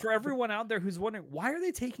for everyone out there who's wondering, why are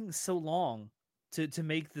they taking so long to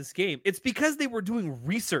make this game? It's because they were doing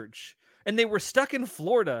research and they were stuck in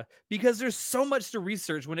Florida because there's so much to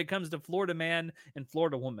research when it comes to Florida man and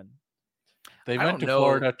Florida woman. They went to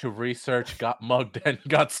Florida to research, got mugged, and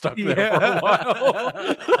got stuck there for a while.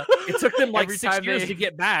 It took them like 6 years to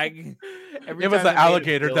get back. It was the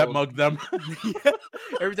alligator that mugged them.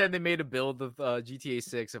 Every time they made a build of GTA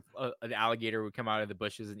 6, an alligator would come out of the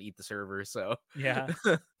bushes and eat the server. So yeah.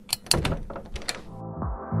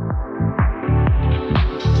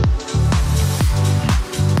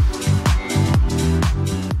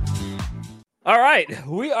 All right,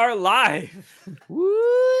 we are live. Woo!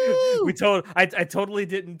 I totally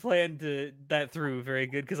didn't plan that through very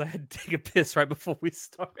good because I had to take a piss right before we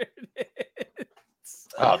started.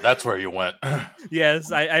 Oh, that's where you went.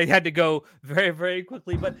 Yes, I had to go very, very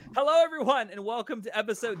quickly. But hello, everyone, and welcome to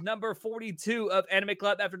episode number 42 of Anime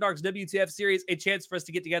Club After Dark's WTF series, a chance for us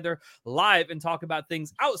to get together live and talk about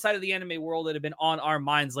things outside of the anime world that have been on our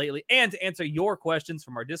minds lately and to answer your questions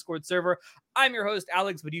from our Discord server. I'm your host,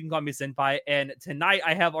 Alex, but you can call me Senpai. And tonight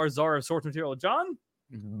I have our czar of source material, John.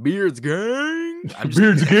 Beards gang.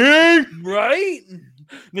 Beards gang. Right?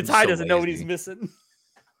 Natai so doesn't know what lazy. he's missing.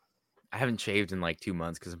 I haven't shaved in like 2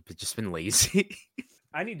 months because I've just been lazy.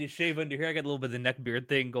 I need to shave under here. I got a little bit of the neck beard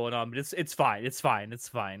thing going on, but it's fine. It's fine. It's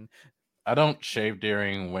fine. I don't shave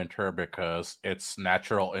during winter because it's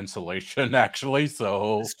natural insulation, actually.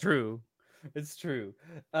 So It's true. It's true.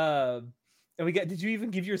 And we got. Did you even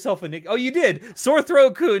give yourself a nick? Oh, you did. Sore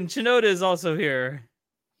Throat Kun Shinoda is also here.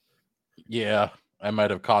 yeah, I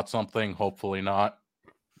might have caught something. Hopefully not.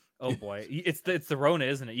 Oh boy, it's the Rona,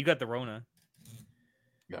 isn't it? You got the Rona.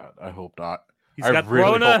 God, I hope not. He's I got really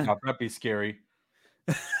Rona. hope not. That'd be scary.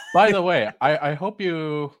 By the way, I hope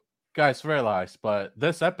you guys realize, but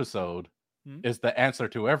this episode is the answer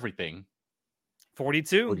to everything.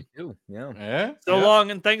 42. 42. Yeah. Yeah. So yeah.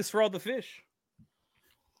 long, and thanks for all the fish.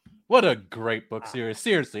 What a great book series.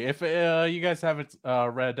 Seriously, if you guys haven't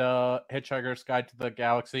read Hitchhiker's Guide to the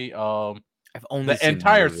Galaxy, I've only the seen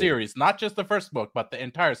entire the movie. series, not just the first book, but the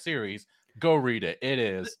entire series, go read it. It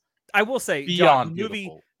is I will say, beyond John,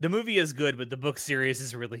 beautiful. the movie is good, but the book series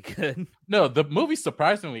is really good. No, the movie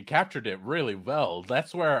surprisingly captured it really well.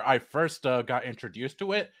 That's where I first got introduced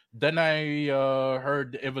to it. Then I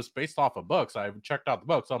heard it was based off of books. I checked out the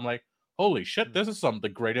books. I'm like, holy shit, this is some of the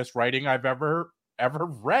greatest writing I've ever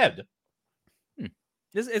read.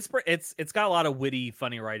 It's got a lot of witty,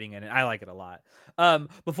 funny writing in it. I like it a lot.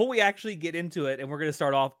 Before we actually get into it, and we're going to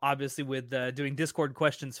start off obviously with doing Discord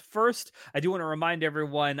questions first. I do want to remind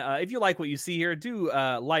everyone, if you like what you see here, do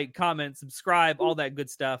like, comment, subscribe, all that good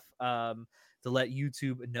stuff, to let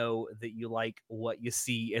YouTube know that you like what you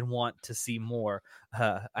see and want to see more.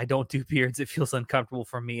 I don't do beards. It feels uncomfortable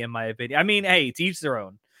for me, in my opinion. I mean, hey, to each their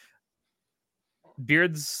own.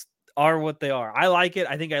 Beards are what they are. I like it.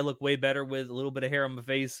 I think I look way better with a little bit of hair on my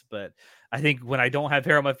face, but I think when I don't have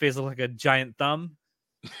hair on my face, I look like a giant thumb.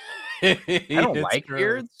 I don't It's like true.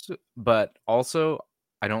 beards, but also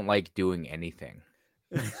I don't like doing anything.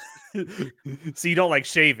 So you don't like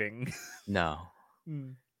shaving? No.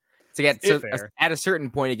 Hmm. At a certain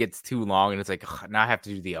point, it gets too long, and it's like, ugh, now I have to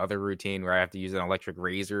do the other routine where I have to use an electric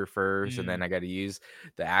razor first, and then I got to use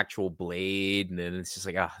the actual blade, and then it's just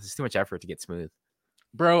like, it's too much effort to get smooth.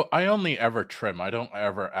 Bro, I only ever trim. I don't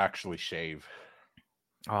ever actually shave.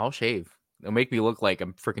 Oh, I'll shave. It'll make me look like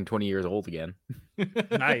I'm freaking 20 years old again.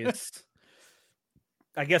 Nice.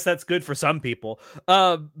 I guess that's good for some people.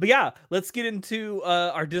 But yeah, let's get into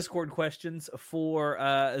our Discord questions for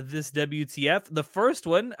this WTF. The first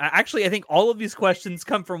one, actually, I think all of these questions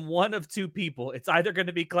come from one of two people. It's either going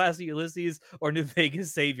to be Classy Ulysses or New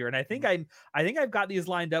Vegas Savior, and I think I've got these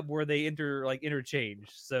lined up where they interchange.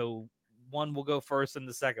 So one will go first and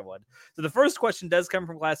the second one. So the first question does come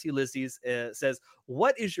from Classy Ulysses. It says,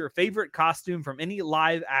 what is your favorite costume from any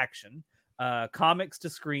live action, comics to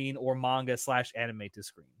screen or manga / anime to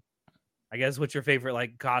screen? I guess what's your favorite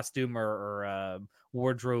like costume or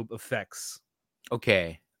wardrobe effects?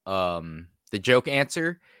 Okay. The joke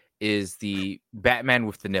answer is the Batman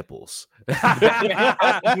with the nipples. With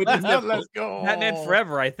the nipples. Let's go. Batman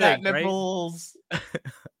Forever, I think. Bat Right? nipples.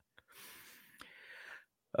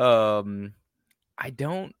 I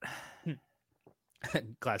don't.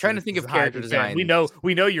 Classic. Trying to think of Hi, character big fan. design.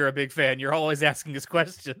 We know you're a big fan. You're always asking us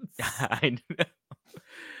questions. I know.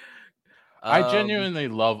 I genuinely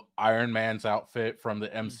love Iron Man's outfit from the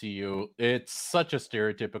MCU. It's such a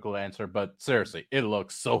stereotypical answer, but seriously, it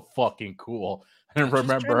looks so fucking cool. And I'm just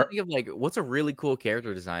trying to remember, think of like what's a really cool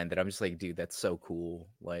character design that I'm just like, dude, that's so cool.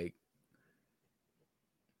 Like,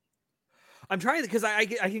 I'm trying because I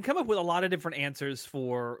can come up with a lot of different answers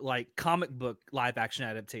for like comic book live action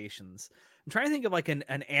adaptations. I'm trying to think of like an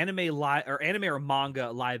anime or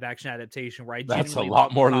manga live action adaptation where I That's a genuinely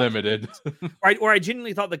lot more limited. Right, or I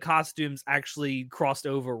genuinely thought the costumes actually crossed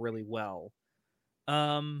over really well.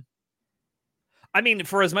 I mean,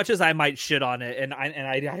 for as much as I might shit on it, and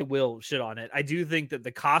I will shit on it, I do think that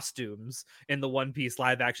the costumes in the One Piece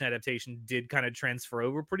live action adaptation did kind of transfer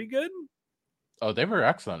over pretty good. Oh, they were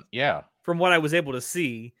excellent. Yeah. From what I was able to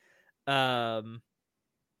see. I'm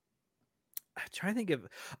trying to think of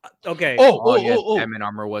okay. Diamond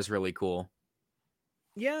armor was really cool.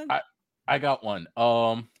 Yeah. I got one.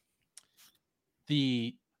 Don't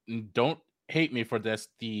hate me for this.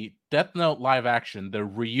 The Death Note live action, the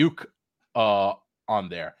Ryuk on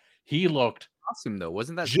there. He looked awesome though,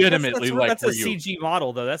 wasn't that legitimately like that's a CG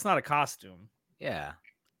model though. That's not a costume. Yeah.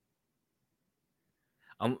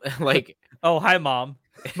 Like oh, hi mom.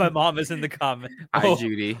 My mom is in the comment. Hi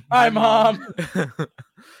Judy. Hi mom.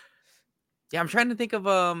 Yeah, I'm trying to think of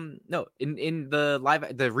no, in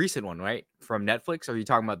the recent one, right? From Netflix, or are you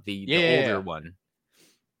talking about the older one?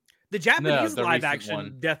 The Japanese live action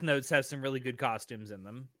one. Death Notes has some really good costumes in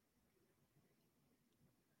them.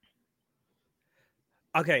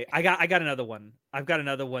 Okay, I got another one. I've got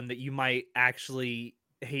another one that you might actually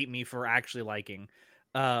hate me for actually liking.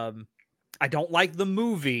 I don't like the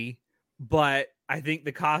movie, but I think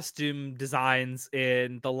the costume designs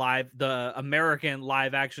in the American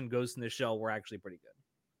live action Ghost in the Shell were actually pretty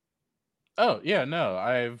good. Oh yeah, no,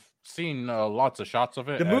 I've seen lots of shots of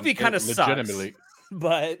it. The movie kind of sucks,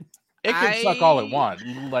 but it can suck all it wants.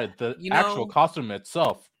 Like the actual costume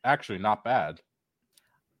itself, actually not bad.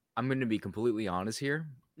 I'm going to be completely honest here.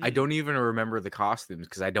 I don't even remember the costumes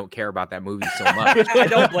because I don't care about that movie so much. I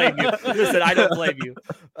don't blame you. Listen, I don't blame you.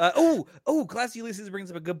 Class Ulysses brings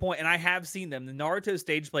up a good point, and I have seen them. The Naruto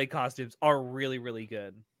stage play costumes are really, really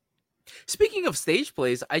good. Speaking of stage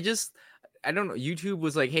plays, I don't know. YouTube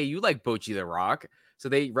was like, "Hey, you like Bocchi the Rock?" So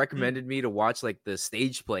they recommended me to watch like the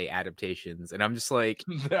stage play adaptations, and I'm just like,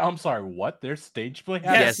 "I'm sorry, what? There's stage play?"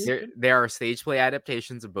 Yes, there are stage play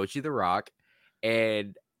adaptations of Bocchi the Rock,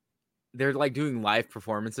 and they're like doing live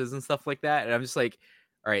performances and stuff like that. And I'm just like,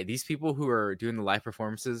 all right, these people who are doing the live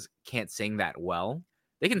performances can't sing that well.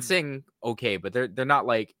 They can sing okay, but they're not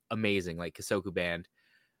like amazing like Kasoku Band.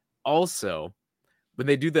 Also, when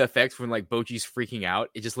they do the effects when like Bocchi's freaking out,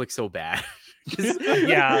 it just looks so bad.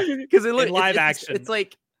 Yeah, because it looks live action. It's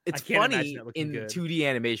like it's funny in 2D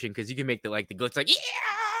animation because you can make the glitch like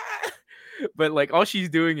but like all she's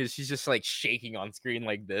doing is she's just like shaking on screen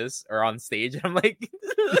like this or on stage. And I'm like,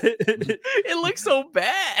 it looks so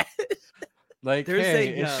bad. Like,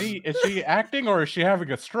 is she acting or is she having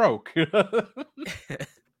a stroke?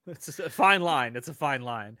 It's a fine line. It's a fine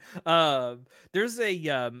line. There's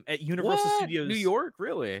a at Universal Studios, New York.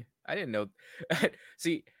 Really, I didn't know.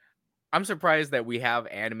 See, I'm surprised that we have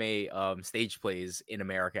anime stage plays in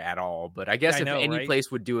America at all. But I guess if any place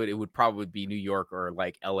would do it, it would probably be New York or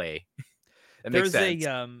like LA. There's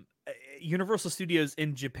a Universal Studios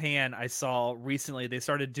in Japan I saw recently. They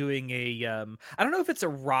started doing a I don't know if it's a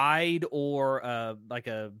ride or like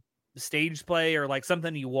a stage play or like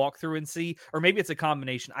something you walk through and see, or maybe it's a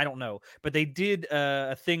combination. I don't know, but they did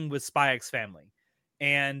a thing with Spy X Family,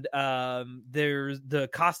 and there's the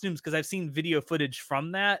costumes because I've seen video footage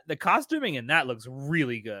from that. The costuming in that looks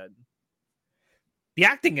really good. The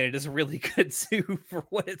acting in it is really good too for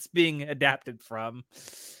what it's being adapted from.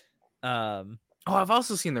 I've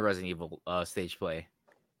also seen the Resident Evil stage play.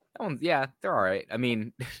 That one, yeah, they're all right. I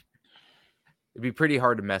mean, it'd be pretty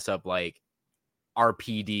hard to mess up like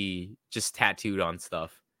RPD just tattooed on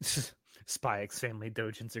stuff. Spy X Family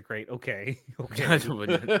Dojins are great. Okay.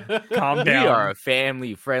 Calm down. We are a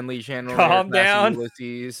family-friendly channel. Calm down.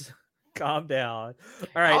 Ulysses. Calm down.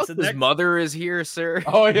 All right. Alex's so mother is here, sir.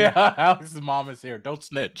 Oh yeah, Alex's mom is here. Don't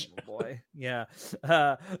snitch. Oh, boy. Yeah.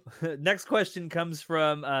 Next question comes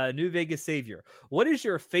from New Vegas Savior. What is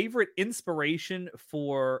your favorite inspiration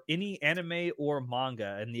for any anime or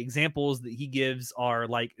manga? And the examples that he gives are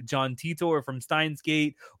like John Titor from Steins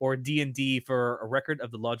Gate or D&D for A Record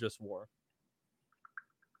of the Lodros War.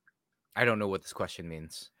 I don't know what this question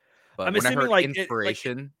means. But I'm assuming like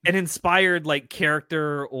inspiration, an inspired like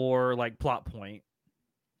character or like plot point.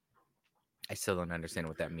 I still don't understand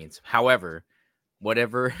what that means. However,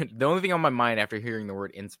 whatever. The only thing on my mind after hearing the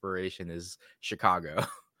word inspiration is Chicago.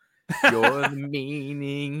 You're the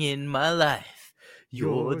meaning in my life.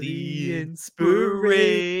 You're the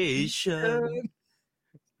inspiration.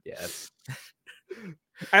 Yes.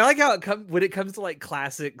 I like how when it comes to like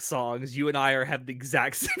classic songs, you and I have the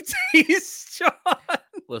exact same taste, Sean.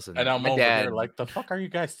 Listen, And I'm my over dad, here like, the fuck are you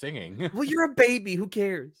guys singing? Well, you're a baby. Who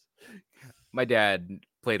cares? my dad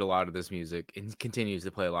played a lot of this music and continues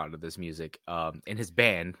to play a lot of this music. In his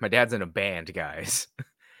band, my dad's in a band, guys.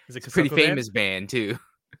 Is it It's a pretty Kasoko famous band too.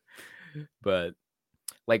 But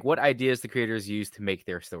like, what ideas the creators use to make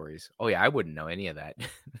their stories? Oh yeah, I wouldn't know any of that.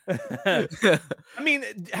 I mean,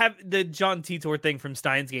 have the John Titor thing from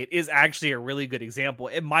Steins Gate is actually a really good example.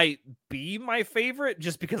 It might be my favorite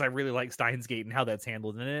just because I really like Steins Gate and how that's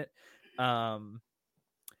handled in it. I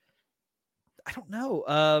don't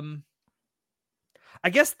know. I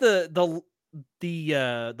guess the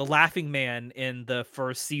Laughing Man in the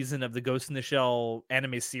first season of the Ghost in the Shell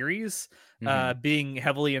anime series, being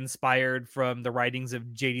heavily inspired from the writings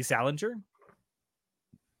of J.D. Salinger.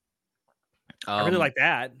 I really like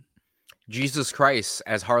that. Jesus Christ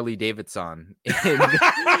as Harley Davidson in,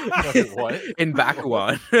 What? in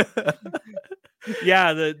Bakuan.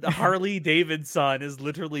 Yeah, the Harley Davidson is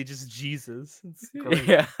literally just Jesus. It's great.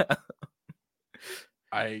 Yeah.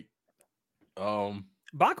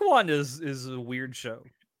 Bakuan is a weird show.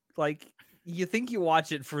 Like, you think you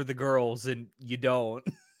watch it for the girls and you don't.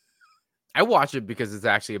 I watch it because it's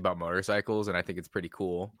actually about motorcycles and I think it's pretty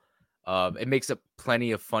cool. It makes up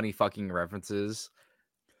plenty of funny fucking references.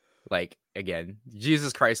 Like, again,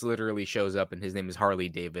 Jesus Christ literally shows up and his name is Harley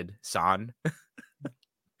David San.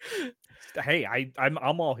 Hey,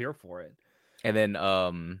 I'm all here for it. And then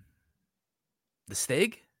the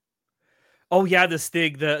Stig? Oh yeah, the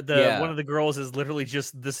Stig. The one of the girls is literally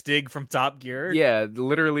just the Stig from Top Gear. Yeah,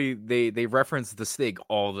 literally they reference the Stig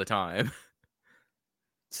all the time.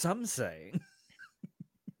 Some say.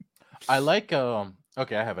 I like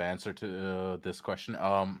okay, I have an answer to this question.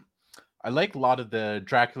 I like a lot of the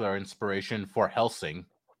Dracula inspiration for Helsing.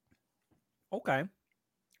 Okay.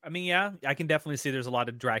 I mean, yeah, I can definitely see there's a lot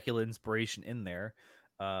of Dracula inspiration in there.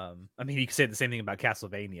 I mean, you could say the same thing about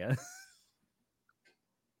Castlevania.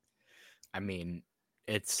 I mean,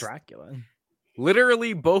 it's Dracula.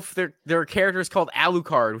 Literally both their characters called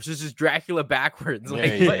Alucard, which is just Dracula backwards.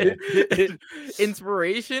 Like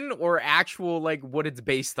inspiration or actual like what it's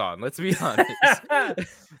based on. Let's be honest. All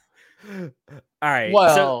right.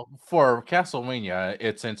 Well, for Castlevania,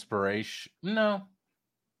 it's inspiration. No,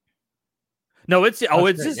 it's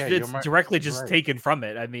just yeah, it's directly just right. taken from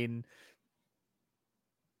it. I mean,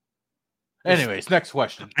 anyways, next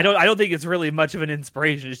question. I don't think it's really much of an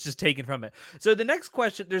inspiration. It's just taken from it. So the next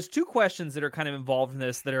question, there's two questions that are kind of involved in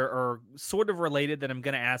this that are sort of related that I'm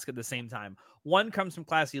going to ask at the same time. One comes from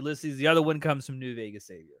Class Ulysses. The other one comes from New Vegas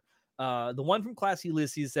Savior. The one from Class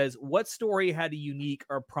Ulysses says, what story had a unique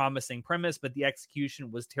or promising premise, but the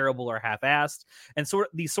execution was terrible or half-assed? And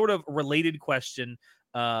the sort of related question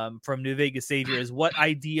from New Vegas Savior is, what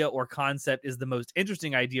idea or concept is the most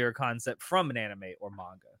interesting idea or concept from an anime or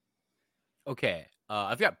manga? Okay,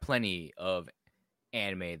 I've got plenty of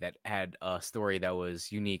anime that had a story that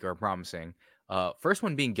was unique or promising. First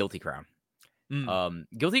one being Guilty Crown.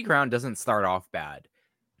 Guilty Crown doesn't start off bad.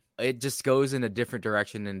 It just goes in a different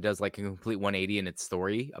direction and does like a complete 180 in its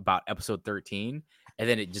story about episode 13, and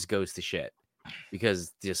then it just goes to shit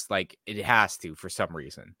because just like it has to for some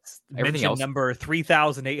reason. Everything else, number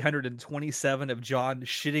 3,827 of John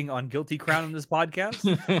shitting on Guilty Crown in this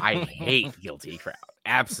podcast. I hate Guilty Crown.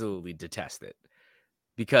 Absolutely detest it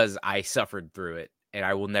because I suffered through it and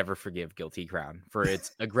I will never forgive Guilty Crown for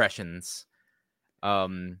its aggressions.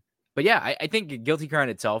 But yeah, I think Guilty Crown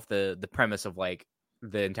itself, the premise of like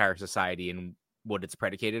the entire society and what it's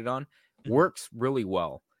predicated on works really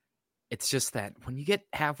well. It's just that when you get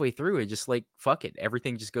halfway through it, just like, fuck it.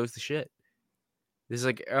 Everything just goes to shit. It's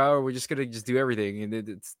like, oh, we're just going to just do everything. And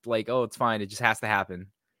it's like, oh, it's fine. It just has to happen.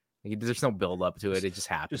 Like, there's no build up to it. It just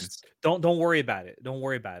happens. Just don't worry about it. Don't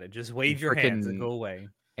worry about it. Just wave your hands and go away.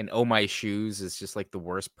 And Oh My Shoes is just like the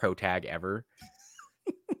worst pro tag ever.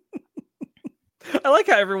 I like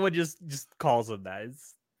how everyone just calls them that.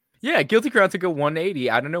 Yeah, Guilty Crown took a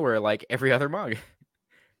 180 out of nowhere like every other manga.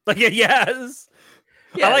 Like, yes.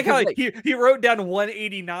 Yeah, I like how like, he wrote down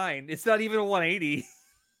 189. It's not even a 180.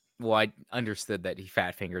 Well, I understood that he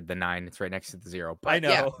fat fingered the 9. It's right next to the 0. But I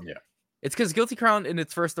know. Yeah. It's because Guilty Crown in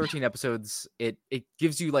its first 13 episodes, it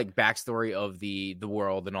gives you like backstory of the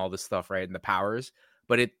world and all this stuff, right? And the powers,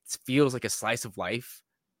 but it feels like a slice of life,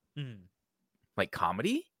 like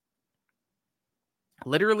comedy.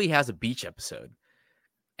 Literally has a beach episode.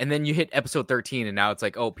 And then you hit episode 13 and now it's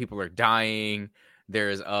like, oh, people are dying.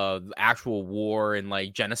 There's actual war and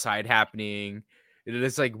like genocide happening.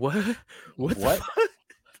 It's like, what? What?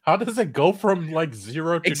 How does it go from like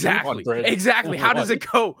 0 to 200? Exactly. How does it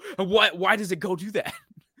go? Why does it go do that?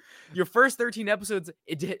 Your first 13 episodes,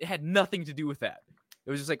 it had nothing to do with that.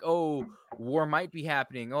 It was just like, oh, war might be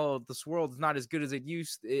happening. Oh, this world is not as good as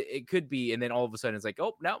it could be. And then all of a sudden it's like,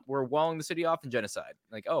 oh, no, we're walling the city off in genocide.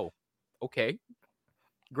 Like, oh, okay,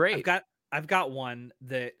 great. I've got one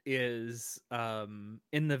that is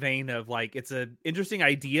in the vein of like, it's an interesting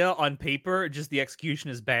idea on paper, just the execution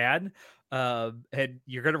is bad. And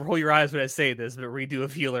you're gonna roll your eyes when I say this, but redo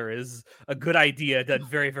of healer is a good idea done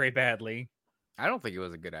very, very badly. I don't think it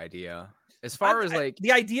was a good idea. As far as like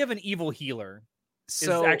the idea of an evil healer is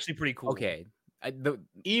actually pretty cool. Okay. The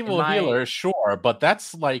evil healer, sure, but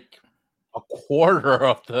that's like a quarter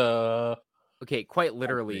of the. Okay, quite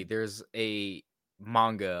literally, there's a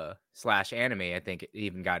manga / anime, I think it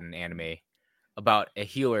even got an anime, about a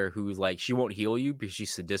healer who's like, she won't heal you because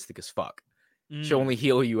she's sadistic as fuck. She'll only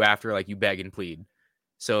heal you after like you beg and plead.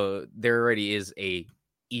 So there already is a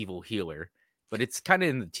evil healer, but it's kind of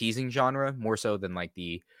in the teasing genre more so than like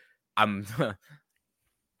the I'm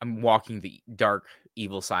walking the dark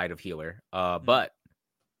evil side of healer. But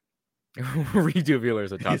Redo of Healer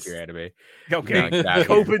is a top tier anime. Okay,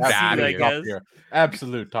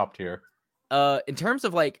 absolute top tier. In terms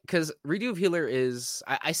of like, because Redo of Healer is,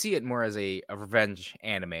 I see it more as a revenge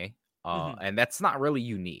anime, and that's not really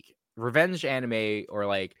unique. Revenge anime or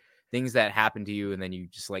like things that happen to you and then you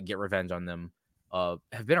just like get revenge on them have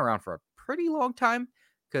been around for a pretty long time.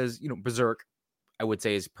 Because Berserk, I would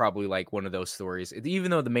say, is probably like one of those stories, even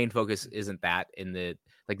though the main focus isn't that in the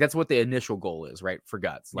like that's what the initial goal is, right? For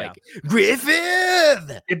Guts, like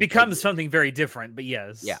Griffith, it becomes something very different, but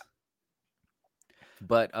yes, yeah.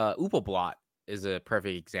 But Blot is a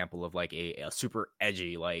perfect example of like a super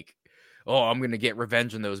edgy, like, oh, I'm gonna get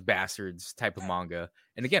revenge on those bastards type of manga.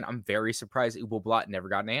 And again, I'm very surprised Blot never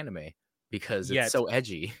got an anime because it's so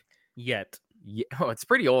edgy. Yeah, it's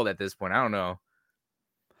pretty old at this point. I don't know.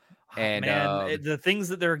 And the things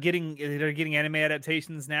that they're getting anime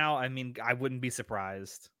adaptations now, I mean, I wouldn't be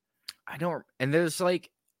surprised. And there's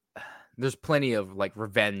plenty of like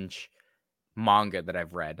revenge manga that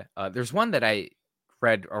I've read. There's one that I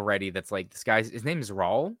read already that's like this guy's, his name is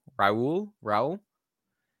Raul.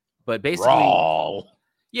 But basically, Raul.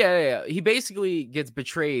 Yeah, he basically gets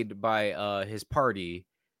betrayed by his party,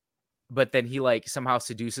 but then he like somehow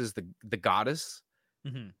seduces the goddess.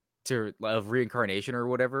 To of reincarnation or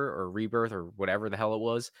whatever, or rebirth or whatever the hell it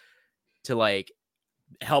was, to like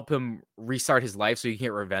help him restart his life so he can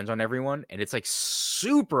get revenge on everyone. And it's like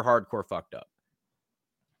super hardcore fucked up.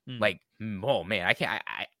 Like, oh man, I can't.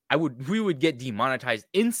 We would get demonetized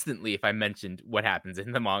instantly if I mentioned what happens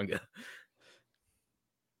in the manga.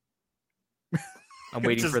 I'm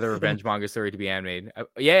waiting for the revenge manga story to be animated.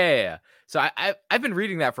 Yeah. So I've been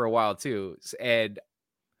reading that for a while too, and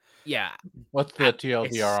yeah. What's the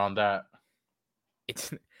TLDR on that?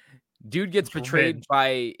 It's dude gets betrayed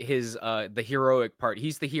by his the heroic part.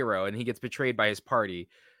 He's the hero, and he gets betrayed by his party.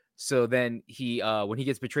 So then he when he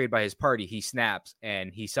gets betrayed by his party, he snaps,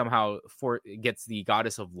 and he somehow gets the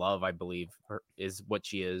goddess of love, I believe, is what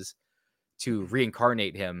she is, to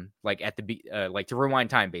reincarnate him, like at the like to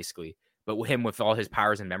rewind time basically, but with him with all his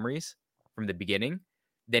powers and memories from the beginning.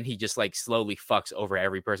 Then he just like slowly fucks over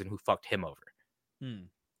every person who fucked him over.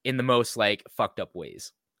 In the most like fucked up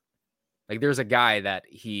ways. Like there's a guy that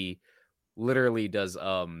he literally does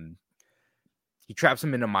he traps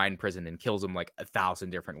him in a mind prison and kills him like 1,000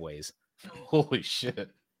 different ways. Holy shit.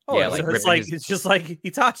 Oh yeah, so it's just like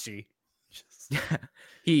Itachi.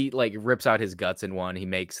 He like rips out his guts in one. He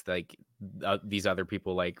makes like these other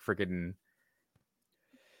people like freaking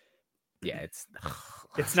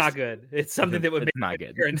it's not good. It's something that would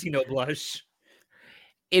make Tarantino blush.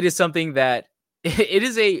 It is something that it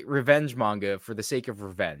is a revenge manga for the sake of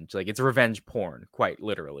revenge. Like it's revenge porn, quite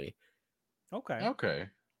literally. Okay.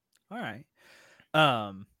 All right.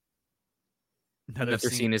 Another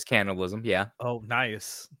scene is cannibalism. Yeah. Oh,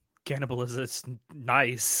 nice. Cannibalism is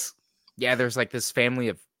nice. Yeah, there's like this family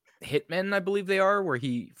of hitmen, I believe they are, where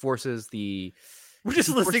he forces the. We're just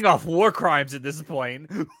listing off war crimes at this point.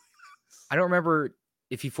 I don't remember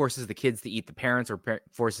if he forces the kids to eat the parents or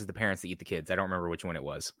forces the parents to eat the kids. I don't remember which one it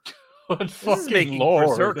was. This is making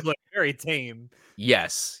Berserk look very tame.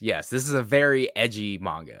 Yes. This is a very edgy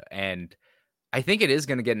manga, and I think it is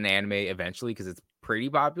going to get an anime eventually because it's pretty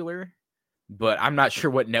popular. But I'm not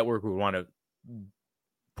sure what network would want to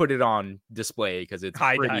put it on display because it's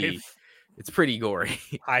It's pretty gory.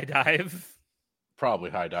 High Dive. Probably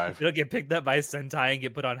High Dive. It'll get picked up by Sentai and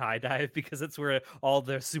get put on High Dive because that's where all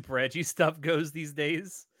the super edgy stuff goes these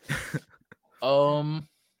days.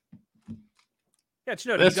 Yeah,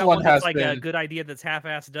 Chinoda, this you got one that's like a good idea that's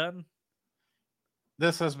half-assed done?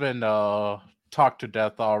 This has been talked to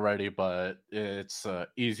death already, but it's an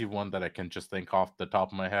easy one that I can just think off the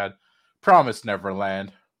top of my head. Promise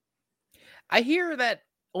Neverland. I hear that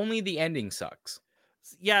only the ending sucks.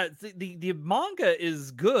 Yeah, the manga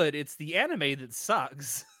is good. It's the anime that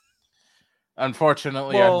sucks.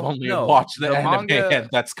 Unfortunately, Well, I've only no, watched the the anime, manga- and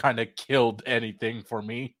that's kind of killed anything for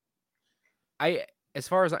me. As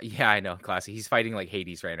far as I know, Classy, he's fighting like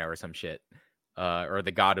Hades right now or some shit, or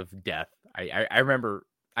the god of death. I remember.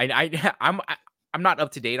 I'm not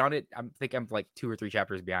up to date on it. I think I'm like 2 or 3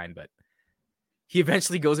 chapters behind, but he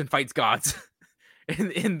eventually goes and fights gods.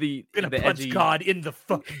 in the punch God in the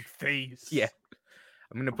fucking face. Yeah,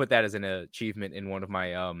 I'm gonna put that as an achievement in one of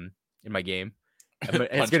my in my game.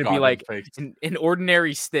 It's gonna be like an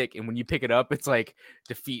ordinary stick, and when you pick it up, it's like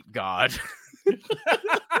defeat God.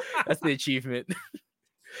 That's the achievement.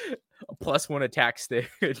 A +1 attack stick.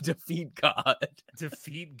 Defeat God.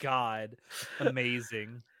 Defeat God.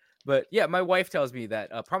 Amazing. But yeah, my wife tells me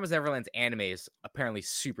that Promise Neverland's anime is apparently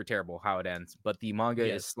super terrible how it ends, but the manga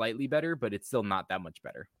is slightly better, but it's still not that much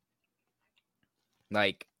better.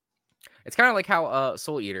 Like, it's kind of like how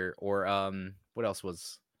Soul Eater or what else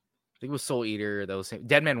was? I think it was Soul Eater. That was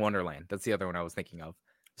Dead Man Wonderland. That's the other one I was thinking of.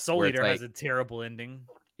 Soul Eater has a terrible ending.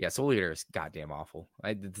 Yeah, Soul Eater is goddamn awful.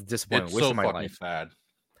 It's disappointing. It's so fucking sad.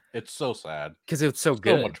 It's so sad because it's so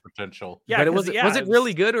good. So much potential. Yeah, but was it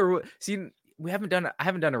really good or see? I haven't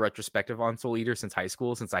done a retrospective on Soul Eater since high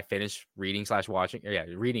school, since I finished reading/watching. Yeah,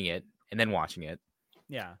 reading it and then watching it.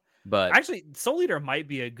 Yeah, but actually, Soul Eater might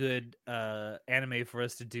be a good anime for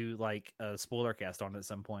us to do like a spoiler cast on at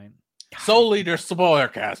some point. Soul Eater spoiler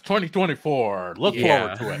cast 2024. Look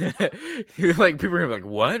forward to it. Like people are like,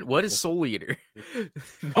 "What? What is Soul Eater?"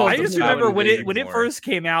 I just remember when it first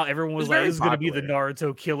came out, everyone was like, "This is going to be the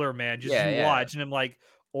Naruto killer, man. Just watch." And I'm like,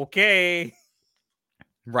 "Okay."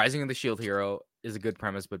 Rising of the Shield Hero is a good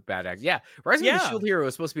premise, but bad act. Yeah, Rising of the Shield Hero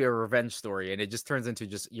is supposed to be a revenge story, and it just turns into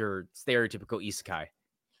just your stereotypical isekai.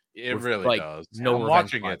 It really does. No, I'm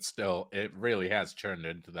watching it still. It really has turned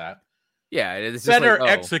into that. Yeah, it's better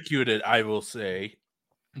executed, I will say,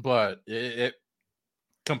 but it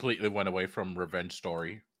completely went away from revenge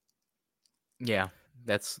story. Yeah,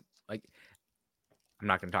 that's like I'm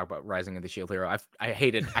not going to talk about Rising of the Shield Hero. I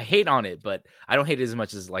hate on it, but I don't hate it as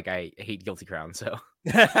much as like I hate Guilty Crown. So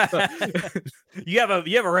you have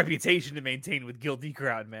a reputation to maintain with Guilty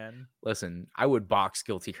Crown, man. Listen, I would box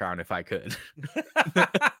Guilty Crown if I could.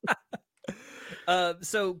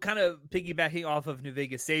 So kind of piggybacking off of New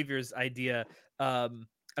Vegas Savior's idea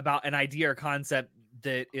about an idea or concept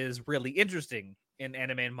that is really interesting in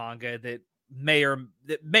anime and manga that may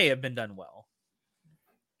have been done well.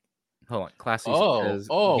 Hold on, Classy.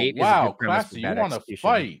 Wow, Classy, you want to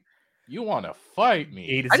fight? You want to fight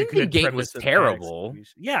me? I didn't think Gate was terrible.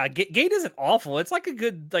 Yeah, Gate isn't awful. It's like a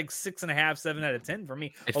good 6.5, 7 out of 10 for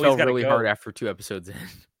me. It felt really hard after 2 episodes in.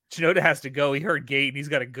 Shinoda has to go. He heard Gate and he's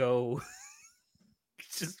got to go.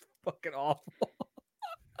 It's just fucking awful.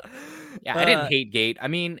 Yeah, I didn't hate Gate. I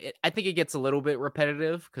mean, I think it gets a little bit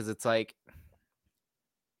repetitive because it's like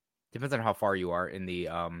depends on how far you are in the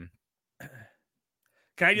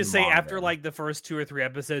Can I just say, after like the first 2 or 3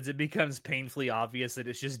 episodes, it becomes painfully obvious that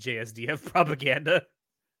it's just JSDF propaganda.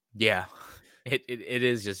 Yeah, it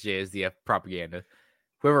is just JSDF propaganda.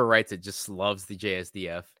 Whoever writes it just loves the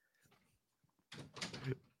JSDF.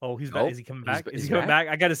 Oh, he's back. Is he coming back? Is he coming back?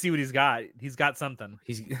 I got to see what he's got. He's got something.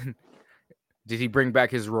 Did he bring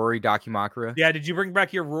back his Rory Dakimakura? Yeah, did you bring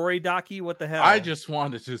back your Rory Daki? What the hell? I just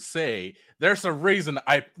wanted to say there's a reason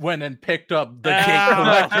I went and picked up the Gate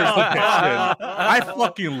Collector's Edition. I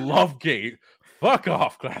fucking love Gate. Fuck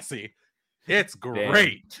off, Classy. It's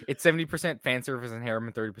great. Damn. It's 70% fan service and harem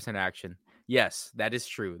and 30% action. Yes, that is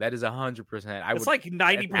true. That is 100%. It's like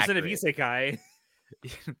 90% of isekai.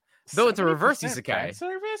 Though it's a reverse isekai. Fan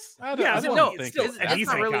service?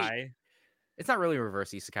 It's not really a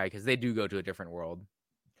reverse isekai because they do go to a different world.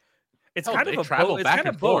 It's kind of travel it's back kind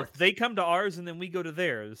and of both. forth. They come to ours and then we go to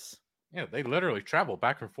theirs. Yeah, they literally travel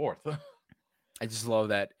back and forth. I just love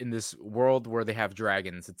that in this world where they have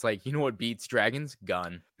dragons. It's like, you know what beats dragons?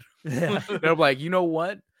 Gun. They're like, you know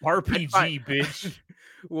what? RPG, bitch.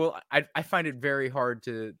 Well, I find it very hard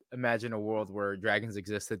to imagine a world where dragons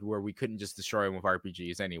existed where we couldn't just destroy them with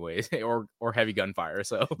RPGs anyways, or heavy gunfire.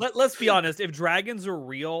 So let's be honest. If dragons are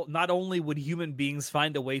real, not only would human beings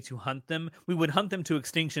find a way to hunt them, we would hunt them to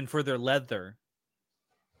extinction for their leather.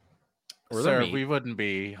 Sir, we wouldn't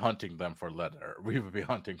be hunting them for leather. We would be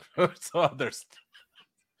hunting for others.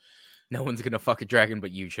 No one's gonna fuck a dragon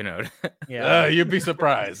but you, Shinoda. Yeah, you'd be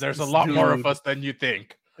surprised. There's a lot more of us than you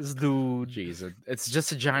think. Dude, Jesus, it's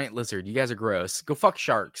just a giant lizard. You guys are gross. Go fuck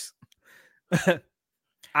sharks.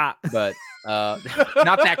 but not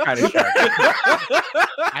that kind of shark.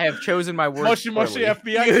 I have chosen my words. Moshi Moshi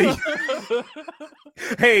FBI.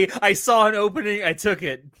 Hey, I saw an opening. I took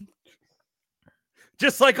it.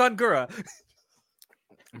 Just like on Gura.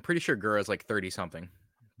 I'm pretty sure Gura's like 30 something,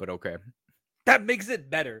 but okay. That makes it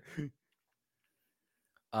better.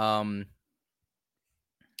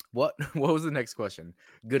 What was the next question?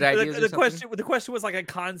 Good ideas. The question was like a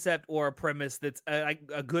concept or a premise that's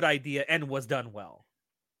a good idea and was done well.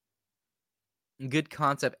 Good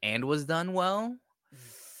concept and was done well.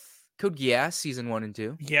 Code Geass season 1 and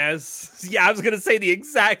 2. Yes, yeah, I was gonna say the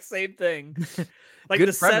exact same thing. Like good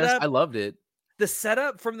the premise, setup, I loved it. The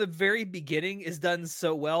setup from the very beginning is done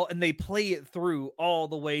so well, and they play it through all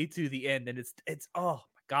the way to the end, and it's oh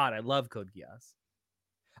my god, I love Code Geass.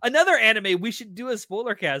 Another anime we should do a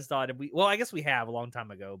spoiler cast on. Well, I guess we have a long time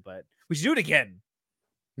ago, but we should do it again.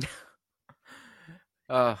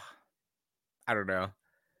 I don't know.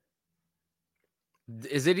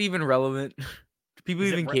 Is it even relevant? Do people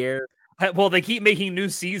even care? Well, they keep making new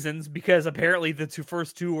seasons because apparently the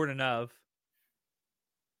first two weren't enough.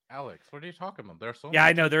 Alex, what are you talking about? There's yeah,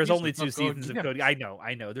 I know. There's only 2 seasons of Code. I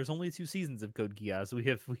know. There's only 2 seasons of Code Geass. We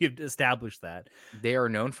have established that they are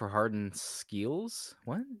known for hardened skills.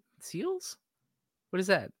 What seals? What is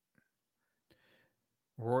that?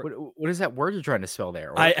 What is that word you're trying to spell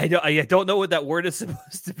there? I don't know what that word is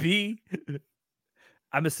supposed to be.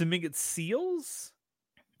 I'm assuming it's seals.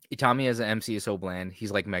 Itami as an MC is so bland.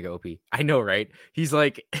 He's like mega OP. I know, right? He's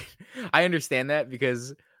like, I understand that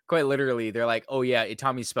because. Quite literally, they're like, oh yeah,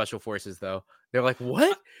 Itami's special forces, though. They're like,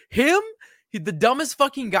 what? Him? The dumbest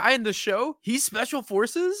fucking guy in the show? He's special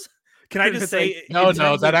forces? Can I just say... No,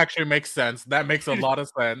 that actually makes sense. That makes a lot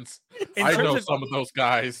of sense. I know some of those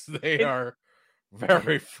guys. They are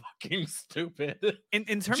very fucking stupid. In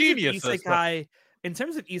terms Geniuses, of isekai... In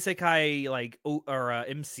terms of isekai, like, or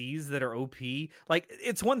MCs that are OP, like,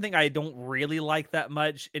 it's one thing I don't really like that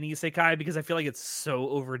much in isekai because I feel like it's so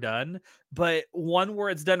overdone. But one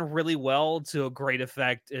where it's done really well to a great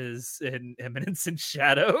effect is in Eminence in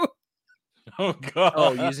Shadow. Oh, God.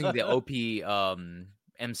 Oh, using the OP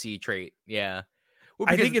MC trait. Yeah. Well,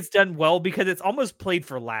 I think it's done well because it's almost played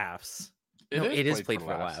for laughs. It is played for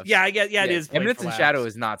laughs. Yeah, I guess. Yeah, it is. Eminence in Shadow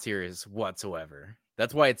is not serious whatsoever.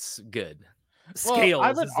 That's why it's good. Scales.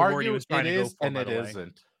 I would argue it is and it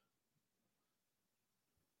isn't.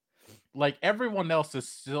 Like everyone else is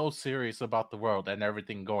so serious about the world and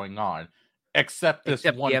everything going on, except this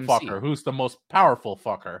one fucker who's the most powerful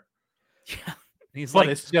fucker. Yeah, he's like,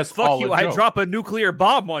 it's just fuck you. I drop a nuclear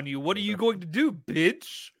bomb on you. What are you going to do,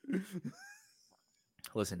 bitch?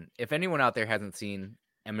 Listen, if anyone out there hasn't seen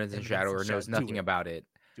Eminence in Shadow or knows nothing about it,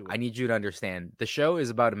 I need you to understand. The show is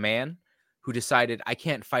about a man who decided I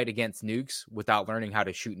can't fight against nukes without learning how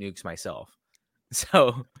to shoot nukes myself.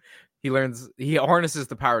 So he harnesses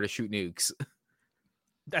the power to shoot nukes.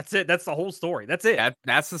 That's it. That's the whole story. That's it.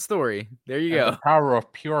 That's the story. There you go. The power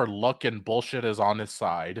of pure luck and bullshit is on his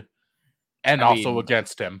side. And also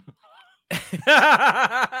against him.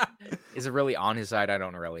 Is it really on his side? I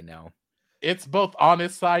don't really know. It's both on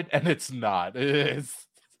his side and it's not. It's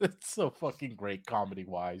so fucking great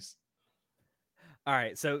comedy-wise. All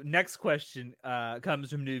right, so next question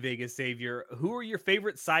comes from New Vegas Savior. Who are your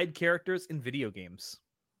favorite side characters in video games?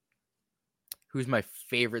 Who's my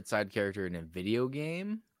favorite side character in a video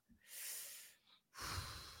game?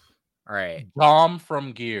 All right. Dom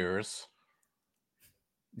from Gears.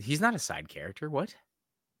 He's not a side character. What?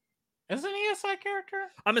 Isn't he a side character?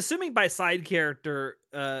 I'm assuming by side character,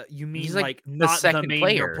 you mean he's like not the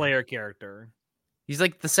main player character. He's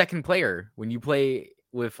like the second player when you play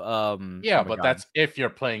with but that's if you're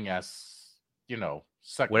playing as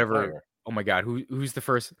second player. Oh my god, who's the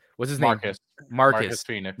first? What's his name? Marcus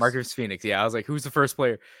Phoenix. Marcus Phoenix. Yeah, I was like, who's the first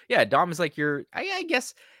player? Yeah, Dom is like I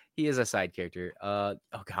guess he is a side character. Oh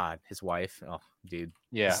god, his wife. Oh dude.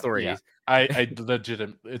 Yeah. Stories. Yeah. I legit.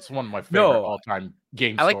 It's one of my favorite all-time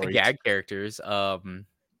game I like stories. the gag characters.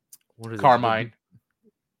 What is Carmine.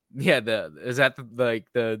 Yeah, there's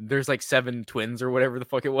like 7 twins or whatever the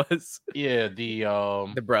fuck it was. Yeah,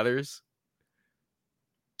 the brothers.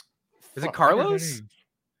 Is it Carlos?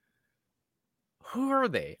 Who are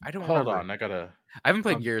they? I don't hold remember. on. I haven't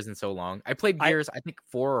played Gears in so long. I played Gears, I think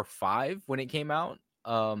 4 or 5 when it came out.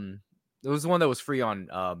 It was the one that was free on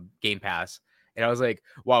Game Pass, and I was like,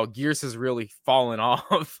 "Wow, Gears has really fallen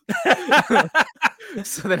off."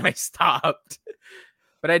 So then I stopped.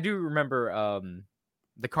 But I do remember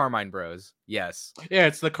the Carmine Bros. Yes. Yeah,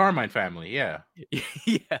 it's the Carmine family. Yeah.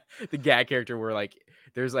 Yeah. The gag character where like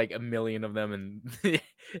there's like a million of them and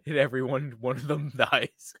one of them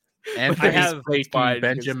dies. And I have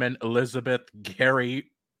Benjamin, Elizabeth,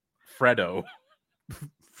 Gary, Fredo.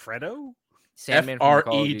 Fredo? Sandman from the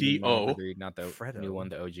Call of Duty Fredo. Modern Warfare, not the Fredo. new one,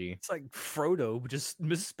 the OG. It's like Frodo, just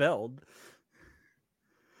misspelled.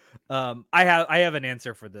 I have an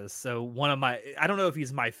answer for this. So I don't know if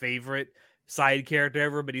he's my favorite side character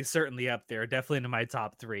ever, but he's certainly up there, definitely in my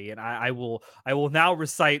top 3. And I will now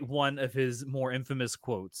recite one of his more infamous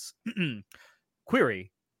quotes.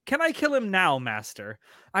 Query: can I kill him now, master?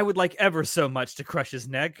 I would like ever so much to crush his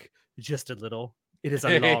neck, just a little. It is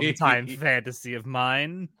a long time fantasy of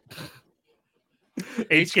mine.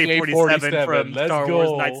 HK-47 from Star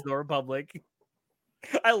Wars Knights of the Republic.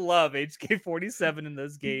 I love HK-47 in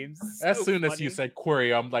those games. As soon as you said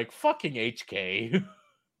query, I'm like, fucking HK.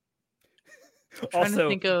 Also,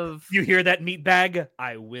 think of... you hear that meat bag?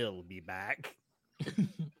 I will be back.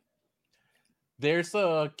 There's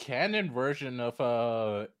a canon version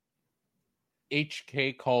of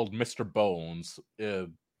HK called Mr. Bones.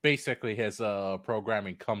 Basically, his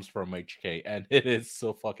programming comes from HK, and it is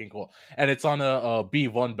so fucking cool. And it's on a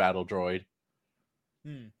B1 battle droid.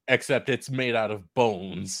 Except it's made out of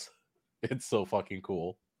bones. It's so fucking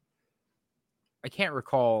cool. I can't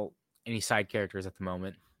recall any side characters at the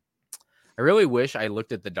moment. I really wish I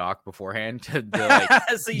looked at the doc beforehand to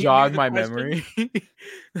like, so jog my memory.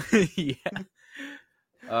 Yeah.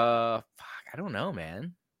 Fuck, I don't know,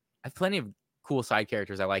 man. I have plenty of cool side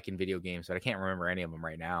characters I like in video games, but I can't remember any of them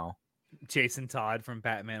right now. Jason Todd from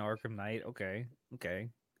Batman Arkham Knight. Okay.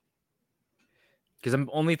 Because I'm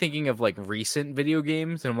only thinking of like recent video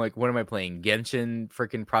games, and I'm like, what am I playing? Genshin,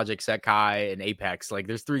 freaking Project Sekai, and Apex. Like,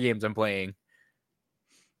 there's 3 games I'm playing.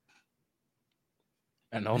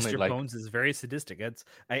 And only Mr. Bones is very sadistic. That's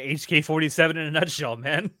HK-47 in a nutshell,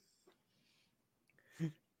 man.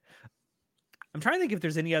 I'm trying to think if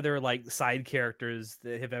there's any other like side characters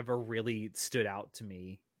that have ever really stood out to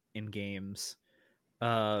me in games.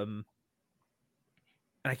 And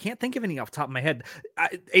I can't think of any off the top of my head.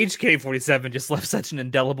 HK-47 just left such an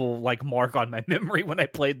indelible like mark on my memory when I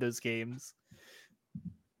played those games.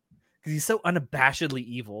 Because he's so unabashedly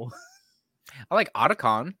evil. I like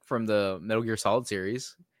Otacon from the Metal Gear Solid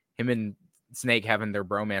series. Him and Snake having their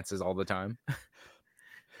bromances all the time.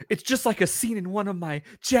 It's just like a scene in one of my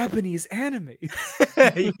Japanese animes.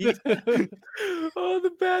 Oh,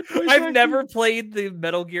 the bad voice I've acting. Never played the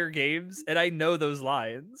Metal Gear games, and I know those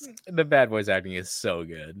lines. The bad voice acting is so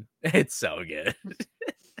good. It's so good.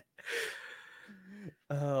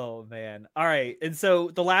 Oh, man. All right. And so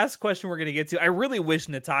the last question we're going to get to, I really wish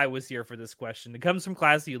Natai was here for this question. It comes from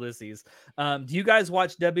Classy Ulysses. Do you guys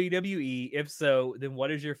watch WWE? If so, then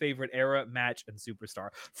what is your favorite era, match, and superstar?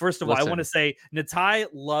 First of all, I want to say Natai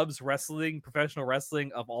loves wrestling, professional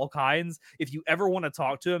wrestling of all kinds. If you ever want to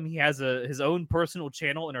talk to him, he has his own personal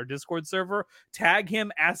channel in our Discord server. Tag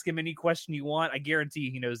him, ask him any question you want. I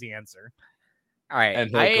guarantee he knows the answer. All right.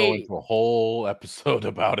 And he'll go into a whole episode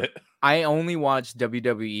about it. I only watched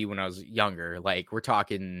WWE when I was younger. Like, we're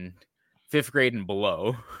talking 5th grade and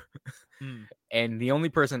below. And the only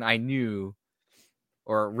person I knew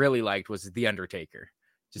or really liked was The Undertaker.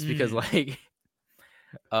 Just because, like,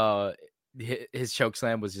 his choke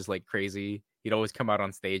slam was just, like, crazy. He'd always come out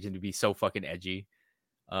on stage and be so fucking edgy.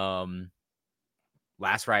 Last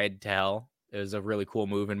Ride to Hell. It was a really cool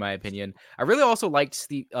move, in my opinion. I really also liked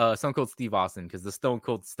Stone Cold Steve Austin because the Stone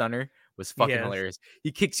Cold Stunner was fucking hilarious.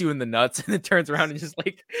 He kicks you in the nuts and then turns around and just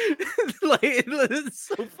like it's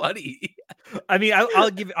so funny. I mean,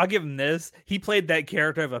 I'll give him this. He played that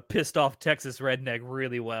character of a pissed off Texas redneck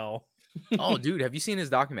really well. Oh, dude, have you seen his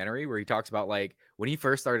documentary where he talks about like when he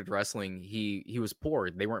first started wrestling? He was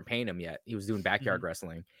poor; they weren't paying him yet. He was doing backyard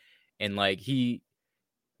wrestling, and like he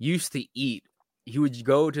used to eat. He would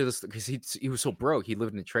go to this because he was so broke. He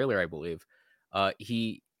lived in a trailer, I believe.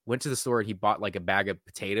 He went to the store and he bought like a bag of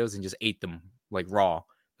potatoes and just ate them like raw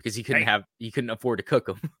because he couldn't afford to cook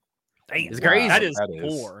them. Dang, it's crazy. That is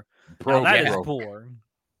poor. Bro, that is poor.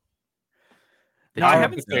 No, I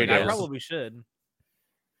haven't seen it. I probably should.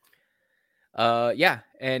 Yeah,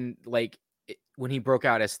 and like when he broke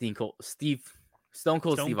out as Stone Cold Steve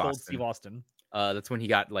Austin. That's when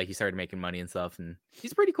he started making money and stuff, and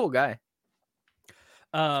he's a pretty cool guy.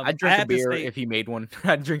 I'd drink a beer if he made one.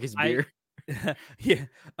 I'd drink his beer. Yeah.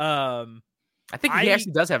 I think he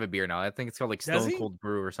actually does have a beer now. I think it's called like Stone Cold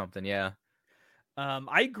Brew or something. Yeah.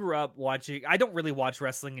 I grew up watching. I don't really watch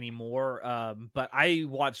wrestling anymore. But I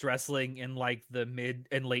watched wrestling in like the mid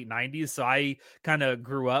and late 90s. So I kind of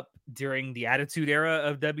grew up during the Attitude Era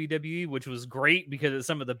of WWE, which was great because it's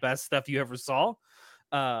some of the best stuff you ever saw.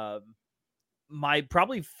 My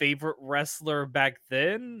probably favorite wrestler back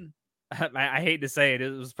then. I hate to say it. It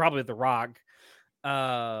was probably The Rock.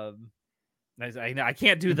 I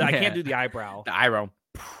can't do the I can't do the eyebrow. The eyebrow.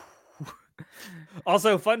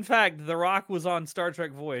 Also, fun fact: The Rock was on Star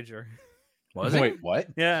Trek Voyager. Was it? Wait, what?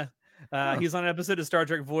 Yeah. He's on an episode of Star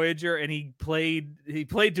Trek Voyager, and he played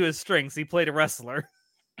to his strengths. He played a wrestler.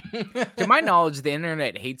 To my knowledge, the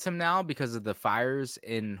internet hates him now because of the fires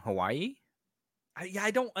in Hawaii.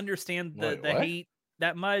 I don't understand the Wait, what? hate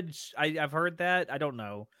that much. I've heard that. I don't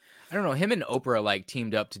know. Him and Oprah like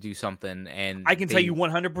teamed up to do something, and I can tell you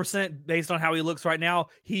 100% based on how he looks right now,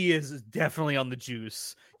 he is definitely on the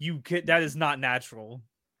juice. That is not natural.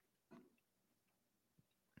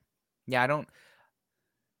 Yeah, I don't.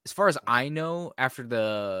 As far as I know, after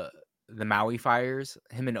the Maui fires,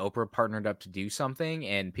 him and Oprah partnered up to do something,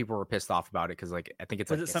 and people were pissed off about it because, like, I think it's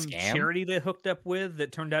Was like it a some scam? charity they hooked up with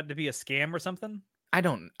that turned out to be a scam or something? I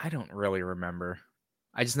don't really remember.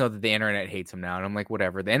 I just know that the internet hates him now, and I'm like,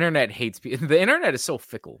 whatever. The internet hates people. The internet is so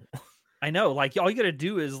fickle. I know. Like, all you gotta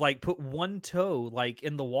do is like put one toe like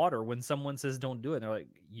in the water when someone says don't do it. And they're like,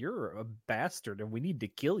 "You're a bastard, and we need to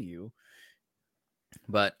kill you."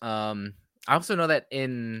 But I also know that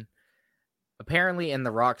apparently in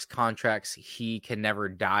The Rock's contracts, he can never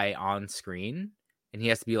die on screen, and he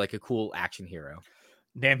has to be like a cool action hero.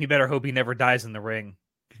 Damn, he better hope he never dies in the ring.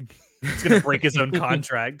 He's gonna break his own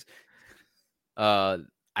contract.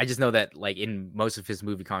 I just know that like in most of his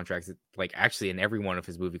movie contracts, like actually in every one of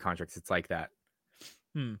his movie contracts, it's like that.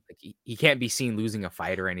 Like he can't be seen losing a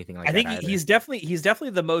fight or anything like that. I think he's definitely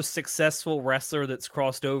the most successful wrestler that's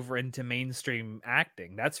crossed over into mainstream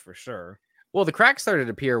acting. That's for sure. Well, the crack started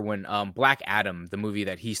to appear when Black Adam, the movie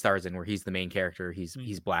that he stars in, where he's the main character,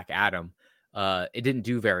 he's Black Adam. It didn't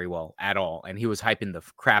do very well at all, and he was hyping the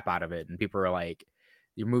crap out of it, and people were like,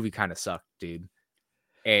 "Your movie kind of sucked, dude."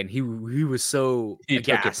 And he was so He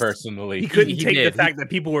aghast. took it personally. He couldn't take the fact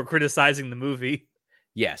that people were criticizing the movie.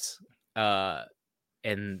 Yes.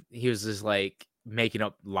 And he was just like making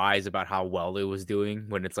up lies about how well it was doing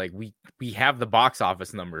when it's like we have the box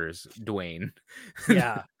office numbers, Dwayne.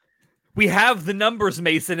 Yeah. We have the numbers,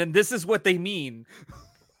 Mason, and this is what they mean.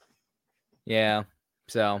 Yeah.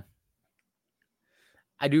 So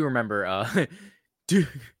I do remember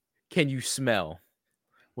can you smell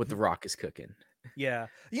what The Rock is cooking? Yeah.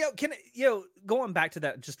 Going back to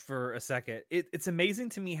that just for a second, it's amazing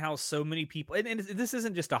to me how so many people, and this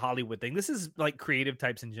isn't just a Hollywood thing, this is like creative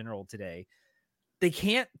types in general today. They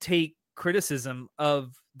can't take criticism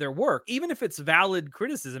of their work, even if it's valid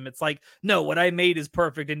criticism. It's like, no, what I made is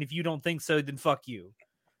perfect, and if you don't think so, then fuck you.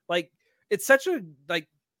 Like, it's such a like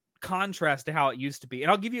contrast to how it used to be.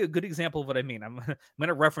 And I'll give you a good example of what I mean. I'm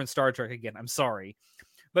gonna reference Star Trek again. I'm sorry.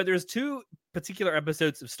 But there's two particular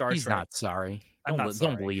episodes of Star Trek. He's not sorry.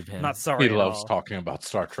 Don't believe him. I'm not sorry. He loves talking about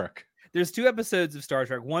Star Trek. There's two episodes of Star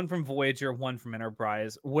Trek, one from Voyager, one from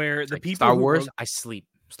Enterprise, where the people Star Wars, I sleep.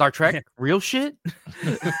 Star Trek, real shit.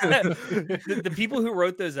 the people who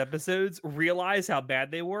wrote those episodes realize how bad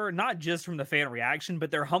they were, not just from the fan reaction,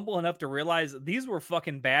 but they're humble enough to realize these were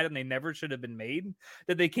fucking bad and they never should have been made.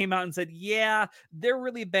 That they came out and said, yeah, they're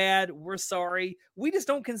really bad. We're sorry. We just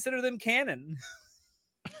don't consider them canon.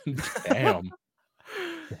 Damn.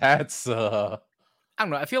 That's I don't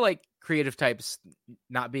know. I feel like creative types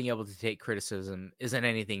not being able to take criticism isn't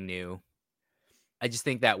anything new. I just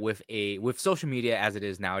think that with social media as it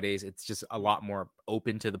is nowadays, it's just a lot more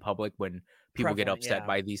open to the public when people get upset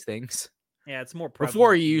by these things. Yeah, it's more prevalent.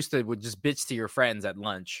 Before you used to would just bitch to your friends at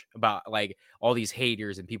lunch about like all these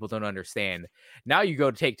haters and people don't understand. Now you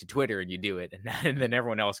go take to Twitter and you do it, and then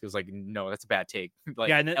everyone else goes like, "No, that's a bad take." Like,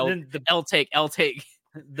 yeah, and then the L take.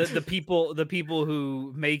 The people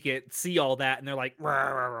who make it see all that and they're like, rah,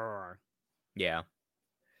 rah, rah, rah. Yeah.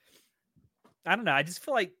 I don't know. I just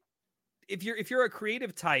feel like if you're a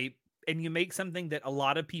creative type and you make something that a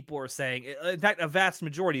lot of people are saying, in fact, a vast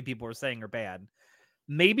majority of people are saying are bad,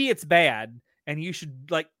 maybe it's bad and you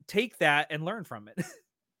should like take that and learn from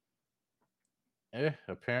it.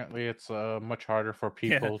 Apparently it's much harder for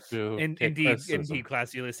people to indeed,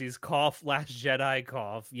 Class Ulysses. Cough, Last Jedi,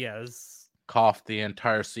 cough. Yes. Cough the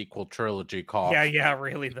entire sequel trilogy, cough. Yeah,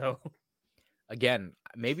 really though. Again,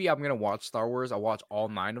 maybe I'm gonna watch Star Wars. I'll watch all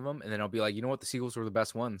 9 of them, and then I'll be like, you know what, the sequels were the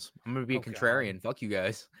best ones. I'm gonna be a contrarian. God. Fuck you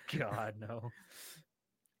guys. God, no.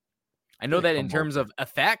 I know that in terms of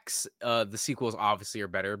effects, the sequels obviously are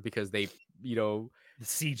better because they, the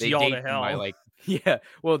CG they all date to them hell. by like, yeah,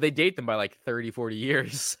 well, they date them by like 30, 40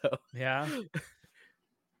 years. So yeah.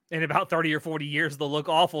 In about 30 or 40 years, they'll look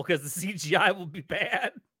awful because the CGI will be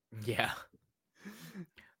bad. Yeah.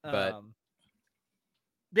 But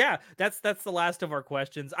yeah, that's the last of our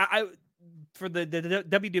questions. I for the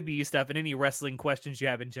WWE stuff and any wrestling questions you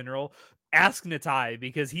have in general, ask Natai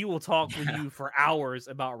because he will talk with you for hours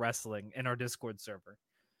about wrestling in our Discord server.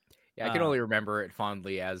 Yeah, I can only remember it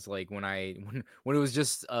fondly as like when it was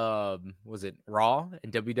just was it Raw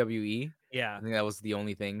and WWE? Yeah. I think that was the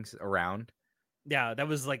only things around. Yeah, that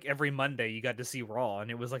was like every Monday you got to see Raw, and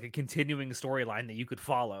it was like a continuing storyline that you could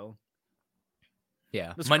follow.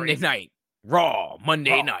 Yeah, Monday night, Raw,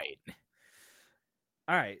 Monday night.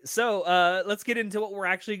 All right, so let's get into what we're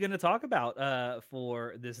actually going to talk about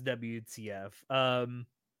for this WTF.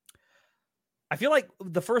 I feel like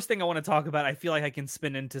the first thing I want to talk about, I feel like I can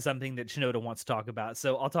spin into something that Shinoda wants to talk about.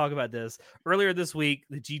 So I'll talk about this. Earlier this week,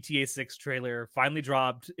 the GTA 6 trailer finally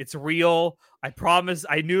dropped. It's real. I promise.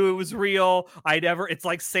 I knew it was real. It's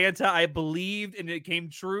like Santa. I believed and it came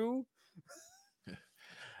true.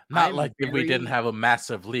 Not like we didn't have a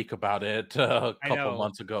massive leak about it a couple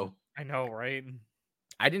months ago. I know, right?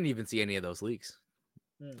 I didn't even see any of those leaks.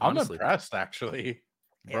 I'm impressed, actually.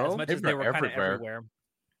 Yeah, bro, as much as they were kind of everywhere.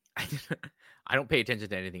 I don't pay attention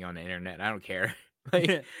to anything on the internet. I don't care.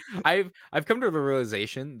 Like, I've come to the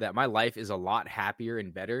realization that my life is a lot happier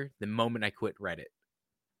and better the moment I quit Reddit.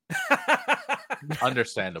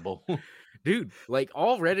 Understandable. Dude, like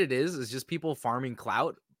all Reddit is just people farming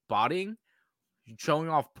clout, botting, showing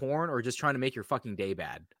off porn, or just trying to make your fucking day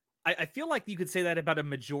bad. I feel like you could say that about a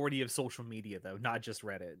majority of social media, though, not just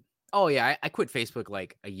Reddit. Oh, yeah. I quit Facebook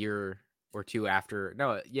like a year or two after.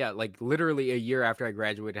 No, yeah, like literally a year after I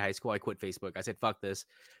graduated high school, I quit Facebook. I said, fuck this.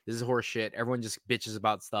 This is horse shit. Everyone just bitches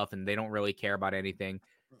about stuff and they don't really care about anything.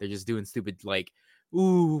 They're just doing stupid, like,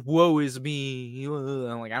 ooh, woe is me.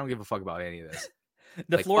 I'm like, I don't give a fuck about any of this.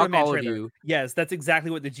 The like, Florida Man trailer. Yes, that's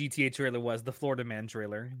exactly what the GTA trailer was. The Florida Man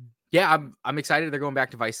trailer. Yeah, I'm excited. They're going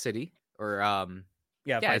back to Vice City or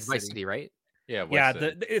Vice City, right? Yeah,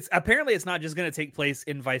 it's apparently it's not just going to take place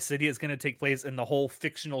in Vice City. It's going to take place in the whole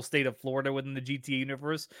fictional state of Florida within the GTA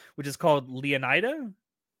universe, which is called Leonida.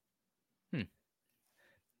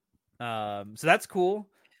 So that's cool.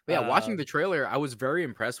 But yeah, watching the trailer, I was very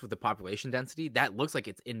impressed with the population density. That looks like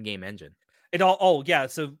it's in-game engine. So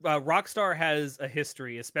Rockstar has a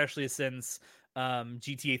history, especially since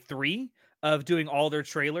GTA 3, of doing all their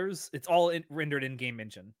trailers. It's all rendered in-game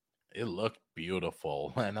engine. It looked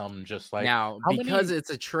beautiful, and I'm just like, now because it's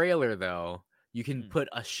a trailer, though, you can put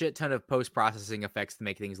a shit ton of post-processing effects to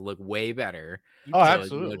make things look way better.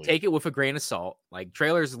 Absolutely. Take it with a grain of salt. Like,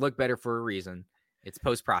 trailers look better for a reason. It's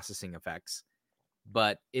post-processing effects.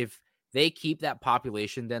 But if they keep that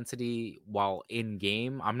population density while in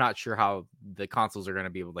game, I'm not sure how the consoles are going to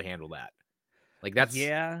be able to handle that. Like, that's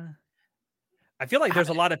I feel like there's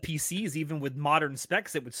a lot of PCs, even with modern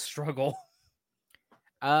specs, that would struggle.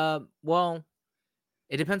 Well,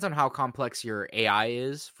 it depends on how complex your AI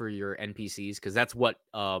is for your NPCs, because that's what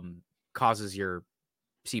causes your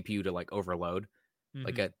CPU to like overload. Mm-hmm.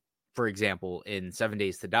 Like, for example, in 7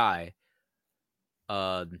 Days to Die,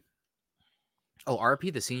 RP,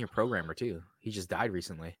 the senior programmer too, he just died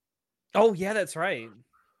recently. Oh yeah, that's right.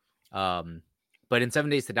 But in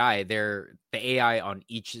 7 Days to Die, the AI on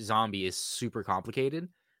each zombie is super complicated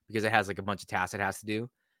because it has like a bunch of tasks it has to do.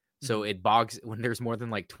 So it bogs when there's more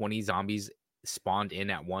than like 20 zombies spawned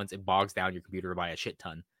in at once. It bogs down your computer by a shit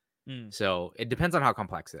ton. So it depends on how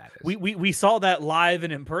complex that is. We saw that live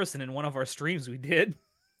and in person in one of our streams we did.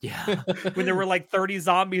 Yeah. When there were like 30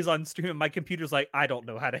 zombies on stream, and my computer's like, I don't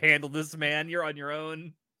know how to handle this, man. You're on your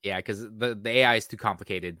own. Yeah, because the AI is too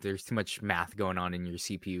complicated. There's too much math going on in your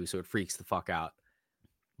CPU, so it freaks the fuck out.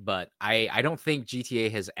 But I don't think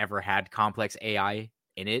GTA has ever had complex AI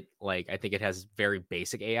in it. Like, I think it has very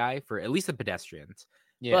basic AI for at least the pedestrians.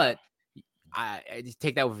 Yeah. But I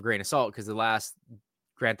take that with a grain of salt, because the last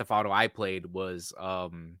Grand Theft Auto I played was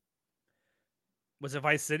it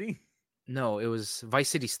Vice City? No, it was Vice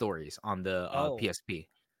City Stories on the PSP.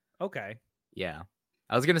 Okay. Yeah.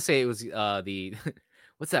 I was gonna say it was the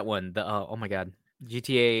what's that one? The oh my god,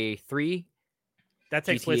 GTA 3. That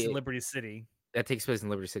takes place in Liberty City. That takes place in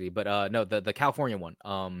Liberty City, but no, the California one.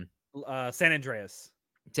 San Andreas.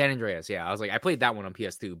 San Andreas, yeah. I was like, I played that one on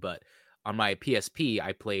PS2, but on my PSP,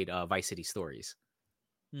 I played Vice City Stories.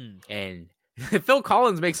 And Phil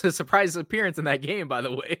Collins makes a surprise appearance in that game, by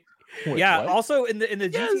the way. Wait, yeah. What? Also, in the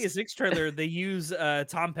GTA 6 trailer, they use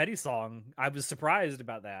Tom Petty's song. I was surprised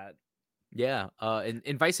about that. Yeah.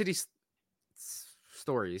 In Vice City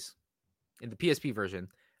Stories, in the PSP version,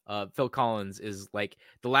 Phil Collins is like,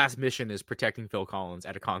 the last mission is protecting Phil Collins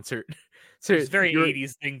at a concert. So it's a very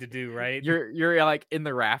 80s thing to do, right? You're like in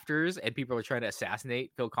the rafters and people are trying to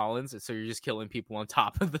assassinate Phil Collins, and so you're just killing people on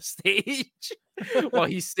top of the stage while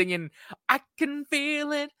he's singing, I can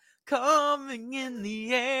feel it coming in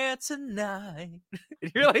the air tonight.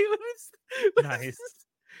 And you're like, nice.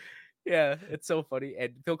 Yeah, it's so funny.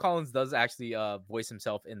 And Phil Collins does actually voice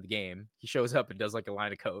himself in the game. He shows up and does like a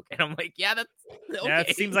line of coke, and I'm like, yeah, that's okay. Yeah,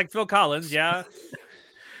 it seems like Phil Collins. Yeah.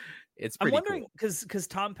 It's I'm pretty wondering cool. because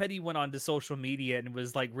Tom Petty went on to social media and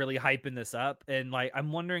was like really hyping this up, and like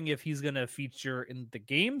I'm wondering if he's gonna feature in the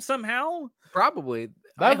game somehow. Probably.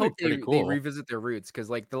 I That'd be hope pretty they cool. revisit their roots, because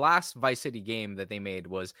like the last Vice City game that they made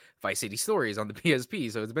was Vice City Stories on the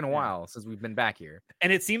PSP, so it's been a while since we've been back here.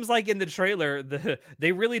 And it seems like in the trailer,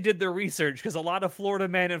 they really did their research because a lot of Florida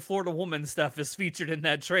Man and Florida Woman stuff is featured in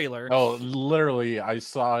that trailer. Oh, literally, I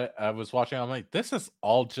saw it. I was watching. I'm like, this is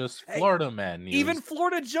all just Hey, Florida Man news. Even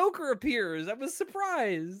Florida Joker appears. I was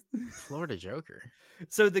surprised. Florida Joker.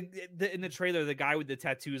 So in the trailer, the guy with the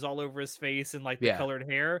tattoos all over his face and like the Yeah. colored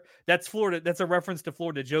hair, that's Florida. That's a reference to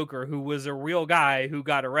Florida Joker, who was a real guy who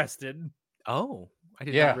got arrested. Oh, I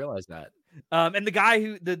did Yeah. not realize that. And the guy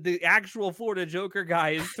who the actual Florida Joker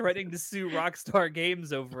guy is threatening to sue Rockstar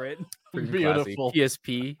Games over it. Freaking Beautiful. classy.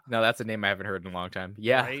 PSP. No, that's a name I haven't heard in a long time.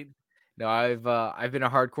 Yeah. Right? No, I've been a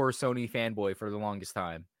hardcore Sony fanboy for the longest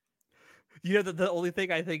time. You know, the only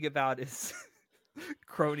thing I think about is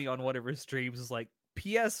Crony on one of her streams is like,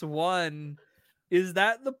 PS1, is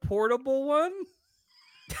that the portable one?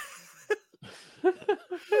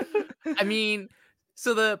 I mean,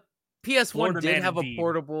 so the PS1 Florida did Man have indeed. a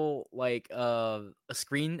portable, like a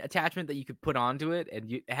screen attachment that you could put onto it, and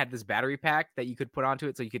it had this battery pack that you could put onto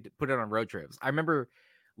it, so you could put it on road trips. I remember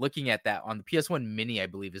looking at that on the PS1 Mini, I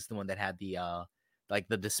believe, is the one that had the like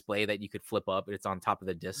the display that you could flip up, and it's on top of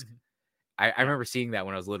the disc. I remember seeing that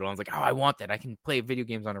when I was little. I was like, oh, I want that. I can play video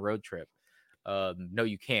games on a road trip. No,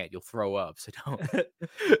 you can't. You'll throw up. So don't.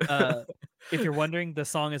 If you're wondering, the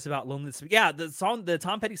song is about loneliness. Yeah, the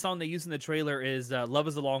Tom Petty song they use in the trailer is "Love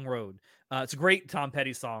Is a Long Road." It's a great Tom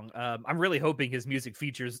Petty song. I'm really hoping his music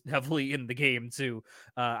features heavily in the game too.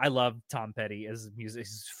 I love Tom Petty as music;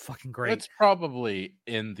 he's fucking great. It's probably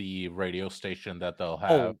in the radio station that they'll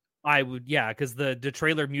have. Oh, I would, yeah, because the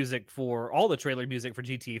trailer music for all the trailer music for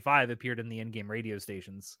GTA 5 appeared in the in-game radio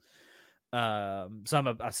stations. So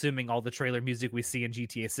I'm assuming all the trailer music we see in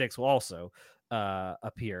GTA 6 will also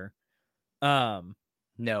appear.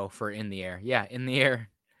 No, for In the Air. Yeah, In the Air.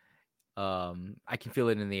 I Can Feel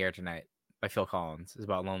It in the Air Tonight by Phil Collins. It's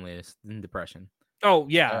about loneliness and depression. Oh,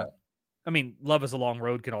 yeah. I mean, Love Is a Long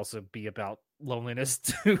Road can also be about loneliness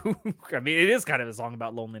too. I mean, it is kind of a song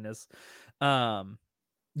about loneliness.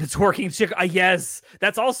 The twerking chick, yes,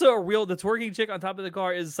 that's also a real. The twerking chick on top of the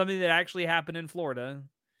car is something that actually happened in Florida.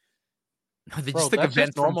 They just took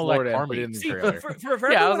events from Florida and put it in the trailer.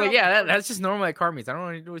 Yeah, I was like, yeah, that's just normal at car meets. I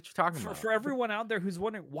don't know what you're talking about. For everyone out there who's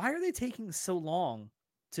wondering, why are they taking so long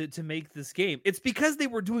to make this game? It's because they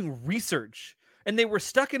were doing research and they were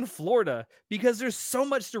stuck in Florida because there's so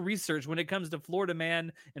much to research when it comes to Florida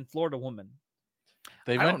Man and Florida Woman.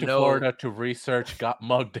 They went to Florida to research, got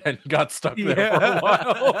mugged, and got stuck there for a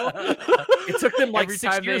while. It took them like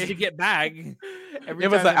 6 years to get back. It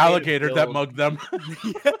was the alligator that mugged them.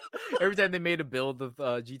 Every time they made a build of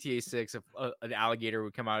GTA 6, an alligator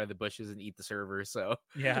would come out of the bushes and eat the server. So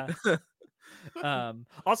yeah.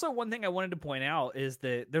 Also, one thing I wanted to point out is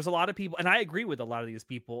that there's a lot of people, and I agree with a lot of these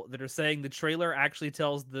people, that are saying the trailer actually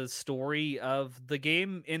tells the story of the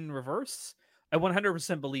game in reverse. I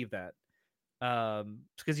 100% believe that.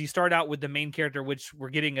 Because you start out with the main character, which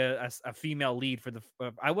we're getting a female lead for the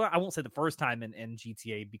I won't say the first time in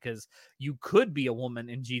GTA, because you could be a woman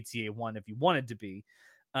in GTA 1 if you wanted to be,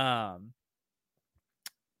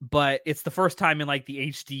 but it's the first time in like the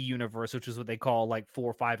HD universe, which is what they call like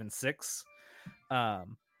 4, 5, and 6. Do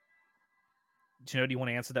you want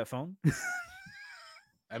to answer that phone?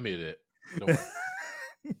 I made it. Don't worry.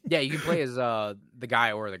 Yeah, you can play as the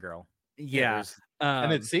guy or the girl. Yeah.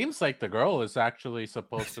 And it seems like the girl is actually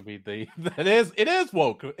supposed to be it is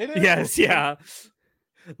woke. It is yes, woke. yeah.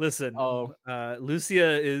 Listen,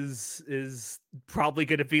 Lucia is probably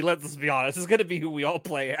gonna be, let's be honest, is gonna be who we all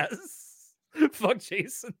play as. Fuck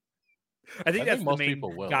Jason. I think that's the main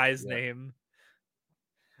guy's name.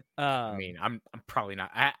 I mean, I'm probably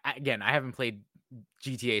not. I haven't played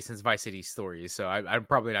GTA since Vice City Stories, so I'm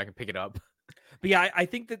probably not gonna pick it up. But yeah, I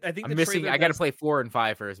think I'm missing. I got to play 4 and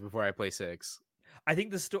 5 first before I play 6. I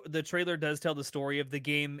think the trailer does tell the story of the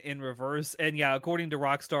game in reverse, and yeah, according to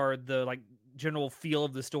Rockstar, the like general feel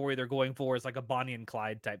of the story they're going for is like a Bonnie and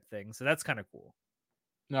Clyde type thing. So that's kind of cool.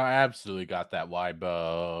 No, I absolutely got that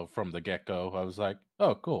vibe from the get-go. I was like,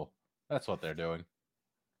 oh, cool. That's what they're doing.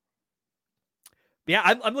 But yeah,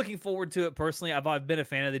 I'm looking forward to it personally. I've been a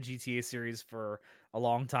fan of the GTA series for a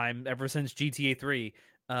long time, ever since GTA 3.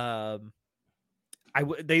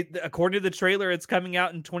 according to the trailer, it's coming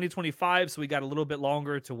out in 2025, so we got a little bit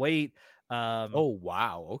longer to wait. Oh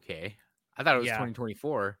wow, okay. I thought it was Yeah.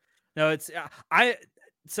 2024. No, it's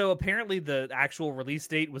so apparently the actual release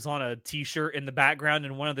date was on a T-shirt in the background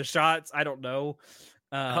in one of the shots. I don't know.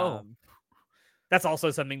 That's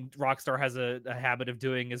also something Rockstar has a habit of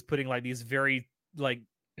doing, is putting like these very like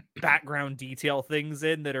background detail things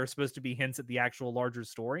in that are supposed to be hints at the actual larger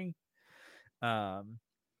story. But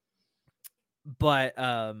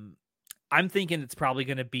I'm thinking it's probably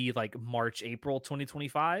going to be like March, April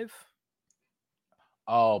 2025.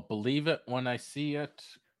 I'll believe it when I see it,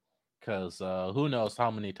 because who knows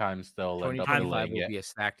how many times they'll end up 2025 delaying will it. be a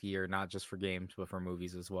stacked year, not just for games, but for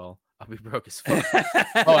movies as well. I'll be broke as fuck.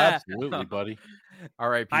 Oh, absolutely, buddy.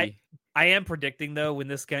 R.I.P. I am predicting, though, when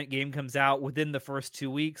this game comes out, within the first 2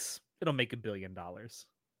 weeks, it'll make $1 billion. I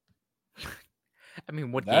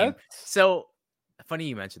mean, what game? So funny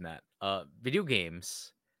you mentioned that. Video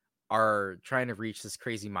games are trying to reach this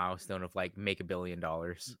crazy milestone of like make $1 billion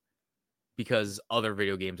because other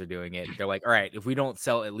video games are doing it. They're like, all right, if we don't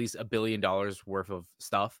sell at least $1 billion worth of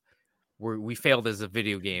stuff, we failed as a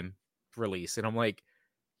video game release. And I'm like,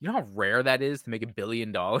 you know how rare that is to make $1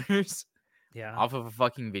 billion off of a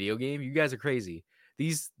fucking video game? You guys are crazy.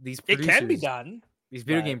 These producers, it can be done. These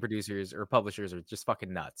video game producers or publishers are just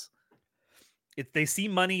fucking nuts. They see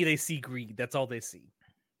money, they see greed. That's all they see.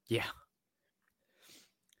 Yeah.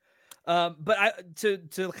 But to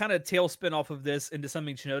kind of tailspin off of this into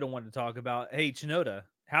something Chinoda wanted to talk about. Hey, Chinoda,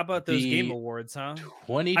 how about those game awards, huh?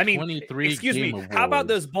 2023 excuse me. Awards. How about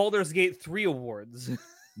those Baldur's Gate 3 awards?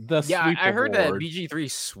 I heard that BG3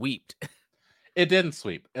 sweeped. It didn't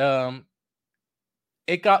sweep.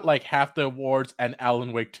 It got like half the awards, and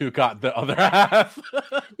Alan Wake 2 got the other half.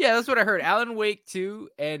 Yeah, that's what I heard. Alan Wake 2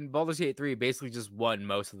 and Baldur's Gate 3 basically just won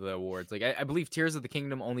most of the awards. Like I believe Tears of the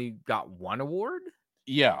Kingdom only got 1 award.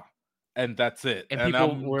 Yeah, and that's it. And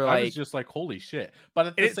people were like, I was just like, holy shit. But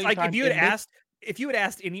at the it's same like time, if you had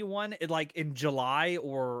asked anyone like in July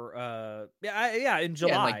or in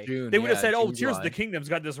July, like June, they would have said, June, "Oh, Tears of the Kingdom's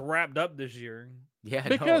got this wrapped up this year." Yeah,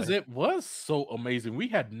 because it was so amazing. We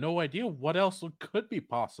had no idea what else could be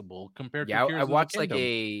possible compared to Tears I watched of the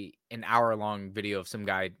like an hour-long video of some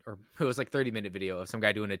guy, or it was like 30-minute video of some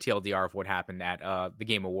guy doing a TLDR of what happened at the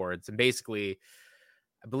Game Awards. And basically,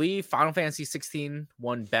 I believe Final Fantasy 16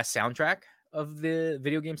 won Best Soundtrack of the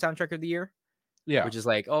video game soundtrack of the year. Yeah. Which is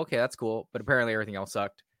like, oh, okay, that's cool. But apparently everything else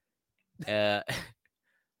sucked. I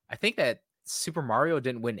think that Super Mario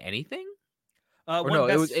didn't win anything.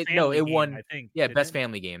 It won. I think. Yeah, Best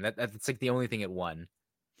Family Game. That's like the only thing it won.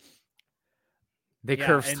 They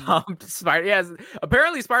curve stomped Spider. Yeah,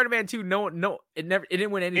 apparently Spider-Man 2. It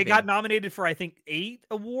didn't win anything. It got nominated for I think 8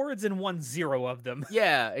 awards and won 0 of them.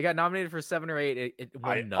 Yeah, it got nominated for 7 or 8. It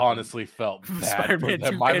won I nothing. honestly felt bad Spider-Man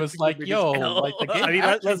for them. I was like, yo, like the game. I mean,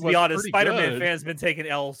 let's be honest. Spider-Man fans been taking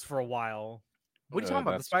L's for a while. What are you talking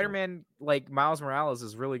about? The Spider-Man like Miles Morales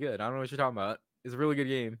is really good. I don't know what you're talking about. It's a really good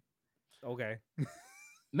game. Okay.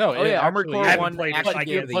 No, Armored Core won played actually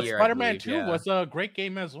game of the year. Spider-Man 2 was a great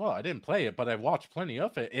game as well. I didn't play it, but I watched plenty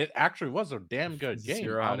of it. It actually was a damn good game.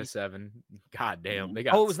 0 out of 7. God damn, they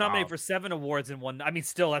got. Oh, it was nominated for 7 awards and 1. I mean,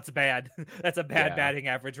 still, that's bad. That's a bad batting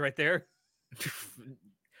average right there.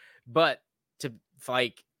 But to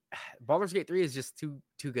like, Baldur's Gate 3 is just too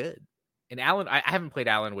good. And I haven't played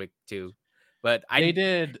Alan Wake 2, but they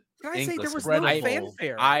did. Can I say there was no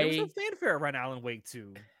fanfare? There was no fanfare around Alan Wake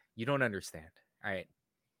 2. You don't understand. All right.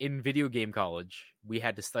 In video game college, we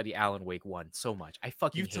had to study Alan Wake 1 so much. I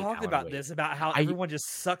fucking hate talked Alan about Wake. this, about how everyone just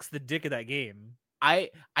sucks the dick of that game. I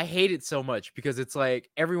hate it so much because it's like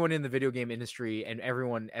everyone in the video game industry and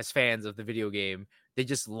everyone as fans of the video game, they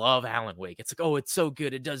just love Alan Wake. It's like, oh, it's so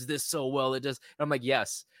good. It does this so well. It does. And I'm like,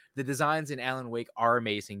 yes, the designs in Alan Wake are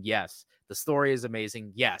amazing. Yes. The story is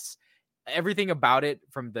amazing. Yes. Everything about it,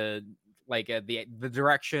 from the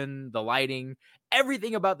direction, the lighting,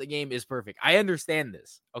 everything about the game is perfect. I understand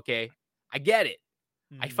this. Okay. I get it.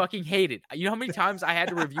 I fucking hate it. You know how many times I had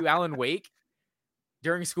to review Alan Wake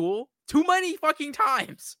during school? Too many fucking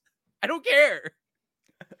times. I don't care.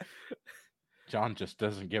 John just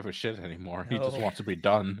doesn't give a shit anymore. No. He just wants to be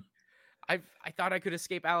done. I thought I could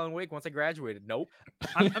escape Alan Wake once I graduated. Nope.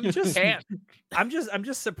 I'm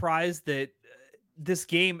just surprised that this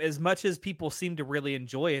game, as much as people seem to really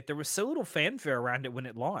enjoy it, there was so little fanfare around it when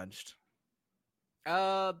it launched.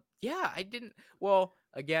 Yeah, I didn't. Well,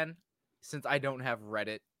 again, since I don't have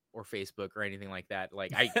Reddit or Facebook or anything like that,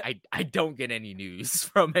 like I don't get any news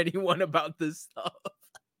from anyone about this stuff.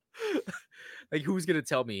 Like, who's gonna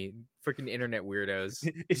tell me? Freaking internet weirdos.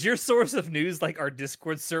 Is your source of news like our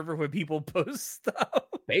Discord server when people post stuff?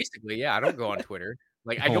 Basically, yeah. I don't go on Twitter.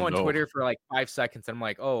 Like, I go on Twitter for like 5 seconds, and I'm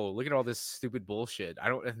like, oh, look at all this stupid bullshit.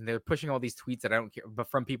 And they're pushing all these tweets that I don't care, but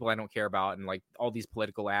from people I don't care about, and like all these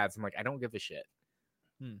political ads. I'm like, I don't give a shit.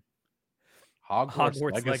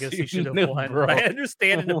 Hogwarts Legacy should have won. Bro. I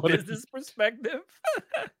understand in a business perspective.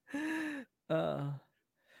 I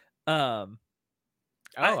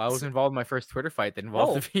was involved in my first Twitter fight that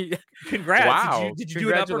involved the Congrats. Wow. Did you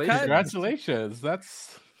do an uppercut? Congratulations.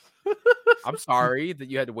 That's I'm sorry that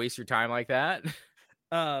you had to waste your time like that.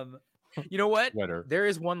 You know what? Twitter. There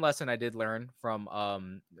is one lesson I did learn from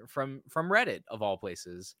Reddit of all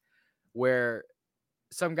places, where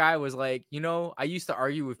some guy was like, I used to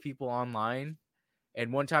argue with people online,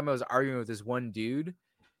 and one time I was arguing with this one dude,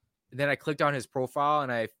 and then I clicked on his profile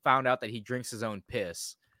and I found out that he drinks his own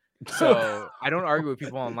piss. So I don't argue with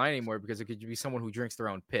people online anymore because it could be someone who drinks their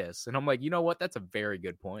own piss. And I'm like, you know what? That's a very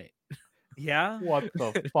good point. Yeah. What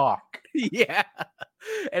the fuck? Yeah.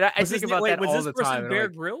 And I think about that all the time. Bear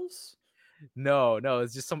Grylls? No,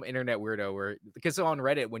 it's just some internet weirdo because on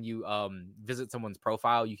Reddit, when you visit someone's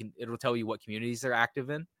profile, it'll tell you what communities they're active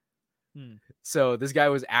in. So this guy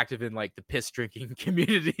was active in like the piss drinking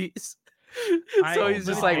communities. So he's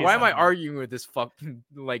just like, why am I arguing with this fucking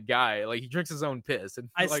like guy? Like, he drinks his own piss. And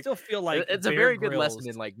I still feel like it's a very good lesson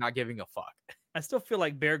in like not giving a fuck. I still feel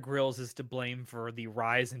like Bear Grylls is to blame for the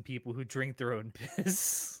rise in people who drink their own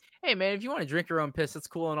piss. Hey man, if you want to drink your own piss, that's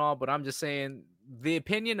cool and all, but I'm just saying the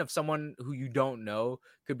opinion of someone who you don't know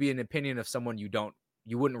could be an opinion of someone you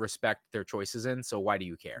wouldn't respect their choices in. So why do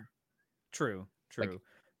you care? True. Like,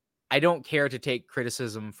 I don't care to take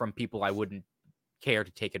criticism from people I wouldn't care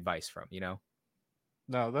to take advice from, No,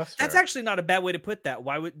 that's actually not a bad way to put that.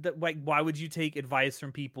 Why would you take advice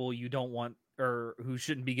from people you don't want or who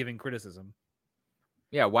shouldn't be giving criticism?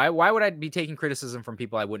 Yeah, why would I be taking criticism from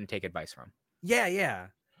people I wouldn't take advice from? Yeah,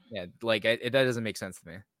 like that doesn't make sense to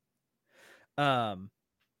me.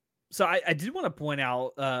 So I did want to point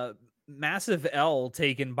out massive L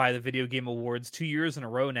taken by the Video Game Awards 2 years in a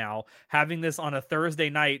row now, having this on a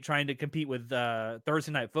Thursday night, trying to compete with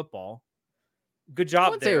Thursday Night Football. Good job. I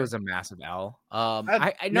would say it was a massive L.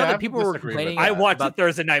 I know that people were complaining. I watched the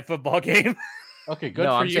Thursday Night Football game. Okay, good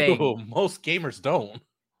for you. Most gamers don't.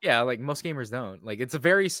 Yeah, like most gamers don't. Like, it's a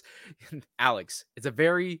very Alex. It's a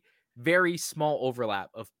very, very small overlap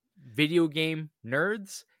of video game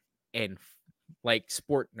nerds and like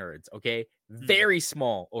sport nerds. Okay, very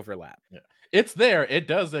small overlap. Yeah, it's there. It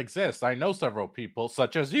does exist. I know several people,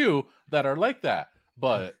 such as you, that are like that.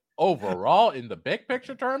 But overall, in the big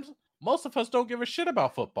picture terms, most of us don't give a shit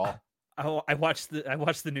about football. Oh, I watched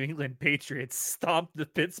the New England Patriots stomp the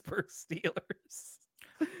Pittsburgh Steelers.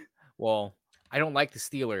 Well, I don't like the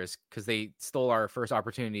Steelers because they stole our first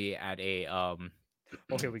opportunity at a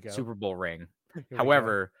here we go. Super Bowl ring.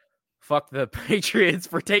 However, fuck the Patriots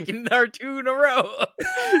for taking our 2 in a row.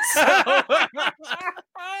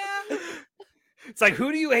 It's like,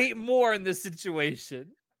 who do you hate more in this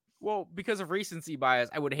situation? Well, because of recency bias,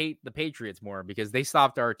 I would hate the Patriots more because they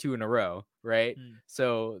stopped our 2 in a row, right?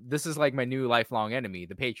 So this is like my new lifelong enemy,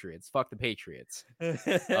 the Patriots. Fuck the Patriots.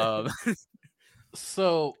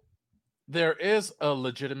 So there is a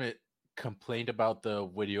legitimate complaint about the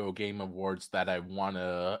Video Game Awards that I want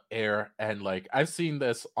to air, and like I've seen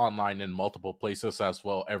this online in multiple places as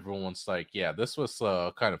well. Everyone's like, yeah, this was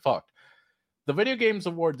kind of fucked. The Video Games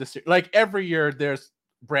Award this year, like every year, there's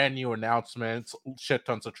brand new announcements, shit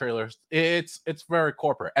tons of trailers. It's very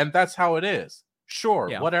corporate, and that's how it is. Sure,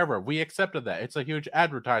 whatever. We accepted that. It's a huge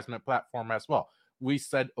advertisement platform as well. We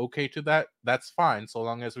said okay to that. That's fine, so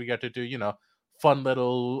long as we get to do, fun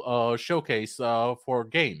little showcase for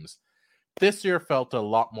games. This year felt a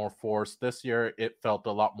lot more forced. This year it felt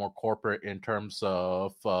a lot more corporate in terms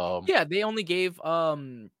of they only gave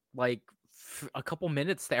like a couple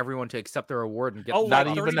minutes to everyone to accept their award and get not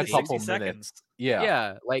even a couple minutes.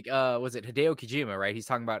 Yeah, like was it Hideo Kojima, right? He's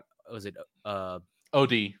talking about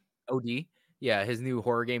OD. Yeah, his new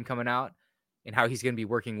horror game coming out and how he's going to be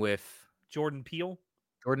working with Jordan Peele,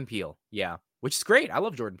 yeah, which is great. I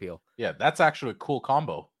love Jordan Peele. Yeah, that's actually a cool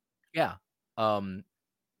combo. Yeah.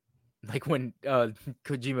 Like when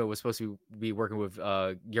Kojima was supposed to be working with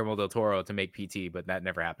Guillermo del Toro to make PT, but that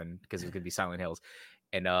never happened because it was going to be Silent Hills.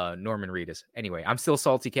 And Norman Reedus. Anyway, I'm still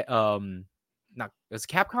salty. Was it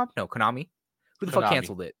Capcom? No, Konami. Who the fuck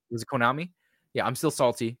canceled it? Was it Konami? Yeah, I'm still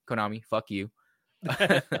salty. Konami, fuck you.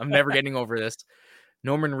 I'm never getting over this.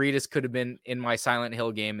 Norman Reedus could have been in my Silent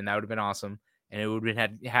Hill game, and that would have been awesome. And it would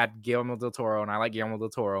have had Guillermo del Toro, and I like Guillermo del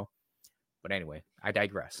Toro. But anyway, I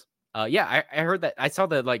digress. I heard that. I saw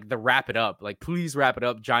the wrap it up, like please wrap it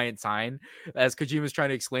up giant sign as Kojima's trying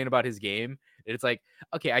to explain about his game, It's like,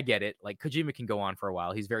 okay, I get it. Like Kojima can go on for a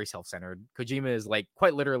while. He's very self-centered. Kojima is like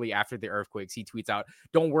quite literally after the earthquakes, he tweets out,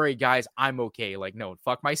 "Don't worry, guys, I'm okay." Like, no,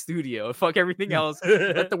 fuck my studio, fuck everything else.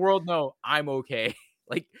 Let the world know I'm okay.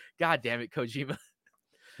 Like, god damn it, Kojima.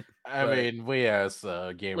 I mean, we as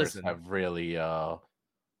gamers have really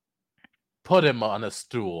put him on a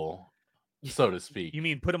stool, so to speak. You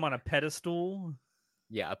mean put him on a pedestal?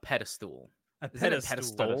 Yeah, a pedestal. A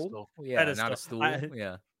pedestal? Yeah, pedestal. not a stool.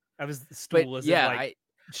 I was stool. But yeah, like,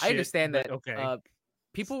 I understand that. Okay.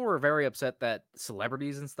 People were very upset that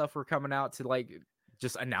celebrities and stuff were coming out to like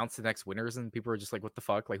just announce the next winners, and people were just like, "What the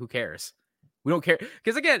fuck? Like, who cares? We don't care."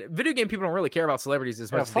 Because again, video game people don't really care about celebrities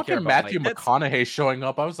as much as they care about Matthew McConaughey showing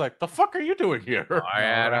up. I was like, "The fuck are you doing here?" All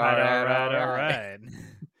right.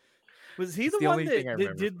 Was he the one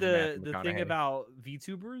that did the thing about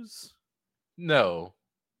VTubers? No.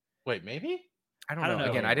 Wait, maybe? I don't know.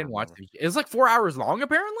 Again, I didn't watch it. It was like 4 hours long,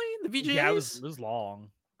 apparently. The VGAs. Yeah, it was long.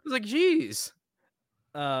 It was like, geez.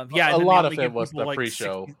 Yeah, a lot of it was the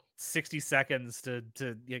pre-show. 60 seconds to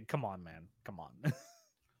come on, man, come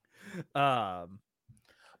on.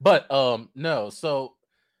 But no. So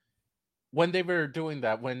when they were doing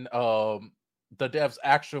that, when the devs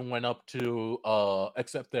actually went up to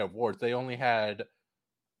accept their awards, they only had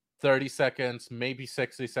 30 seconds, maybe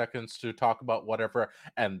 60 seconds to talk about whatever,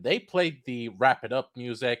 and they played the wrap it up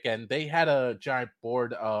music, and they had a giant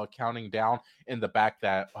board counting down in the back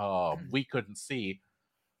that we couldn't see.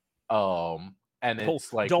 And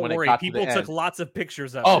it's like, don't worry, people took lots of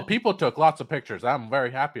pictures of it. People took lots of pictures. I'm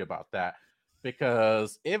very happy about that,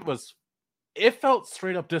 because it felt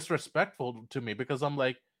straight up disrespectful to me, because I'm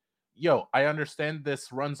like, yo, I understand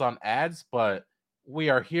this runs on ads, but we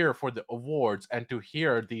are here for the awards, and to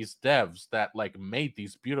hear these devs that like made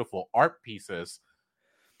these beautiful art pieces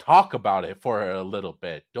talk about it for a little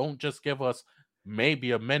bit. Don't just give us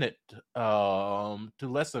maybe a minute to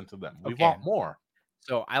listen to them. We want more.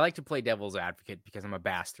 So I like to play devil's advocate because I'm a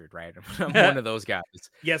bastard, right? I'm one of those guys.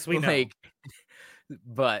 Yes, we know.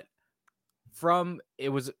 But the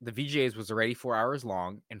VGAs was already 4 hours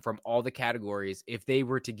long, and from all the categories, if they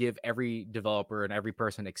were to give every developer and every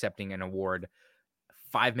person accepting an award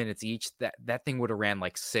 5 minutes each, that thing would have ran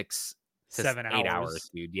like 6 to 7 hours,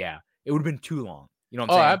 dude. Yeah, it would have been too long. You know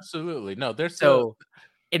what I'm saying? Absolutely. No, there's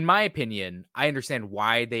in my opinion, I understand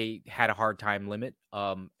why they had a hard time limit.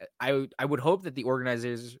 I would hope that the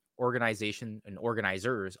organization and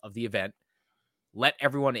organizers of the event let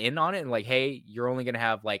everyone in on it, and like, hey, you're only going to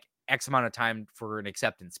have like X amount of time for an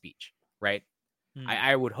acceptance speech, right?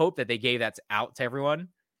 I would hope that they gave that out to everyone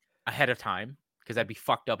ahead of time, because that'd be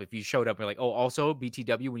fucked up if you showed up and you're like, oh, also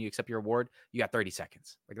BTW, when you accept your award, you got 30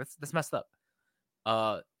 seconds. Like that's messed up.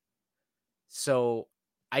 So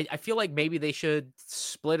I feel like maybe they should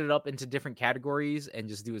split it up into different categories and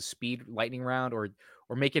just do a speed lightning round, or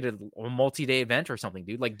make it a multi-day event or something,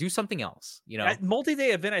 dude. Like, do something else, you know? A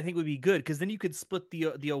multi-day event I think would be good, because then you could split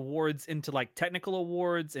the awards into like technical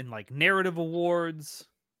awards and like narrative awards.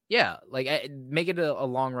 Yeah, like make it a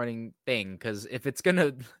long-running thing, because if it's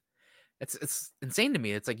gonna, it's insane to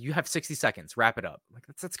me. It's like, you have 60 seconds, wrap it up. Like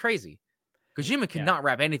that's crazy. Kojima cannot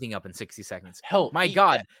wrap anything up in 60 seconds. Hell, my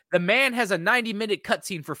God, the man has a 90-minute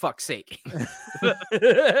cutscene, for fuck's sake.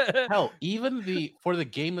 Hell, even for the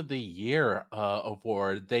Game of the Year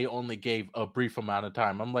award, they only gave a brief amount of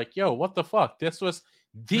time. I'm like, yo, what the fuck? This was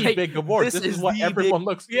the big award. This is what everyone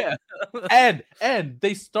looks. Yeah, and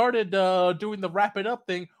they started doing the wrap it up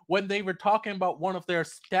thing when they were talking about one of their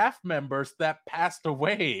staff members that passed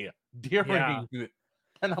away during.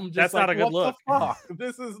 And I'm just that's like, not a good look. The fuck?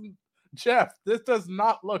 This is. Jeff, this does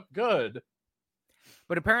not look good.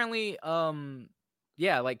 But apparently,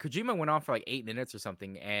 like Kojima went on for like 8 minutes or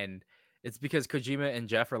something, and it's because Kojima and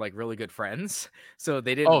Jeff are like really good friends, so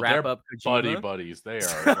they didn't wrap up Kojima. Buddies. They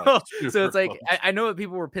are. Like, so it's like I know that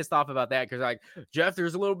people were pissed off about that, because like, Jeff,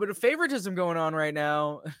 there's a little bit of favoritism going on right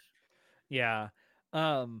now. Yeah.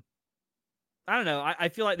 I don't know. I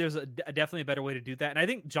feel like there's definitely a better way to do that. And I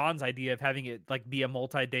think John's idea of having it like be a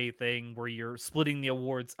multi-day thing where you're splitting the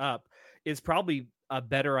awards up is probably a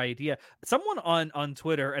better idea. Someone on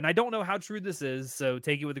Twitter, and I don't know how true this is, so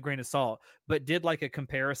take it with a grain of salt, but did like a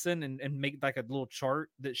comparison and make like a little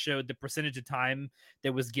chart that showed the percentage of time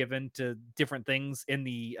that was given to different things in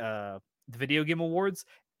the video game awards.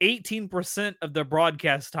 18% of the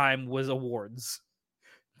broadcast time was awards.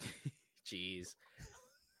 Jeez.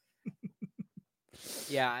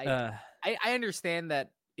 Yeah, I understand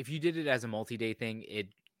that if you did it as a multi-day thing,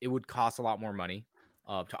 it would cost a lot more money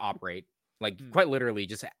to operate. Like, quite literally,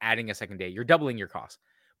 just adding a second day, you're doubling your cost,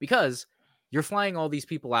 because you're flying all these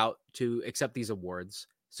people out to accept these awards.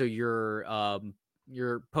 So you're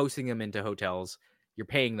you're posting them into hotels, you're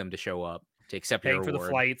paying them to show up to accept your Paying for award. the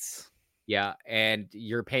flights. Yeah, and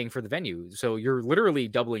you're paying for the venue. So you're literally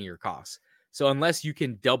doubling your costs. So unless you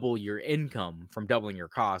can double your income from doubling your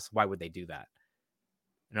costs, why would they do that?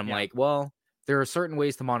 And I'm like, well, there are certain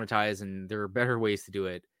ways to monetize and there are better ways to do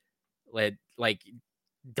it. Like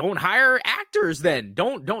don't hire actors then.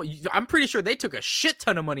 Don't I'm pretty sure they took a shit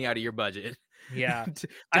ton of money out of your budget. Yeah. to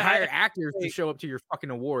hire actors to show up to your fucking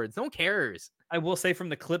awards. No one cares. I will say from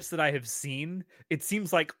the clips that I have seen, it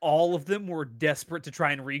seems like all of them were desperate to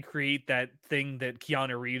try and recreate that thing that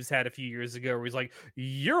Keanu Reeves had a few years ago where he's like,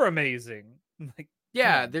 "You're amazing." Like,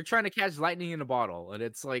 yeah, they're trying to catch lightning in a bottle. And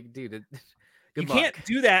it's like, dude, you can't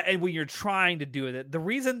do that. And when you're trying to do it, the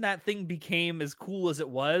reason that thing became as cool as it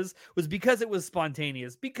was because it was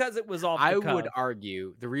spontaneous, because it was off the cuff. I would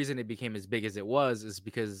argue the reason it became as big as it was is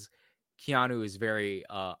because Keanu is very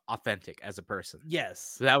authentic as a person.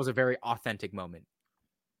 Yes. So that was a very authentic moment.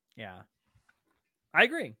 Yeah. I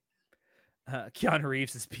agree. Keanu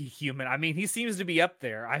Reeves is peak human. I mean, he seems to be up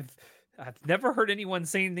there. I've never heard anyone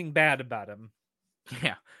say anything bad about him.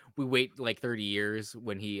 Yeah. We wait like 30 years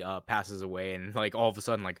when he passes away, and like all of a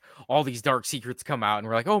sudden, like all these dark secrets come out, and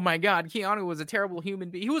we're like, oh my god, Keanu was a terrible human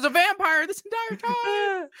being. He was a vampire this entire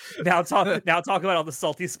time. now talk about all the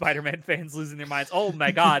salty Spider-Man fans losing their minds. Oh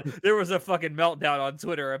my god, there was a fucking meltdown on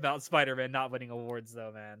Twitter about Spider-Man not winning awards,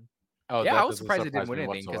 though, man. Oh yeah, I was surprised it didn't win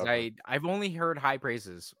anything because I've only heard high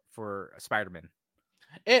praises for Spider-Man.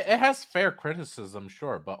 It has fair criticism,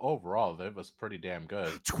 sure, but overall, it was pretty damn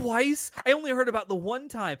good. Twice? I only heard about the one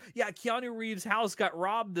time. Yeah, Keanu Reeves' house got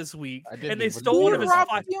robbed this week, and they stole one of his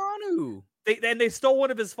Keanu. They stole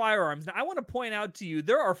one of his firearms. Now, I want to point out to you,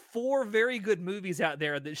 there are 4 very good movies out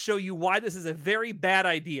there that show you why this is a very bad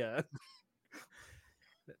idea.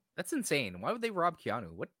 That's insane. Why would they rob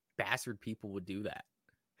Keanu? What bastard people would do that?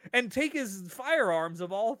 And take his firearms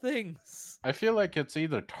of all things. I feel like it's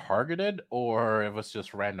either targeted or it was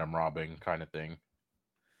just random robbing kind of thing.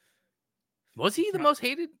 Was he the most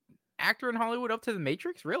hated actor in Hollywood up to The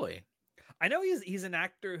Matrix? Really? I know he's an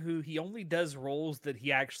actor who he only does roles that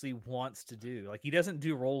he actually wants to do. Like, he doesn't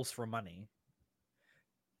do roles for money.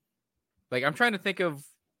 Like, I'm trying to think of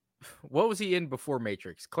what was he in before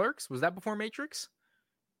Matrix? Clerks? Was that before Matrix?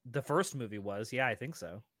 The first movie was. Yeah, I think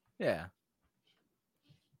so. Yeah.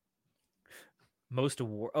 You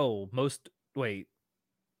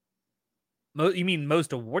mean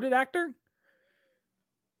most awarded actor?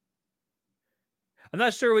 I'm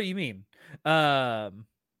not sure what you mean. Oh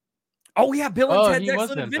yeah, Bill and Ted's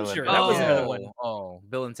Excellent Adventure. That was another one. Oh,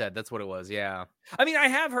 Bill and Ted. That's what it was. Yeah. I mean, I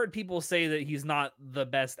have heard people say that he's not the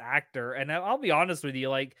best actor, and I'll be honest with you,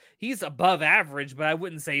 like, he's above average, but I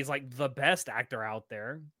wouldn't say he's like the best actor out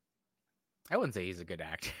there. I wouldn't say he's a good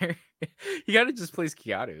actor. He kind of just plays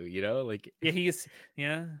Keanu, you know? Like,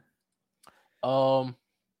 yeah.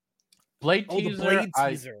 Blade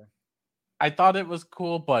teaser. I thought it was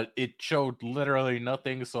cool, but it showed literally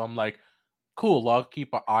nothing. So I'm like, cool, I'll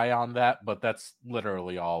keep an eye on that. But that's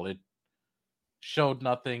literally all. It showed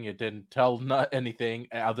nothing. It didn't tell anything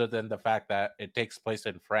other than the fact that it takes place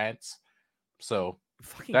in France. So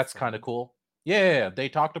that's kind of cool. Yeah, they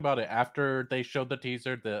talked about it after they showed the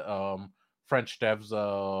teaser. The French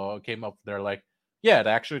devs came up. They're like, yeah, it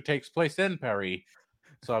actually takes place in Paris.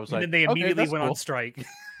 So I was like, and then they immediately went on strike.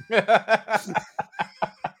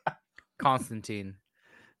 Constantine.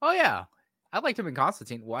 Oh yeah, I liked him in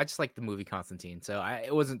Constantine. Well, I just liked the movie Constantine. So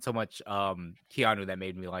it wasn't so much Keanu that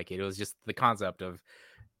made me like it. It was just the concept of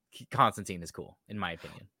Constantine is cool, in my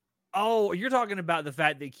opinion. Oh, you're talking about the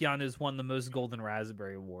fact that Keanu's won the most Golden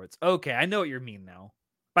Raspberry Awards. Okay, I know what you mean now.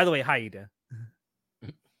 By the way, hi, Ida.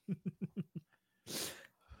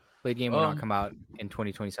 Blade game will not come out in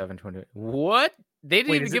 2027. What? They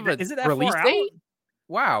didn't even give a release date?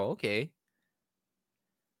 Wow, okay.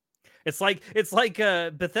 It's like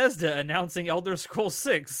Bethesda announcing Elder Scrolls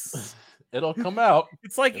 6. It'll come out.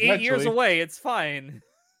 It's like eventually. 8 years away. It's fine.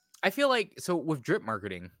 I feel like with drip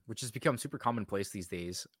marketing, which has become super commonplace these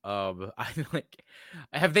days, have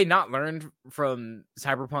they not learned from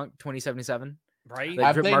Cyberpunk 2077? Right?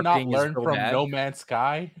 Have they not learned from No Man's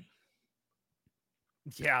Sky?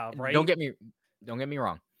 Yeah, right. Don't get me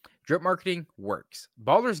wrong. Drip marketing works.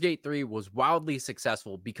 Baldur's Gate 3 was wildly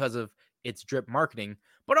successful because of its drip marketing,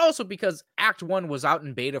 but also because Act 1 was out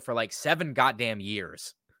in beta for like 7 goddamn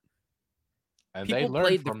years. And people they learned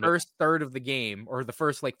played from the first third of the game, or the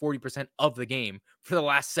first like 40% of the game for the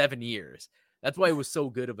last 7 years. That's why it was so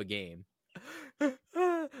good of a game. Did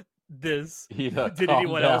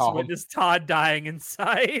anyone else witness Todd dying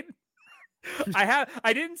inside?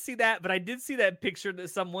 I didn't see that, but I did see that picture that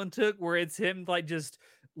someone took where it's him like just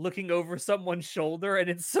looking over someone's shoulder, and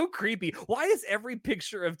it's so creepy. Why does every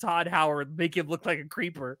picture of Todd Howard make him look like a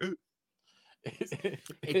creeper?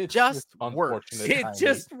 It just works. It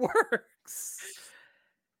just works.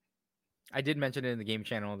 I did mention it in the game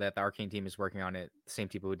channel that the Arcane team is working on it. The same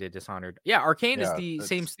people who did Dishonored. Yeah, Arcane is the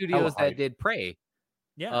same studios that did Prey.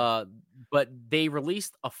 Yeah. But they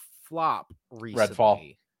released a flop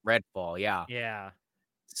recently. Redfall, yeah. Yeah.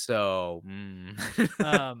 So,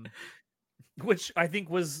 which I think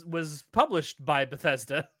was published by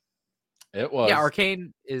Bethesda. It was. Yeah,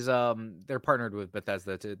 Arcane is they're partnered with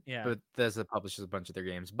Bethesda Bethesda publishes a bunch of their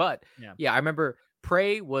games. But yeah I remember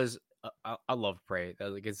Prey was I loved Prey.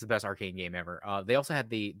 Like, it's the best Arcane game ever. They also had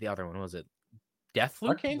the other one. What was it? Deathloop?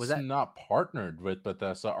 Arcane's was that not partnered with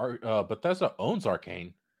Bethesda? Bethesda owns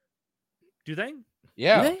Arcane. Do they?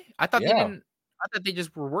 Yeah. Do they? I thought they didn't. I thought they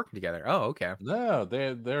just were working together. Oh, okay. No,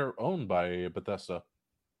 they're owned by Bethesda.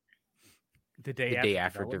 The day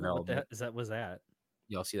after development. Was that?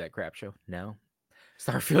 Y'all see that crap show? No.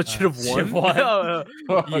 Starfield should have won. Oh,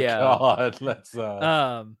 yeah. God, let's.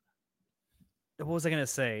 What was I gonna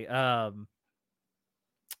say?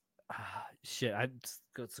 Shit,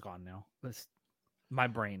 it's gone now. My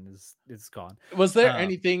brain is gone. Was there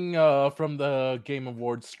anything from the Game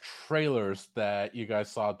Awards trailers that you guys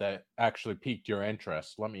saw that actually piqued your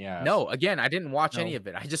interest? Let me ask. No, again, I didn't watch any of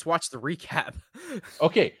it. I just watched the recap.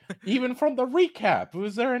 Okay, even from the recap,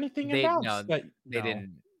 was there anything announced? They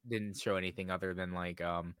didn't show anything other than like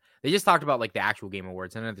they just talked about like the actual Game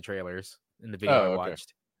Awards and the trailers in the video I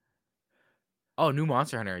watched. Oh, new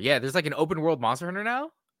Monster Hunter. Yeah, there's like an open world Monster Hunter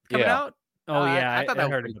now coming out. Oh yeah, I thought that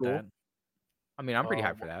heard was pretty cool. that. I mean, I'm pretty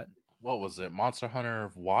hyped for that. What was it? Monster Hunter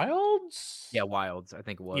Wilds? Yeah, Wilds. I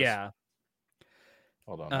think it was. Yeah.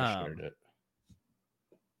 Hold on, I shared it.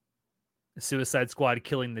 Suicide Squad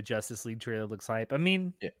killing the Justice League trailer looks hype. I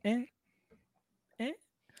mean,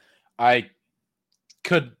 I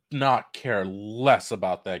could not care less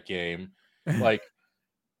about that game. Like,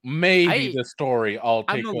 maybe the story. I'll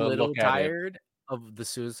take a look at it. I'm a little tired of the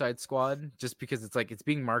Suicide Squad just because it's like it's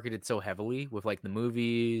being marketed so heavily with like the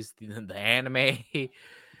movies, the anime.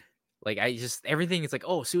 Like everything is like,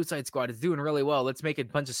 oh, Suicide Squad is doing really well. Let's make a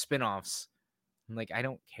bunch of spin-offs. I'm like, I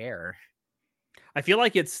don't care. I feel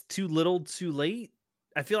like it's too little, too late.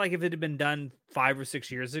 I feel like if it had been done 5 or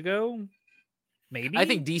 6 years ago, maybe. I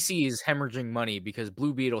think DC is hemorrhaging money because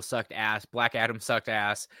Blue Beetle sucked ass, Black Adam sucked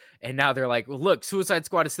ass, and now they're like, well, look, Suicide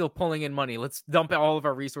Squad is still pulling in money. Let's dump all of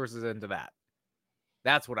our resources into that.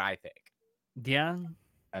 That's what I think. Yeah.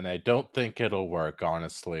 And I don't think it'll work,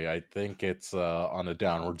 honestly. I think it's on a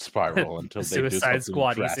downward spiral until they do something Suicide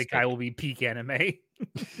Squad drastic. Isekai will be peak anime.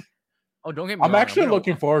 Oh, don't get me wrong. I'm actually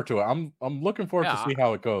looking forward to it. I'm looking forward to see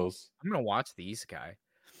how it goes. I'm gonna watch the Isekai.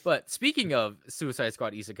 But speaking of Suicide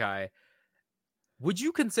Squad Isekai, would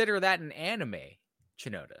you consider that an anime,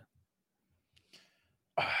 Chinoda?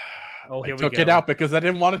 Oh, I took it out because I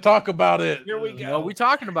didn't want to talk about it. Here we go. No, we're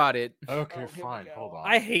talking about it. Okay, fine. Hold on.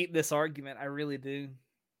 I hate this argument. I really do.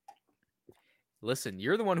 Listen,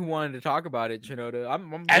 you're the one who wanted to talk about it,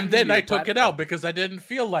 Chinoda. And then I took it out because I didn't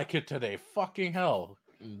feel like it today. Fucking hell.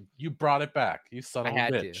 You brought it back. You son of a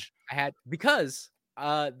bitch. I had because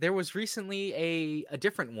there was recently a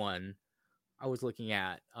different one I was looking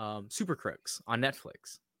at, Super Crooks on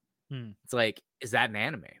Netflix. It's like, is that an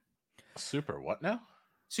anime? Super what now?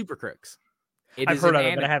 Super Crooks. I've heard of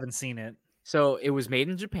it, but I haven't seen it. So it was made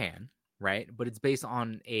in Japan, right? But it's based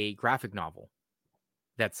on a graphic novel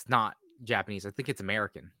that's not Japanese. I think it's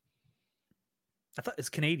American. I thought it's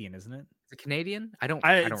Canadian, isn't it? Is it Canadian? I don't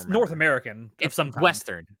it's remember. North American. It's some kind.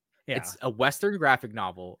 Western. Yeah. It's a Western graphic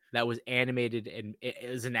novel that was animated, and it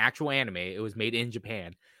is an actual anime. It was made in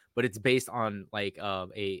Japan, but it's based on like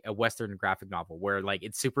a Western graphic novel where like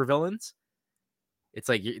it's supervillains. It's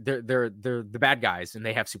like they're the bad guys and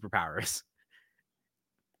they have superpowers,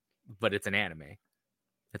 but it's an anime.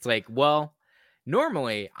 It's like, well,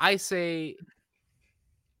 normally I say,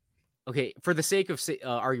 okay, for the sake of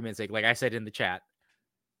argument's sake, like I said in the chat,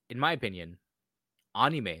 in my opinion,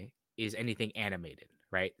 anime is anything animated,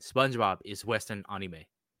 right? SpongeBob is Western anime.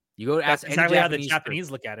 You go to ask exactly how the Japanese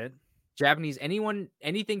look at it. Japanese,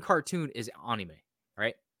 anything cartoon is anime,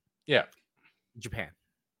 right? Yeah. Japan.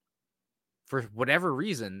 For whatever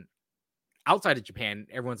reason, outside of Japan,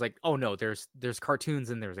 everyone's like, "Oh no, there's cartoons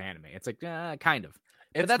and there's anime." It's like, kind of.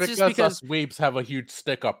 It's that's just because us weebs have a huge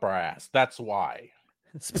stick up our ass. That's why.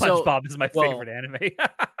 SpongeBob is my favorite anime.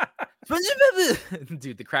 SpongeBob,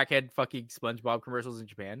 dude, the crackhead fucking SpongeBob commercials in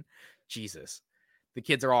Japan. Jesus, the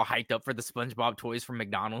kids are all hyped up for the SpongeBob toys from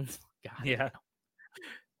McDonald's. God, yeah,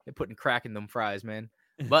 they're putting crack in them fries, man.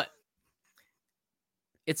 But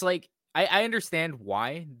it's like, I understand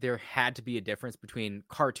why there had to be a difference between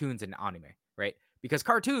cartoons and anime, right? Because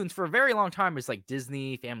cartoons for a very long time is like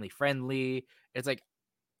Disney, family friendly. It's like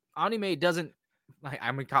anime doesn't. Like,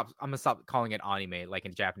 I'm gonna stop calling it anime like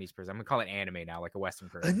in Japanese person. I'm gonna call it anime now, like a Western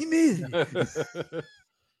person.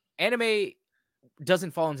 Anime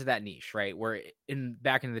doesn't fall into that niche, right? Where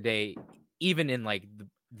back in the day, even in like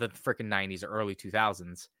the freaking 90s or early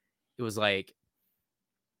 2000s, it was like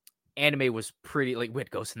anime was pretty like we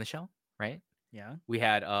had Ghost in the Shell, right? Yeah. We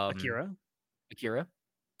had Akira,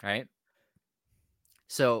 right?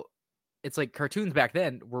 So it's like cartoons back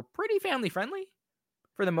then were pretty family friendly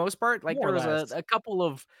for the most part. Like More there or was less. a couple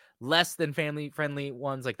of less than family friendly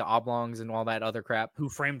ones, like the Oblongs and all that other crap. Who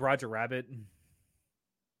Framed Roger Rabbit?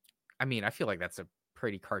 I mean, I feel like that's a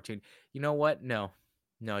pretty cartoon. You know what? No,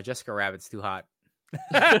 Jessica Rabbit's too hot.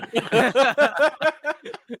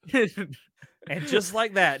 And just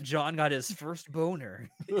like that, John got his first boner.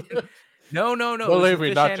 No. Believe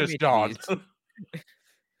me, not just John.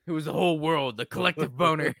 It was the whole world, the collective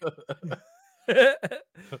boner.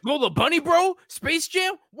 Lola Bunny, bro? Space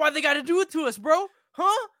Jam? Why they got to do it to us, bro?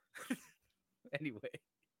 Huh? Anyway.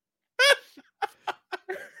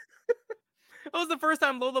 That was the first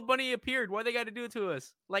time Lola Bunny appeared. Why they got to do it to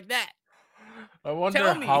us like that? I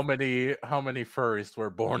wonder how many furries were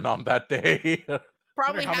born on that day.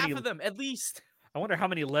 Probably half of them, at least. I wonder how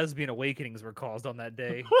many lesbian awakenings were caused on that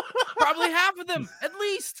day. Probably half of them, at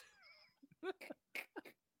least.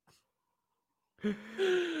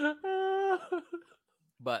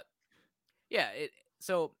 But yeah,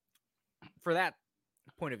 so for that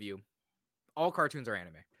point of view, all cartoons are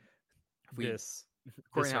anime.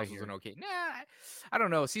 Corey House was an okay. Nah, I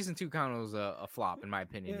don't know. Season 2 kind of was a flop in my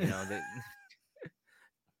opinion. You know,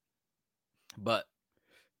 but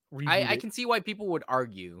I can see why people would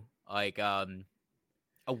argue like a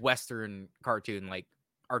Western cartoon like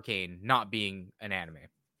Arcane not being an anime.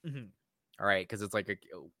 Mm-hmm. All right, because it's like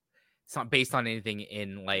it's not based on anything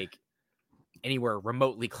in like anywhere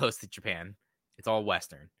remotely close to Japan. It's all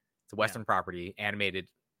Western. It's a Western property animated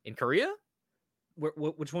in Korea.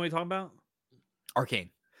 Which one are we talking about? Arcane.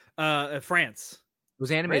 France. It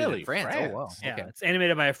was animated in France. Oh wow. Yeah, okay. It's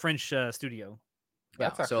animated by a French studio.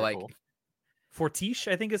 That's so like cool. Fortiche,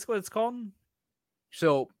 I think is what it's called.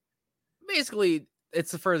 So basically,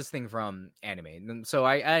 it's the furthest thing from anime. So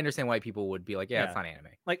I understand why people would be like, yeah, it's not anime.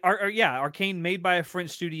 Like, Arcane made by a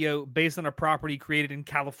French studio based on a property created in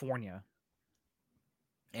California.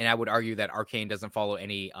 And I would argue that Arcane doesn't follow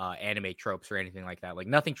any anime tropes or anything like that. Like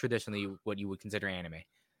nothing traditionally what you would consider anime.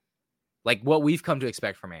 Like what we've come to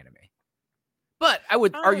expect from anime. But I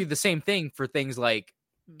would argue the same thing for things like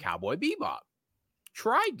Cowboy Bebop,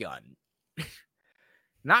 Trigun.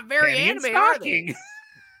 Not very anime, are they?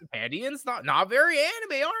 Panty and Stocking. Not very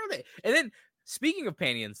anime, are they? And then, speaking of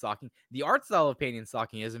panty and stocking, the art style of panty and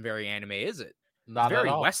stocking isn't very anime, is it? Not very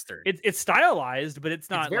at all. Western. It's stylized, but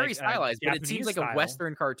it's not. It's very like, stylized, but it Japanese seems like style. a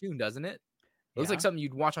Western cartoon, doesn't it? It looks like something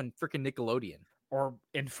you'd watch on freaking Nickelodeon or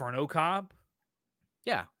Inferno Cop.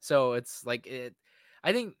 Yeah, so it's like it.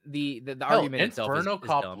 I think the argument itself is Inferno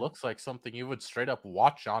Cop dumb. looks like something you would straight up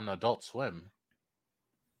watch on Adult Swim.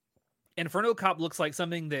 Inferno Cop looks like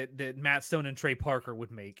something that Matt Stone and Trey Parker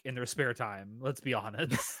would make in their spare time. Let's be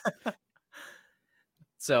honest.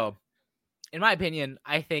 So, in my opinion,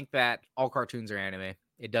 I think that all cartoons are anime.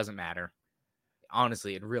 It doesn't matter.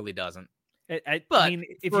 Honestly, it really doesn't. I mean,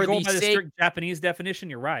 if you go by the strict Japanese definition,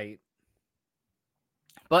 you're right.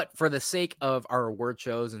 But for the sake of our award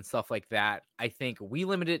shows and stuff like that, I think we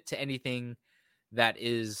limit it to anything that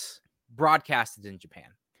is broadcasted in Japan.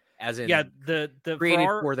 As in, the created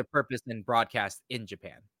for the purpose and broadcast in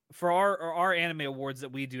Japan. For our anime awards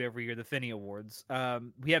that we do every year, the Finney Awards,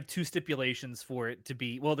 we have 2 stipulations for it to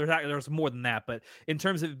be. Well, there's more than that, but in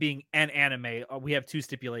terms of it being an anime, we have 2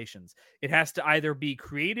 stipulations. It has to either be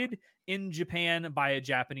created in Japan by a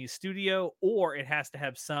Japanese studio, or it has to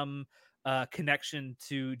have some connection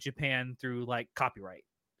to Japan through like copyright.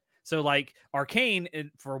 So like Arcane,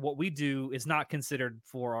 for what we do, is not considered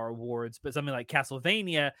for our awards, but something like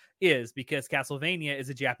Castlevania is, because Castlevania is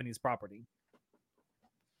a Japanese property.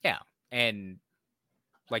 Yeah, and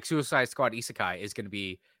like Suicide Squad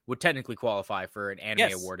Isekai would technically qualify for an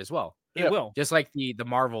anime award as well. It will. Just like the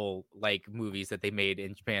Marvel like movies that they made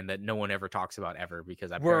in Japan that no one ever talks about ever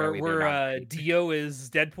because apparently Dio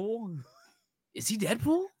is Deadpool. Is he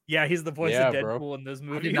Deadpool? Yeah, he's the voice of Deadpool in those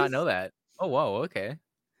movies. I did not know that. Oh, whoa, okay.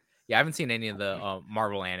 Yeah, I haven't seen any of the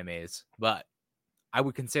Marvel animes, but I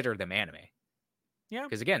would consider them anime. Yeah.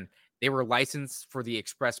 Because again, they were licensed for the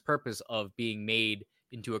express purpose of being made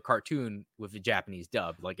into a cartoon with a Japanese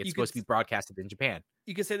dub. Like it's supposed to be broadcasted in Japan.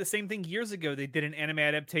 You could say the same thing years ago. They did an anime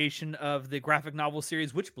adaptation of the graphic novel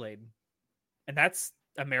series Witchblade. And that's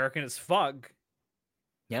American as fuck.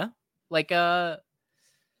 Yeah. Like that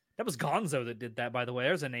was Gonzo that did that, by the way.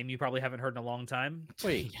 There's a name you probably haven't heard in a long time.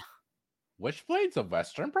 Wait. Witchblade's a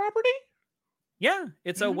Western property? Yeah,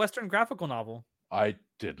 it's a Western graphical novel. I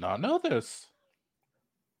did not know this.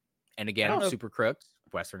 And again, Super Crooks,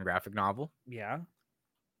 Western graphic novel. Yeah.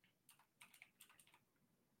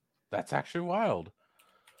 That's actually wild.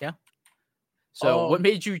 Yeah. So what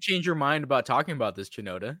made you change your mind about talking about this,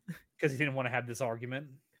 Chinoda? Because you didn't want to have this argument.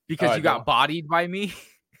 Because you got bodied by me?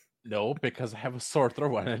 No, because I have a sore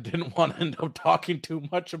throat and I didn't want to end up talking too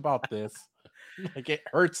much about this. Like it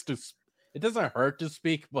hurts to... It doesn't hurt to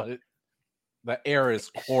speak, but the air is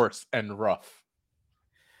coarse and rough.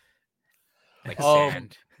 Like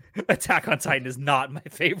sand. Attack on Titan is not my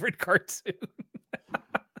favorite cartoon.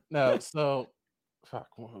 No, so... Fuck,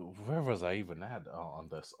 where was I even at on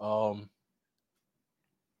this?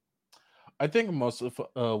 I think most of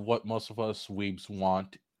what most of us weebs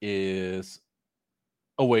want is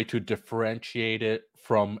a way to differentiate it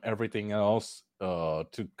from everything else. To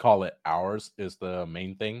call it ours is the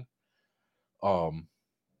main thing.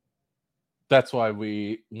 That's why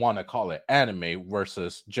we want to call it anime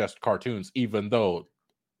versus just cartoons, even though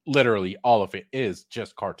literally all of it is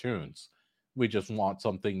just cartoons. We just want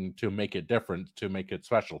something to make it different, to make it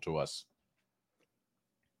special to us.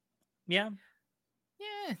 Yeah.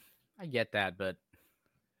 Yeah, I get that, but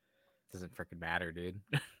it doesn't freaking matter, dude.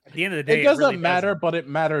 At the end of the day, it doesn't matter, but it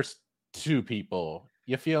matters to people.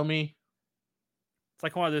 You feel me? It's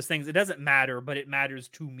like one of those things. It doesn't matter, but it matters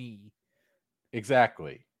to me.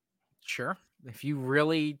 Exactly. Sure. If you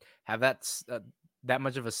really have that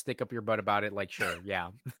much of a stick up your butt about it, like, sure, yeah.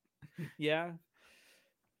 Yeah.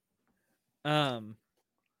 I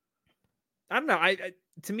don't know. I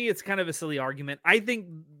to me, it's kind of a silly argument. I think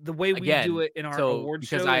the way we do it in our award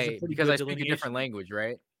show is a pretty good I speak a different language,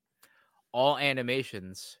 right? All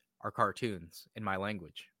animations are cartoons in my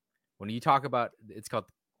language. When you talk about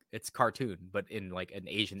it's cartoon, but in like an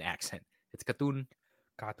Asian accent, it's cartoon.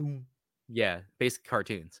 Cartoon. Yeah, basic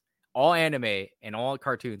cartoons. All anime and all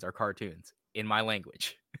cartoons are cartoons in my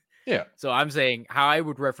language. Yeah. So I'm saying how I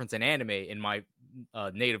would reference an anime in my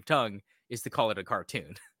native tongue is to call it a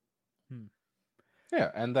cartoon.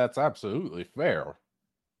 Yeah, and that's absolutely fair.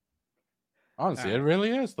 Honestly, it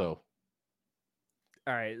really is, though.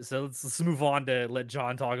 All right, so let's move on to let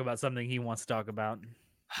John talk about something he wants to talk about.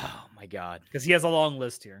 Oh my god, because he has a long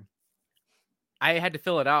list here. I had to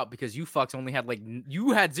fill it out because you fucks only had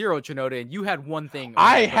you had 0, Chinoda, and you had one thing.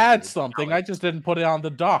 I had something. I just didn't put it on the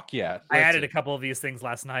dock yet. I added a couple of these things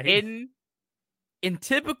last night. In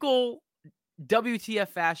typical WTF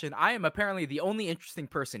fashion, I am apparently the only interesting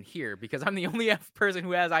person here because I'm the only person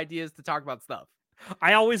who has ideas to talk about stuff.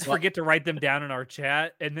 I always forget to write them down in our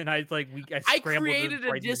chat, and then I created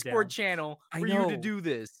a Discord channel for you to do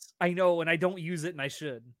this. I know, and I don't use it, and I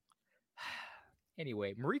should.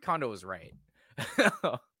 Anyway, Marie Kondo was right.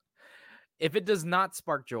 If it does not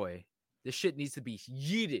spark joy, this shit needs to be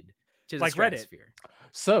yeeted to the stratosphere.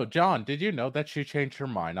 So, John, did you know that she changed her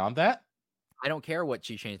mind on that? I don't care what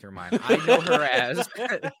she changed her mind. I know her as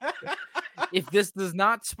if this does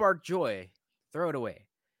not spark joy, throw it away.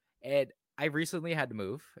 And I recently had to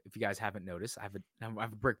move. If you guys haven't noticed, I have a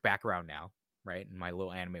brick background now, right? In my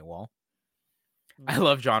little anime wall. I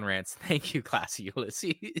love John Rants. Thank you, classy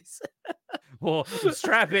Ulysses. Well,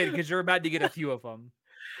 strap in because you're about to get a few of them.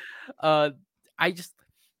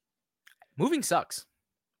 Moving sucks,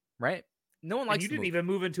 right? No one likes. You didn't even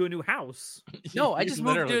move into a new house. No, I just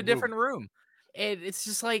moved to a different room, and it's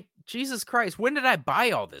just like Jesus Christ. When did I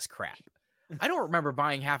buy all this crap? I don't remember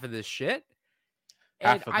buying half of this shit.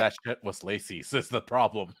 Half of that shit was Lacey's. Is the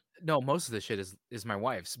problem? No, most of the shit is my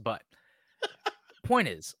wife's. But point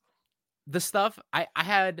is, the stuff I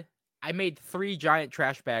made 3 giant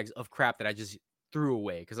trash bags of crap that I just threw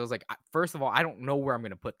away because I was like, first of all, I don't know where I'm going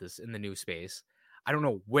to put this in the new space. I don't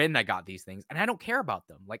know when I got these things, and I don't care about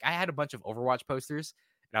them. Like, I had a bunch of Overwatch posters,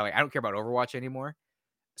 and I don't care about Overwatch anymore.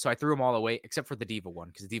 So I threw them all away except for the Diva one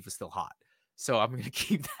because Diva's still hot. So I'm going to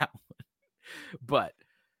keep that one. But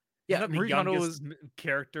yeah, Marie Kondo was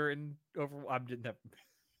character in Overwatch.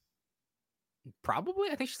 Probably,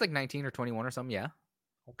 I think she's like 19 or 21 or something. Yeah.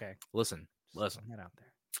 Okay. Listen. Get out there.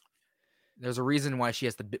 There's a reason why she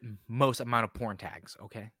has the most amount of porn tags,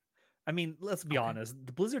 okay? I mean, let's be honest.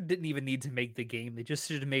 The Blizzard didn't even need to make the game. They just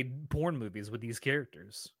should have made porn movies with these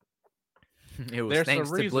characters. It was thanks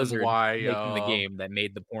to Blizzard making the game that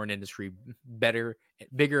made the porn industry better,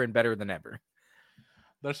 bigger, and better than ever.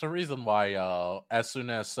 There's a reason why, as soon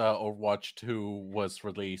as Overwatch 2 was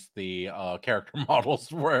released, the character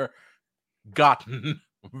models were gotten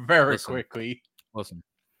very quickly. Listen,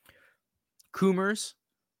 Coomers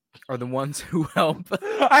are the ones who help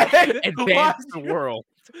advance the world.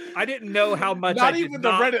 I didn't know how much. Not even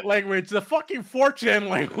the Reddit language, the fucking 4chan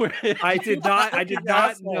language. I did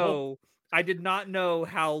not know. I did not know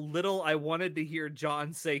how little I wanted to hear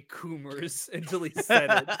John say Coomers until he said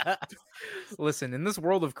it. Listen, in this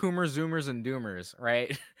world of Coomers, Zoomers, and Doomers,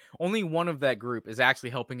 right? Only one of that group is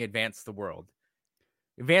actually helping advance the world.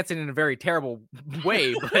 Advancing in a very terrible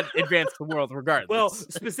way, but advance the world regardless. Well,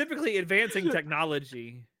 specifically advancing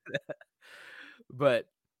technology. But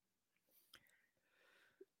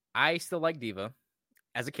I still like D.Va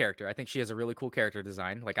as a character. I think she has a really cool character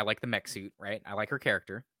design. Like, I like the mech suit, right? I like her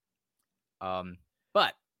character.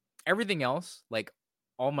 But everything else, like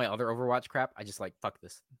all my other Overwatch crap, I just like, fuck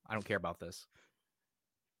this. I don't care about this.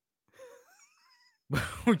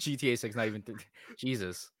 GTA 6, not even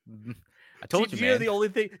Jesus. I told you, man. You know, the only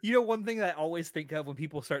thing, one thing that I always think of when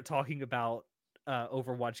people start talking about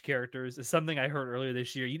Overwatch characters is something I heard earlier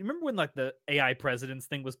this year. You remember when like the AI presidents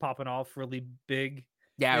thing was popping off really big?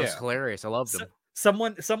 Yeah, it was hilarious. I loved them.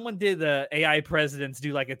 Someone did the AI presidents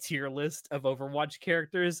do like a tier list of Overwatch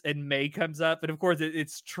characters, and May comes up, and of course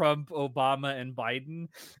it's Trump, Obama, and Biden.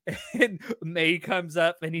 And May comes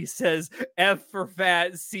up and he says, "F for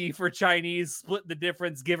fat, C for Chinese, split the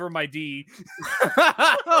difference, give her my D."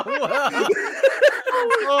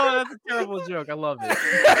 Oh, that's a terrible joke. I love it.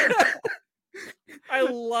 I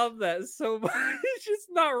love that so much. It's just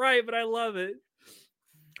not right, but I love it.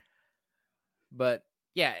 But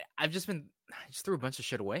yeah, I just threw a bunch of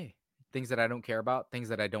shit away. Things that I don't care about, things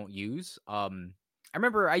that I don't use. I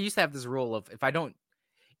remember I used to have this rule of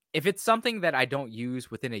if it's something that I don't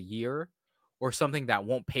use within a year or something that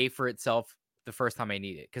won't pay for itself the first time I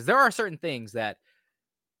need it. Because there are certain things that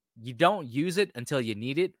you don't use it until you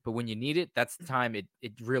need it, but when you need it, that's the time it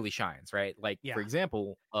really shines, right? Like, for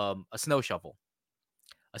example, a snow shovel.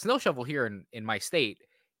 A snow shovel here in my state,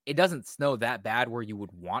 it doesn't snow that bad where you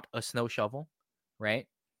would want a snow shovel, right?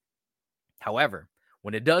 However,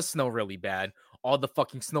 when it does snow really bad, all the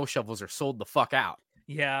fucking snow shovels are sold the fuck out.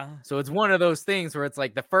 Yeah. So it's one of those things where it's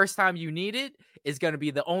like the first time you need it is going to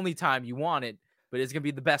be the only time you want it, but it's going to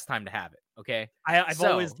be the best time to have it. Okay. I've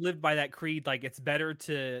always lived by that creed. Like, it's better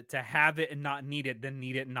to have it and not need it than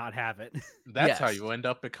need it and not have it. That's how you end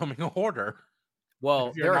up becoming a hoarder.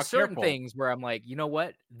 Well, there are certain things where I'm like, you know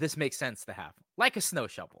what? This makes sense to have. Like a snow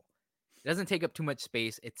shovel. It doesn't take up too much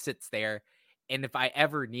space. It sits there. And if I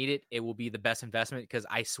ever need it, it will be the best investment, because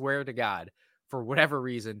I swear to God, for whatever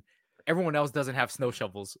reason, everyone else doesn't have snow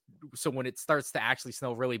shovels. So when it starts to actually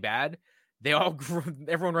snow really bad,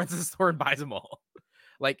 everyone runs to the store and buys them all.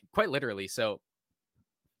 Like, quite literally. So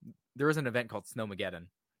there was an event called Snowmageddon.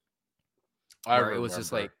 It was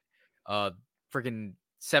just like freaking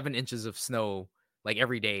 7 inches of snow like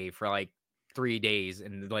every day for like 3 days.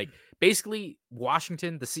 And like basically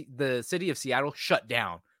Washington, the city of Seattle, shut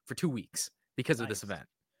down for 2 weeks because of this event.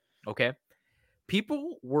 Okay.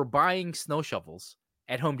 People were buying snow shovels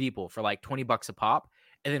at Home Depot for like $20 a pop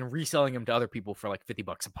and then reselling them to other people for like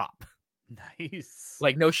 $50 a pop. Nice.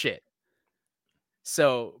 Like, no shit.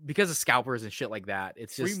 So because of scalpers and shit like that,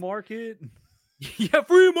 it's just free market. Yeah,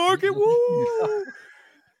 free market. Woo!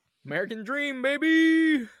 American dream,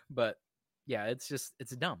 baby. But yeah, it's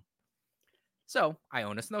dumb. So I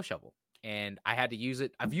own a snow shovel and I had to use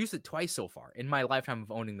it. I've used it twice so far in my lifetime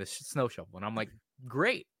of owning this snow shovel. And I'm like,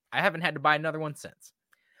 great. I haven't had to buy another one since.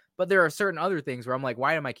 But there are certain other things where I'm like,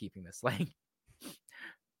 why am I keeping this? Like,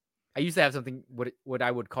 I used to have something, what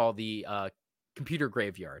I would call the computer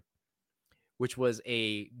graveyard, which was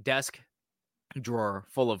a desk drawer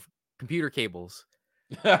full of computer cables.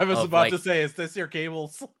 I was about to say, is this your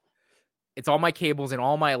cables? It's all my cables and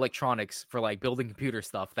all my electronics for like building computer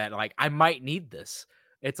stuff that like I might need this.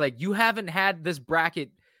 It's like, you haven't had this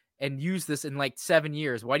bracket and used this in like 7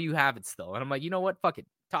 years. Why do you have it still? And I'm like, you know what? Fuck it.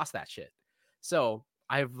 Toss that shit. So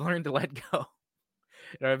I've learned to let go.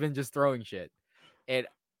 And I've been just throwing shit. And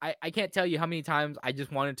I can't tell you how many times I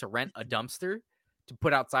just wanted to rent a dumpster to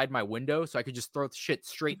put outside my window so I could just throw shit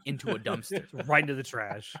straight into a dumpster. Right into the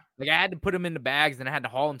trash. Like, I had to put them into bags, and I had to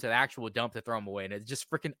haul them to the actual dump to throw them away. And it's just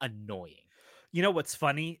freaking annoying. You know what's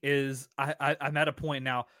funny is I'm at a point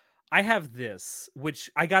now. I have this, which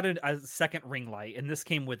I got a second ring light, and this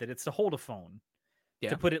came with it. It's to hold a phone. Yeah.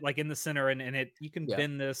 To put it like in the center, and it you can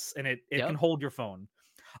bend this, and it can hold your phone.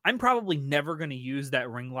 I'm probably never going to use that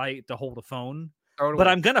ring light to hold a phone, but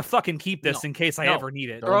I'm going to fucking keep this in case I ever need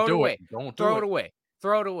it. Throw it away. Don't throw it away.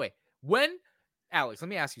 Throw it away. When, Alex, let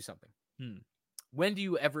me ask you something. when do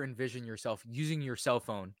you ever envision yourself using your cell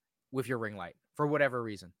phone with your ring light for whatever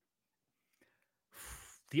reason?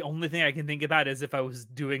 The only thing I can think about is if I was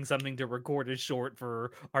doing something to record a short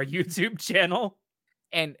for our YouTube channel.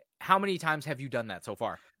 And how many times have you done that so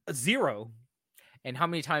far? 0. And how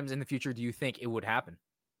many times in the future do you think it would happen?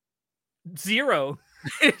 0.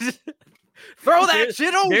 Throw that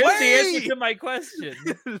shit away! There's the answer to my question.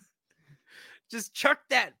 Just chuck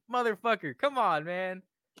that motherfucker. Come on, man.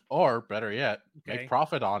 Or better yet, make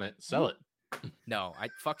profit on it, sell it. No, I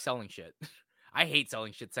fuck selling shit. I hate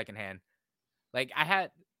selling shit secondhand. Like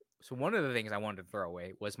so one of the things I wanted to throw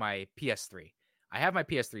away was my PS3. I have my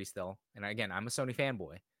PS3 still, and again, I'm a Sony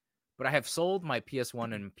fanboy, but I have sold my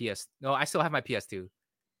PS1 and No, I still have my PS2,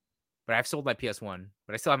 but I've sold my PS1,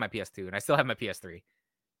 but I still have my PS2, and I still have my PS3.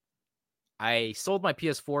 I sold my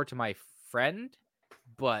PS4 to my friend,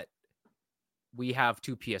 but we have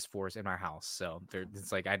 2 PS4s in our house, so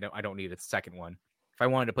it's like I don't need a second one. If I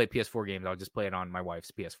wanted to play PS4 games, I'll just play it on my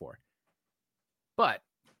wife's PS4. But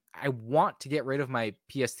I want to get rid of my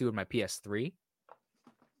PS2 and my PS3.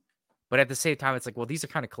 But at the same time, it's like, well, these are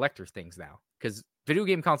kind of collector things now. Because video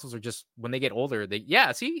game consoles are just, when they get older,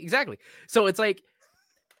 see, exactly. So it's like,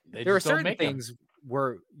 there are certain things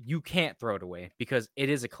where you can't throw it away because it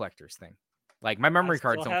is a collector's thing. Like, my memory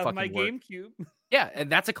cards don't fucking work. GameCube. Yeah,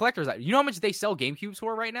 and that's a collector's item. You know how much they sell GameCubes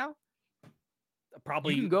for right now?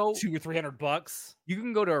 Probably you can go $200 or $300. You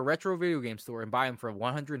can go to a retro video game store and buy them for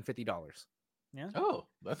 $150. Yeah. Oh,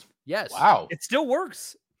 that's wow. It still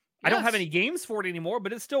works. Yes. I don't have any games for it anymore,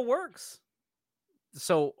 but it still works.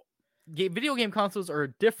 So, video game consoles are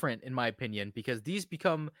different, in my opinion, because these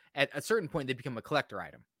become, at a certain point, they become a collector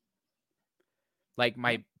item. Like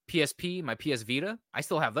my PSP, my PS Vita, I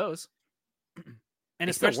still have those. And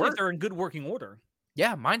especially if they're in good working order.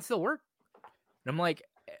 Yeah, mine still work. And I'm like,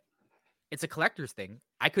 it's a collector's thing.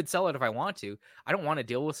 I could sell it if I want to. I don't want to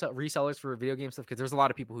deal with resellers for video game stuff because there's a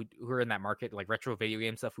lot of people who are in that market, like retro video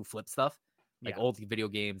game stuff, who flip stuff, like old video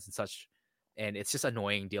games and such. And it's just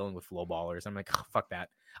annoying dealing with lowballers. I'm like, oh, fuck that.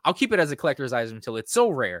 I'll keep it as a collector's item until it's so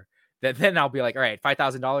rare that then I'll be like, all right,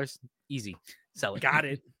 $5,000, easy, sell it. Got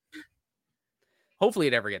it. Hopefully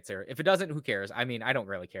it ever gets there. If it doesn't, who cares? I mean, I don't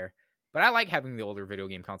really care. But I like having the older video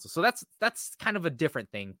game consoles. So that's kind of a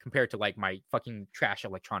different thing compared to like my fucking trash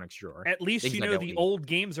electronics drawer. At least you know the old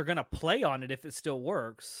games are going to play on it if it still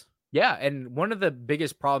works. Yeah, and one of the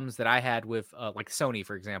biggest problems that I had with like Sony,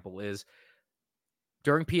 for example, is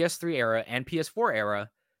during PS3 era and PS4 era,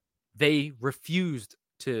 they refused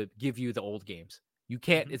to give you the old games. You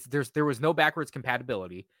can't. There was no backwards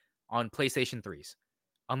compatibility on PlayStation 3s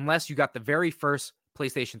unless you got the very first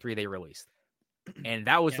PlayStation 3 they released. And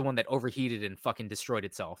that was the one that overheated and fucking destroyed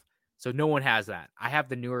itself. So no one has that. I have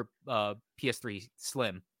the newer PS3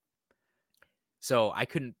 Slim. So I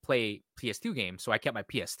couldn't play PS2 games, so I kept my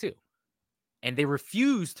PS2. And they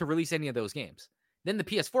refused to release any of those games. Then the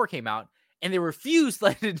PS4 came out, and they refused to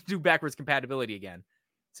let it do backwards compatibility again.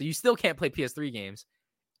 So you still can't play PS3 games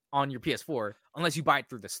on your PS4 unless you buy it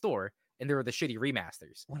through the store, and there were the shitty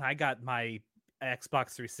remasters. When I got my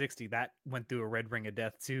Xbox 360, that went through a red ring of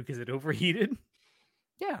death too because it overheated.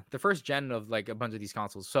 Yeah, the first gen of like a bunch of these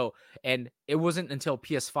consoles. So, and it wasn't until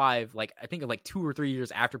PS5, like I think like 2 or 3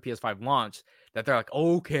 years after PS5 launched, that they're like,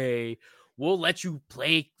 okay, we'll let you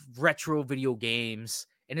play retro video games.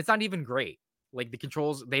 And it's not even great. Like the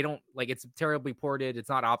controls, they don't like, it's terribly ported. It's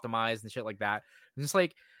not optimized and shit like that. And it's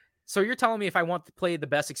like, so you're telling me if I want to play the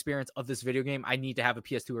best experience of this video game, I need to have a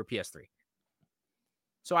PS2 or PS3.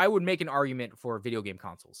 So I would make an argument for video game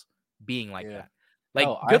consoles being like that. Like,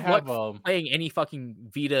 good luck playing any fucking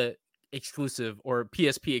Vita exclusive or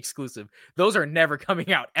PSP exclusive. Those are never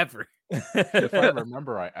coming out ever. If I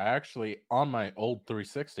remember right, I actually, on my old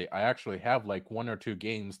 360, I actually have like 1 or 2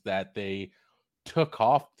 games that they took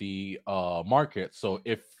off the market. So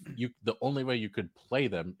if the only way you could play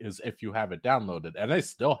them is if you have it downloaded, and I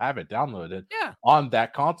still have it downloaded on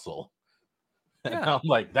that console. And I'm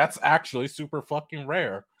like, that's actually super fucking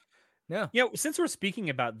rare. Yeah. You know, since we're speaking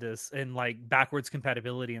about this and like backwards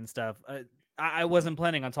compatibility and stuff, I wasn't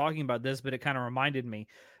planning on talking about this, but it kind of reminded me.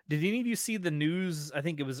 Did any of you see the news? I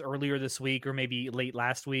think it was earlier this week or maybe late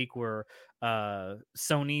last week where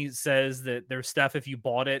Sony says that there's stuff if you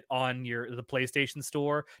bought it on the PlayStation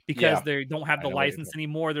Store because they don't have the license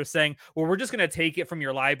anymore. They're saying, well, we're just going to take it from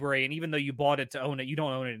your library. And even though you bought it to own it, you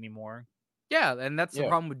don't own it anymore. Yeah, and that's the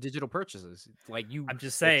problem with digital purchases. Like I'm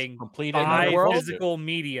just saying, buy physical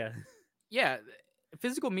media. Yeah,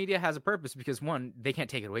 physical media has a purpose because, one, they can't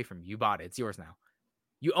take it away from you. You bought it. It's yours now.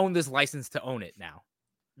 You own this license to own it now.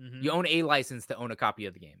 Mm-hmm. You own a license to own a copy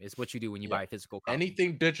of the game. It's what you do when you buy a physical copy.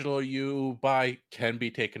 Anything digital you buy can be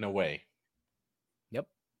taken away.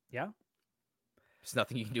 Yeah. There's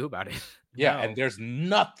nothing you can do about it. Yeah, No. and there's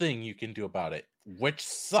nothing you can do about it, which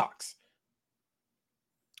sucks.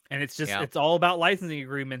 And it's just, Yeah. it's all about licensing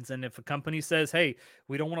agreements. And if a company says, hey,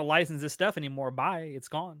 we don't want to license this stuff anymore, bye, it's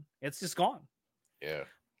gone. It's just gone. Yeah.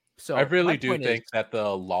 So I really my do point think is, that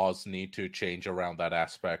the laws need to change around that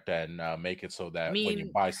aspect and make it so that when you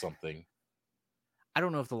mean- buy something, I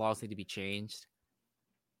don't know if the laws need to be changed,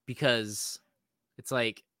 because it's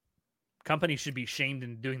like, Companies should be shamed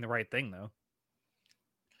into doing the right thing, though.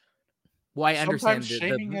 well, I understand sometimes the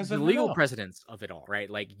shaming isn't legal enough. precedence of it all, right?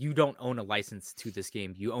 Like, you don't own a license to this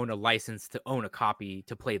game. You own a license to own a copy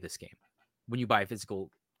to play this game when you buy a physical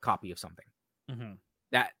copy of something. Mm-hmm.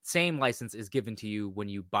 That same license is given to you when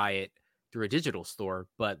you buy it through a digital store,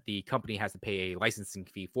 but the company has to pay a licensing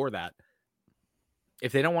fee for that.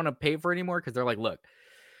 If they don't want to pay for it anymore, because they're like, look,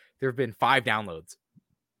 there have been 5 downloads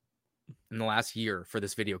in the last year for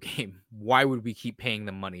this video game. Why would we keep paying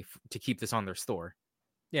them money to keep this on their store?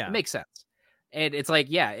 Yeah. It makes sense. And it's like,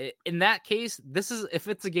 yeah, in that case, this is, if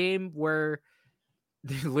it's a game where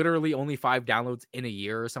there's literally only 5 downloads in a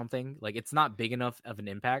year or something, like, it's not big enough of an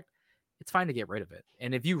impact, it's fine to get rid of it.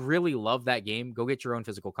 And if you really love that game, go get your own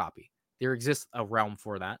physical copy. There exists a realm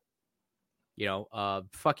for that. You know,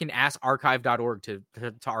 fucking ask archive.org to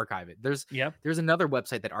archive it. There's another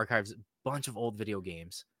website that archives a bunch of old video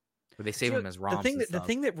games where they save them as ROMs. The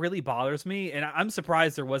thing that really bothers me, and I'm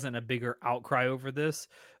surprised there wasn't a bigger outcry over this,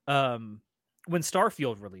 when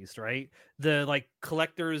Starfield released, right? The like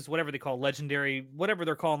collectors, whatever they call legendary, whatever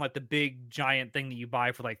they're calling, like the big giant thing that you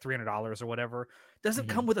buy for like $300 or whatever, doesn't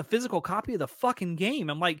come with a physical copy of the fucking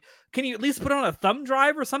game. I'm like, can you at least put on a thumb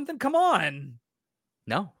drive or something? Come on.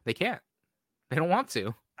 No, they can't. They don't want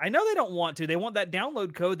to. I know they don't want to. They want that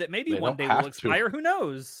download code that maybe They one don't day have will expire. to. Who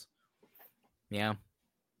knows? Yeah.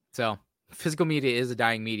 So physical media is a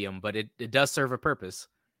dying medium, but it does serve a purpose.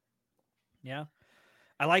 Yeah.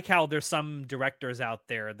 I like how there's some directors out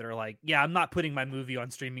there that are like, yeah, I'm not putting my movie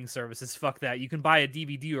on streaming services. Fuck that. You can buy a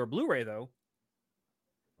DVD or a Blu-ray, though.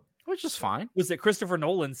 Which is fine. Was it Christopher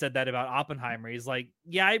Nolan said that about Oppenheimer? He's like,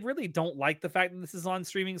 yeah, I really don't like the fact that this is on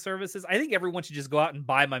streaming services. I think everyone should just go out and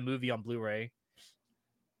buy my movie on Blu-ray.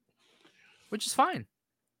 Which is fine.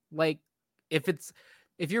 Like, if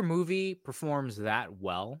your movie performs that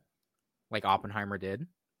well, like Oppenheimer did,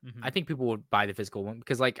 I think people would buy the physical one,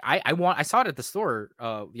 because like I saw it at the store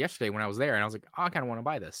yesterday when I was there, and I was like, oh, I kind of want to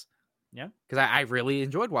buy this. Yeah, because I really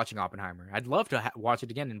enjoyed watching Oppenheimer. I'd love to watch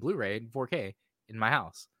it again in Blu-ray in 4K in my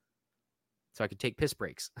house, so I could take piss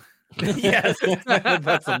breaks. Yes,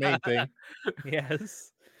 that's the main thing.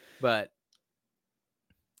 Yes, but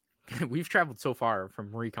we've traveled so far from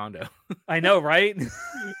Marie Kondo. I know, right?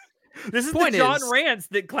 This is Point the John is- Rants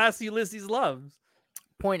that Classy Ulysses loves.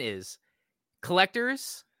 Point is,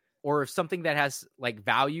 collectors, or something that has like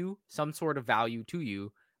value, some sort of value to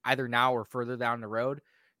you, either now or further down the road,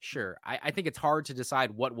 sure. I think it's hard to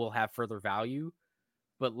decide what will have further value,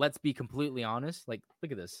 but let's be completely honest. Like,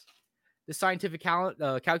 look at this. The scientific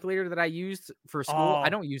calculator that I used for school, I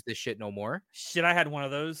don't use this shit no more. Shit, I had one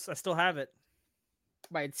of those. I still have it.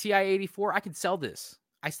 My TI-84, I could sell this.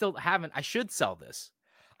 I still haven't. I should sell this.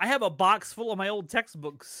 I have a box full of my old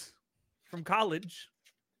textbooks from college.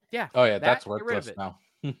 Yeah. Oh yeah, that's get rid of worthless it. now.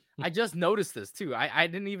 I just noticed this too. I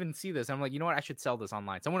didn't even see this. I'm like, you know what? I should sell this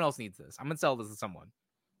online. Someone else needs this. I'm gonna sell this to someone.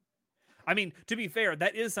 I mean, to be fair,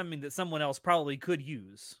 that is something that someone else probably could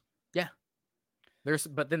use. Yeah.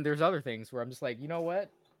 But then there's other things where I'm just like, you know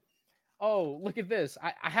what? Oh, look at this.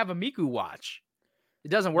 I have a Miku watch. It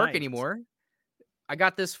doesn't work Nice. anymore. I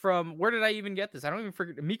got this from, where did I even get this? I don't even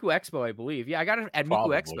forget. Miku Expo, I believe. Yeah, I got it at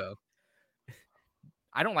Probably. Miku Expo.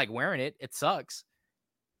 I don't like wearing it. It sucks.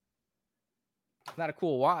 It's not a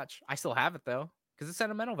cool watch. I still have it though, because it's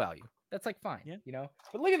sentimental value. That's like fine, Yeah. you know.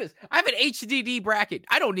 But look at this. I have an HDD bracket.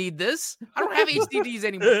 I don't need this. I don't have HDDs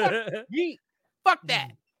anymore. Fuck, yeet. Fuck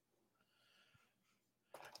that.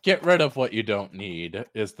 Get rid of what you don't need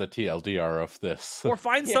is the TLDR of this. Or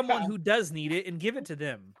find Yeah. someone who does need it and give it to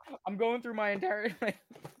them. I'm going through my entire.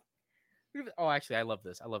 Oh, actually, I love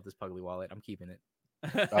this. I love this Pugly wallet. I'm keeping it.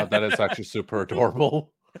 That is actually super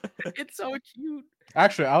adorable. It's so cute.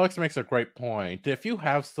 Actually, Alex makes a great point. If you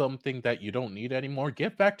have something that you don't need anymore,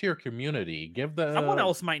 give back to your community. Give the Someone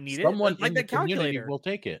else might need someone it. Like in the the community calculator. will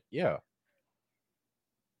take it. Yeah.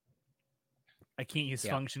 I can't use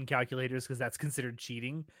Yeah. function calculators because that's considered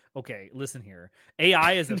cheating. Okay, listen here.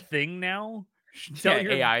 AI is a thing now. Tell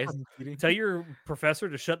your AI isn't cheating. Tell your professor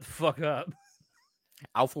to shut the fuck up.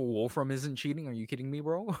 Alpha Wolfram isn't cheating. Are you kidding me,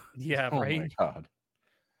 bro? Yeah, Oh right. my god.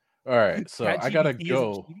 All right, so I gotta ChatGPT isn't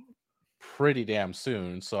go cheating? pretty damn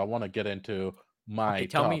soon. So I want to get into my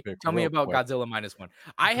tell me real about quick. Godzilla -1.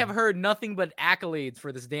 I have heard nothing but accolades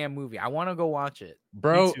for this damn movie. I want to go watch it.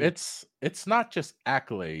 Bro, it's not just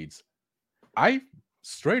accolades. I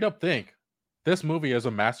straight up think this movie is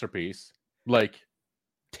a masterpiece. Like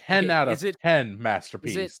 10 out of 10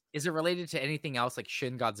 masterpiece. Is it related to anything else like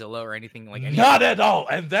Shin Godzilla or anything like anything? Not at all.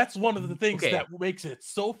 And that's one of the things that makes it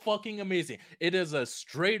so fucking amazing. It is a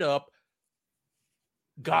straight up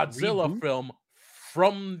Godzilla film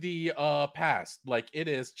from the past. Like it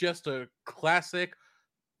is just a classic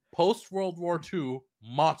post World War II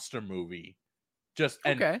monster movie. Just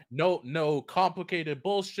and no complicated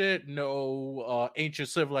bullshit, no ancient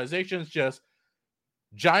civilizations, just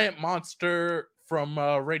giant monster from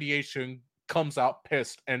radiation comes out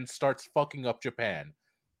pissed and starts fucking up Japan.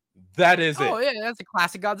 That is it. Oh yeah, that's a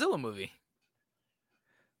classic Godzilla movie.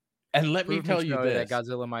 And let me tell you this: that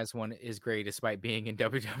Godzilla -1 is great despite being in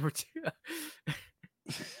WW2.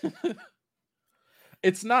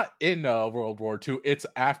 It's not in World War II. It's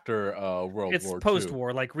after World War II. It's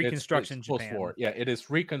post-war, like Reconstruction it's Japan. Post-war. Yeah, it is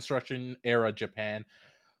Reconstruction era Japan.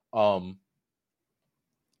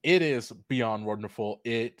 It is beyond wonderful.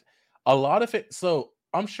 A lot of it. So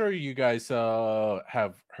I'm sure you guys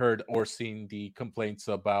have heard or seen the complaints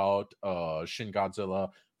about Shin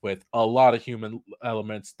Godzilla with a lot of human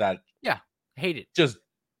elements that hate it. Just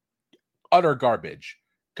utter garbage.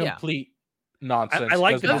 Complete nonsense. I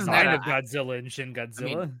like the design of Godzilla and Shin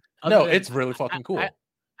Godzilla. I mean, it's really fucking cool.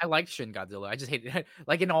 I like Shin Godzilla. I just hate it.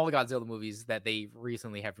 Like in all the Godzilla movies that they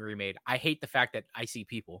recently have remade, I hate the fact that I see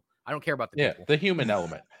people. I don't care about the people. The human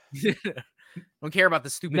element. I don't care about the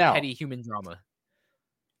stupid, petty human drama.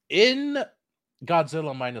 In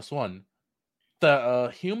Godzilla -1,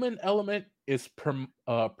 the human element is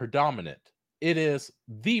predominant. It is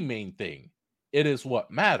the main thing. It is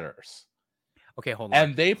what matters. Okay, hold on.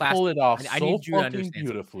 And they pull it off so fucking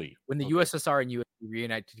beautifully. When the USSR and US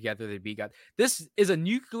reunite together, they beat God. This is a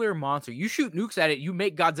nuclear monster. You shoot nukes at it, you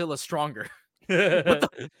make Godzilla stronger. What the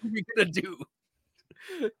fuck are we gonna do?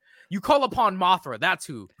 You call upon Mothra. That's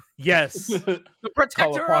who. Yes, the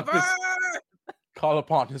protector of Earth. Call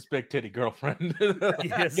upon his big titty girlfriend.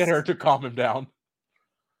 Get her to calm him down.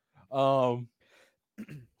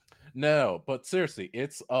 No, but seriously,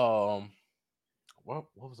 it's what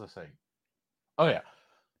was I saying? Oh yeah.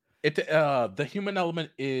 The human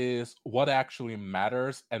element is what actually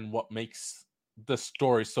matters and what makes the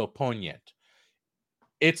story so poignant.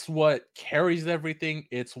 It's what carries everything.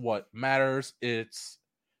 It's what matters. It's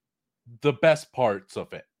the best parts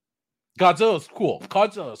of it. Godzilla's cool.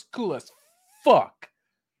 Godzilla's cool as fuck.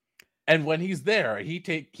 And when he's there,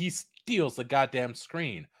 he steals the goddamn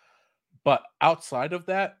screen. But outside of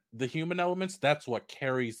that, the human elements, that's what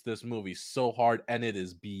carries this movie so hard, and it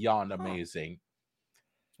is beyond amazing.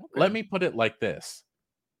 Okay. Let me put it like this.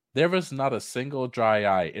 There was not a single dry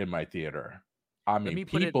eye in my theater. I mean,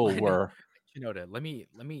 people were... Shinoda, let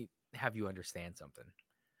me have you understand something.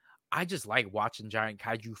 I just like watching giant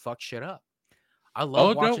kaiju fuck shit up. I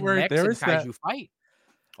love watching mechs and kaiju fight.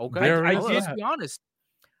 Okay, let's be honest.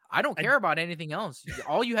 I don't care about anything else.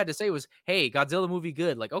 All you had to say was, "Hey, Godzilla movie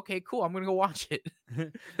good." Like, okay, cool. I'm gonna go watch it.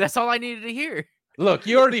 That's all I needed to hear. Look,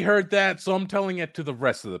 you already heard that, so I'm telling it to the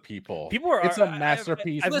rest of the people. It's a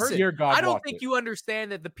masterpiece. Listen, I don't think you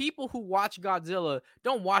understand that the people who watch Godzilla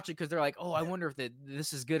don't watch it because they're like, "Oh, I wonder if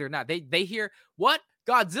this is good or not." They hear what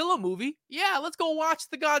Godzilla movie? Yeah, let's go watch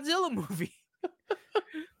the Godzilla movie.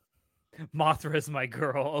 Mothra's my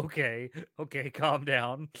girl. Okay, calm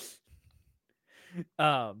down.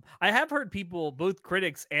 I have heard people, both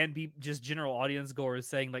critics and just general audience goers,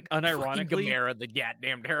 saying like unironically, Gamera, the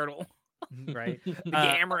goddamn turtle, right? The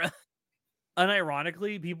Gamera.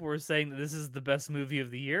 Unironically, people were saying that this is the best movie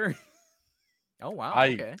of the year. Oh wow!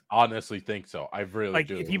 I honestly think so. I really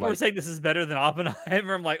do. People were saying this is better than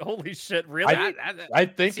Oppenheimer. I'm like, holy shit, really? I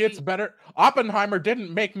think it's better. Oppenheimer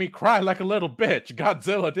didn't make me cry like a little bitch.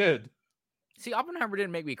 Godzilla did. See, Oppenheimer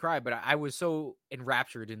didn't make me cry, but I was so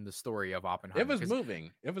enraptured in the story of Oppenheimer. It was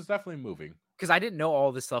moving. It was definitely moving. Because I didn't know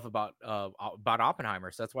all this stuff about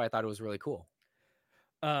Oppenheimer, so that's why I thought it was really cool.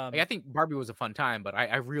 I think Barbie was a fun time, but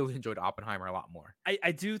I really enjoyed Oppenheimer a lot more.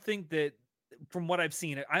 I do think that from what I've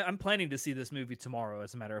seen, I'm planning to see this movie tomorrow,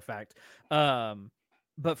 as a matter of fact.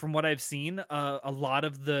 But from what I've seen, a lot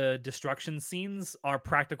of the destruction scenes are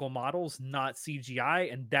practical models, not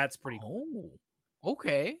CGI, and that's pretty cool.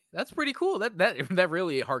 Okay, that's pretty cool. That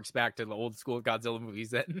really harks back to the old school Godzilla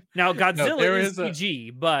movies. Then now Godzilla is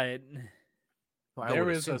CG, but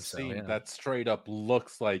there is a scene that straight up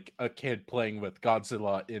looks like a kid playing with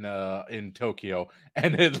Godzilla in Tokyo,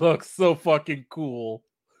 and it looks so fucking cool.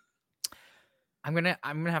 I'm gonna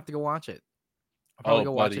have to go watch it. I'll probably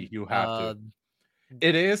go watch it. You have to.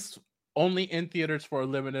 It is only in theaters for a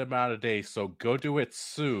limited amount of days, so go do it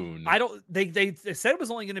soon. I don't. They said it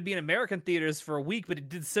was only going to be in American theaters for a week, but it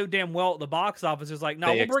did so damn well at the box office. It was like, no,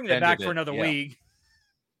 They we're bringing it back extended for it, another yeah. week.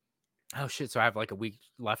 Oh shit! So I have like a week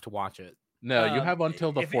left to watch it. No, you have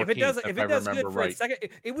until the 14th. If I remember right.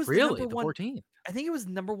 It was Really the number one. 14th. I think it was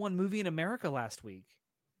the number one movie in America last week.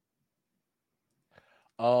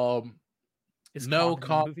 Is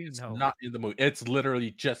Kong is not in the movie. It's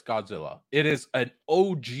literally just Godzilla. It is an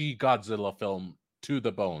OG Godzilla film to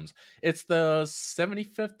the bones. It's the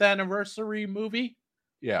 75th anniversary movie.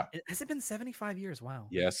 Yeah. Has it been 75 years? Wow.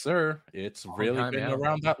 Yes, sir. It's really been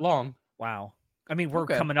around that long. Wow. I mean, we're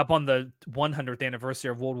coming up on the 100th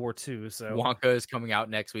anniversary of World War II. So Wonka is coming out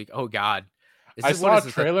next week. Oh God. I saw a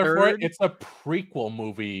trailer for it. It's a prequel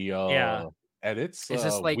movie. Yeah. And it's is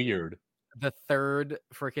this like weird. The third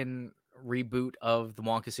freaking reboot of the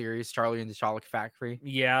Wonka series, Charlie and the Chocolate Factory?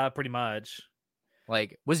 Yeah, pretty much.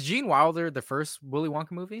 Like, was Gene Wilder the first Willy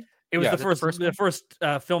Wonka movie? It was the first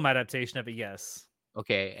film adaptation of it, yes.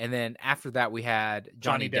 Okay, and then after that we had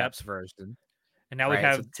Johnny Depp's version. And now we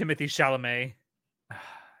have Timothée Chalamet.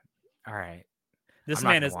 All right. This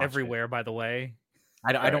man is everywhere, by the way.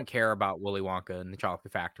 I don't care about Willy Wonka and the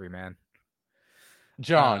Chocolate Factory, man.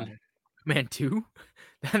 John. Man, 2?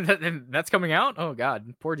 That's coming out? Oh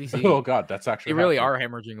God, poor DC. Oh God, that's actually they really are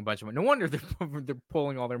hemorrhaging a bunch of money. No wonder they're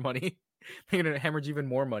pulling all their money. They're gonna hemorrhage even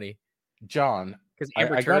more money. John, because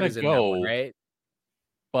I gotta go, right?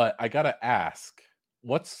 But I gotta ask,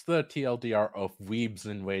 what's the TLDR of weebs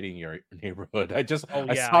invading your neighborhood? I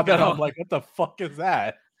saw that. I'm like, what the fuck is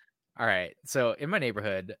that? All right, so in my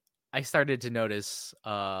neighborhood, I started to notice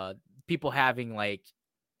people having like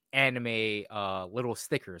anime little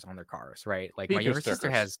stickers on their cars, right? Like my younger sister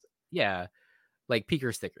has, like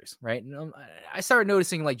Peeker stickers, right? And I started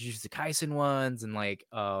noticing like Jujutsu Kaisen ones and like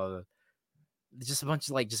just a bunch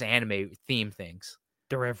of like just anime theme things.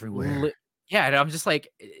 They're everywhere. Yeah, and I'm just like,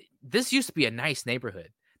 this used to be a nice neighborhood.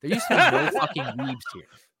 There used to be no fucking weebs here.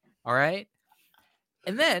 All right.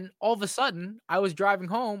 And then all of a sudden, I was driving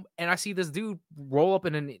home and I see this dude roll up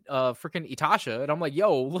in a freaking Itasha, and I'm like,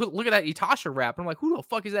 "Yo, look at that Itasha wrap!" And I'm like, "Who the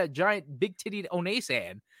fuck is that giant big titted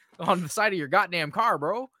One-san on the side of your goddamn car,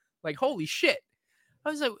 bro? Like, holy shit!" I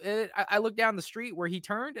was like, I looked down the street where he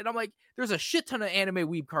turned, and I'm like, "There's a shit ton of anime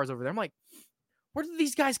weeb cars over there." I'm like, "Where did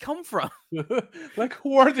these guys come from? Like,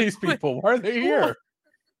 who are these people? Why are they here?"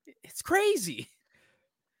 It's crazy.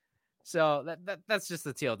 So that's just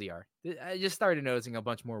the TLDR. I just started noticing a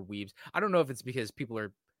bunch more weebs. I don't know if it's because people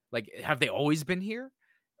are like, have they always been here?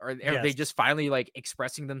 Or are they just finally like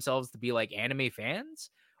expressing themselves to be like anime fans?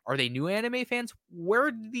 Are they new anime fans?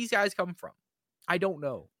 Where did these guys come from? I don't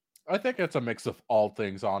know. I think it's a mix of all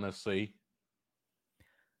things, honestly.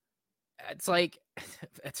 It's like,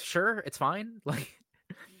 it's fine. Like,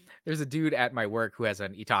 there's a dude at my work who has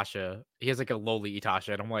an Itasha. He has like a lowly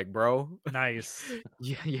Itasha, and I'm like, bro, nice.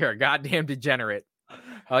 You're a goddamn degenerate.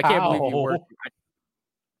 I can't believe you work.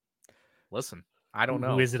 Listen, I don't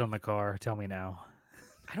know. Who is it on the car? Tell me now.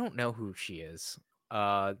 I don't know who she is.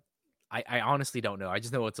 I honestly don't know. I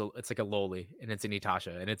just know it's like a lowly, and it's an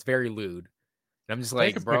Itasha, and it's very lewd. And I'm just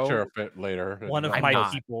like, take a bro, picture of it later. One of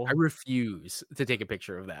my people. I refuse to take a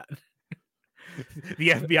picture of that. The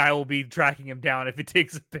FBI will be tracking him down if he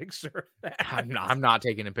takes a picture of that. I'm not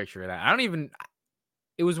taking a picture of that. I don't even.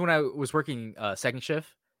 It was when I was working second shift,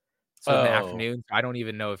 so in the afternoon. I don't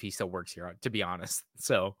even know if he still works here, to be honest.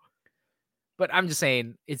 So, but I'm just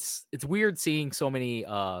saying it's weird seeing so many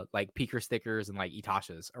like Peeker stickers and like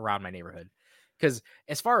Itashas around my neighborhood. Because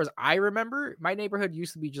as far as I remember, my neighborhood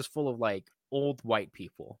used to be just full of like old white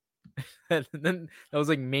people. And then that was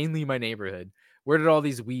like mainly my neighborhood. Where did all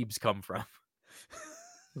these weebs come from?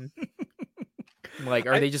 Like,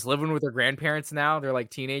 are they just living with their grandparents now? They're like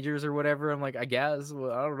teenagers or whatever. I'm like, I guess.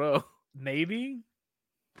 Well, I don't know. Maybe.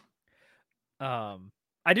 I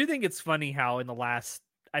do think it's funny how in the last,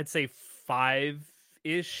 I'd say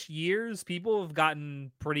 5-ish years, people have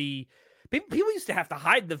gotten pretty. People used to have to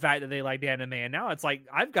hide the fact that they liked anime, and now it's like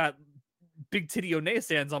I've got big titty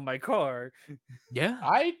One-sans on my car. Yeah,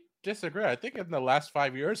 I disagree. I think in the last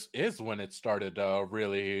 5 years is when it started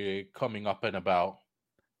really coming up and about.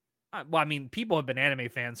 Well, I mean, people have been anime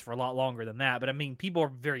fans for a lot longer than that, but I mean, people are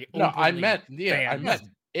very I meant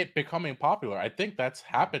it becoming popular. I think that's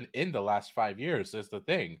happened in the last 5 years is the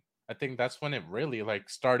thing. I think that's when it really like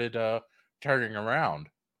started turning around.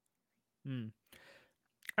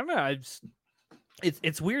 I don't know.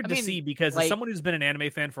 It's weird to see because as someone who's been an anime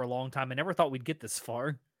fan for a long time, I never thought we'd get this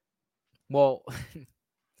far. Well,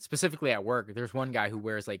 specifically at work, there's one guy who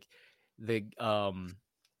wears like the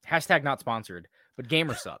hashtag not sponsored, but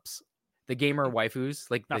gamer subs. The gamer waifus,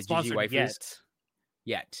 like Not the GG sponsored waifus.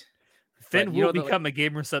 Yet. Finn But, will become a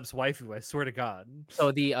Gamer Subs waifu, I swear to God.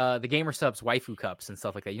 So the Gamer Subs waifu cups and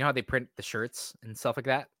stuff like that. You know how they print the shirts and stuff like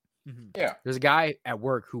that? Mm-hmm. Yeah. There's a guy at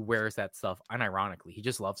work who wears that stuff unironically. He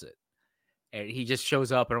just loves it. And he just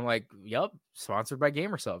shows up and I'm like, yup, sponsored by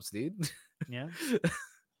Gamer Subs, dude. Yeah.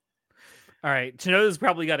 All right. Chinoda's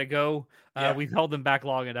probably got to go. Yeah. We've held them back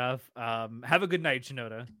long enough. Have a good night,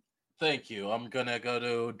 Chinoda. Thank you. I'm going to go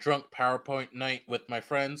to drunk PowerPoint night with my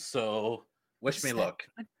friends, so wish me luck.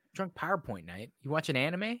 Drunk PowerPoint night? You watch an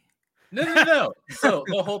anime? No. So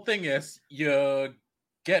the whole thing is you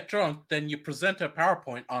get drunk, then you present a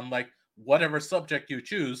PowerPoint on like whatever subject you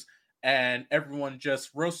choose, and everyone just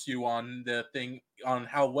roasts you on the thing on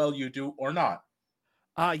how well you do or not.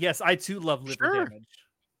 Yes, I too love liver damage.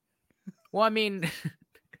 Well, I mean,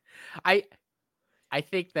 I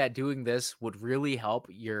think that doing this would really help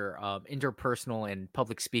your interpersonal and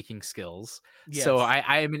public speaking skills. Yes. So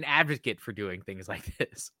I am an advocate for doing things like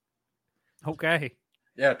this. Okay.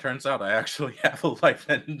 Yeah, it turns out I actually have a life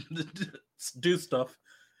and do stuff.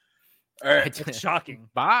 All right. It's shocking.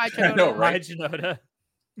 Bye, Chinoda. I know, right? Bye,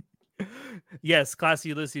 Chinoda. Yes, Classy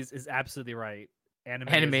Ulysses is absolutely right.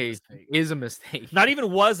 Anime is a mistake. Not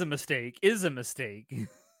even was a mistake, is a mistake.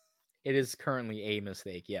 It is currently a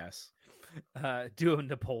mistake, yes. Do a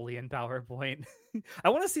Napoleon PowerPoint. I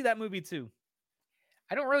want to see that movie too.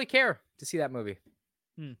 I don't really care to see that movie.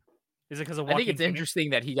 Is it because of I think it's interesting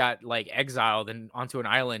that he got like exiled and onto an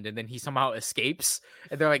island and then he somehow escapes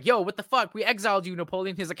and they're like, yo, what the fuck? We exiled you,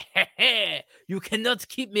 Napoleon. He's like, hey, you cannot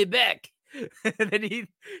keep me back. And then he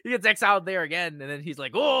gets exiled there again. And then he's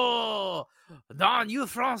like, oh, Don, you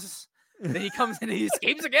France. And then he comes in and he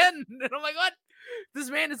escapes again. And I'm like, what? This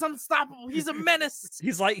man is unstoppable. He's a menace.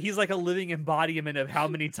 He's like a living embodiment of how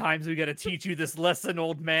many times we got to teach you this lesson,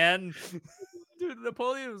 old man. Dude,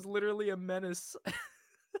 Napoleon was literally a menace.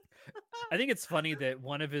 I think it's funny that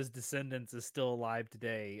one of his descendants is still alive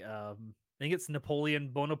today. I think it's Napoleon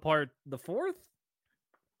Bonaparte the Fourth.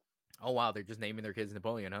 Oh wow, they're just naming their kids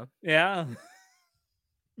Napoleon, huh? Yeah.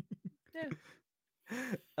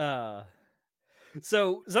 Yeah.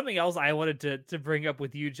 So something else I wanted to bring up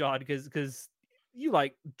with you, John, because you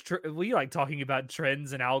like talking about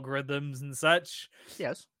trends and algorithms and such.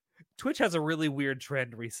 Yes. Twitch has a really weird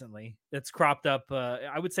trend recently that's cropped up.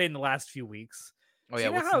 I would say in the last few weeks. Oh yeah,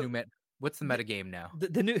 what's the meta game now?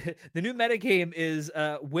 The new meta game is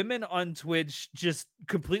women on Twitch just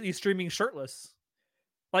completely streaming shirtless,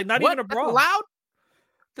 like not even a bra. That's allowed?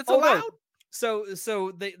 That's allowed. No.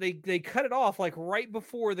 So they cut it off like right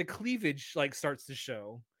before the cleavage like starts to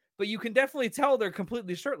show, but you can definitely tell they're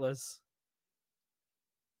completely shirtless.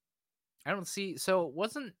 I don't see. So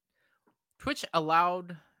wasn't Twitch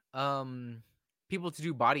allowed people to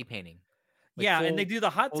do body painting? Like and they do the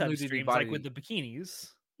hot tub streams like with the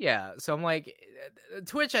bikinis. Yeah, so I'm like,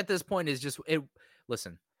 Twitch at this point is just it.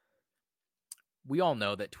 Listen, we all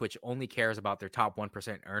know that Twitch only cares about their top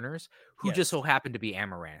 1% earners, who just so happen to be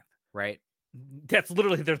Amaranth, right? That's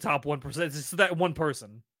literally their top 1%. It's just that one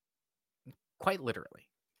person, quite literally.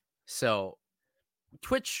 So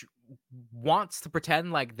Twitch wants to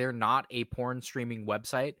pretend like they're not a porn streaming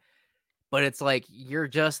website. But it's like you're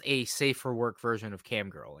just a safe for work version of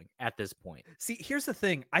camgirling at this point. See, here's the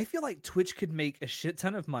thing. I feel like Twitch could make a shit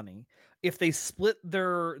ton of money if they split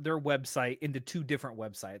their website into two different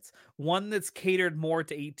websites. One that's catered more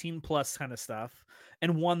to 18 plus kind of stuff,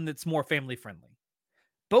 and one that's more family friendly.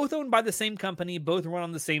 Both owned by the same company, both run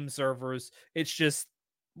on the same servers. It's just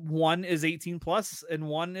one is 18 plus and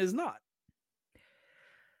one is not.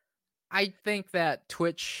 I think that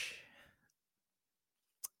Twitch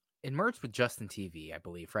it merged with Justin TV, I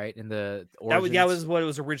believe, right? In the origins. That was what it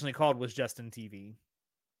was originally called, was Justin TV.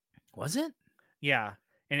 Was it? Yeah,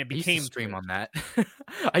 and it became I used to stream on that.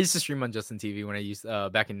 I used to stream on Justin TV when I used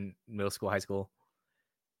back in middle school, high school.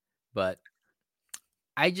 But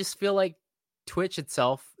I just feel like Twitch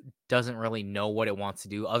itself doesn't really know what it wants to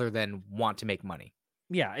do other than want to make money.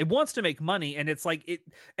 Yeah, it wants to make money, and it's like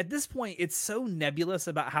at this point, it's so nebulous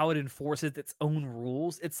about how it enforces its own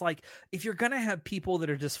rules. It's like, if you're gonna have people that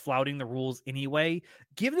are just flouting the rules anyway,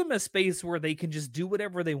 give them a space where they can just do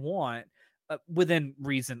whatever they want, within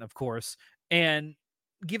reason, of course, and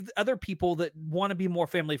give other people that want to be more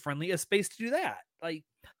family friendly a space to do that. Like,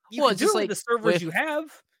 you can do it with the servers you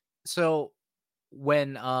have. So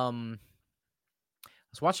when I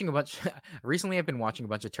was watching recently, I've been watching a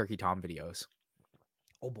bunch of Turkey Tom videos.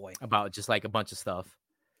 Oh boy. About just like a bunch of stuff.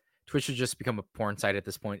 Twitch has just become a porn site at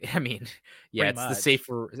this point. I mean, yeah,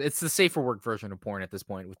 it's the safer work version of porn at this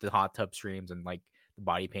point with the hot tub streams and like the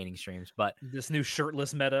body painting streams. But this new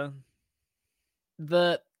shirtless meta.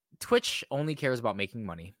 The Twitch only cares about making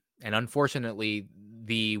money. And unfortunately,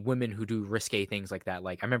 the women who do risque things like that,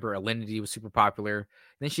 like I remember Alinity was super popular. And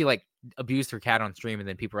then she like abused her cat on stream, and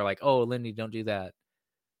then people are like, "Oh, Alinity, don't do that."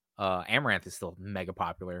 Amaranth is still mega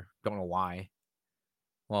popular. Don't know why.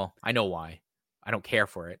 Well, I know why. I don't care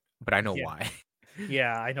for it, but I know why.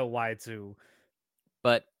 Yeah, I know why too.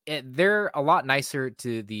 But they're a lot nicer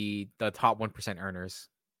to the top 1% earners,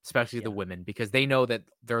 especially the women, because they know that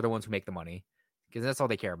they're the ones who make the money. Because that's all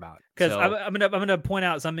they care about. Because so, I'm gonna point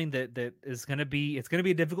out something that is gonna be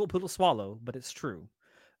a difficult pill to swallow, but it's true.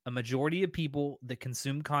 A majority of people that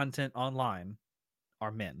consume content online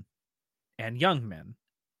are men and young men.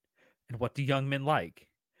 And what do young men like?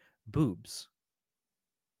 Boobs.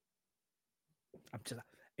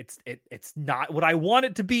 It's not what I want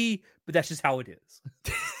it to be, but that's just how it is.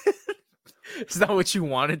 Is that what you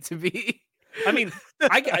want it to be? I mean,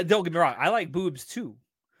 I don't get me wrong, I like boobs too.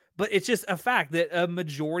 But it's just a fact that a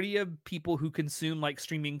majority of people who consume like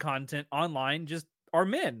streaming content online just are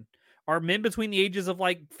men between the ages of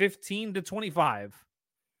like 15 to 25.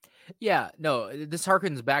 Yeah, no, this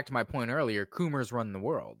harkens back to my point earlier. Coomers run the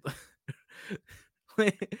world.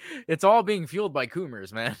 It's all being fueled by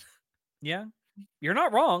Coomers, man. Yeah, you're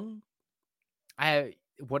not wrong.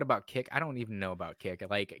 What about Kick? I don't even know about Kick.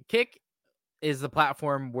 Like, Kick is the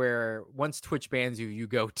platform where once Twitch bans you, you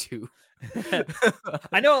go to.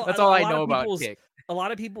 I know that's all I know about Kick. A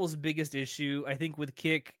lot of people's biggest issue, I think, with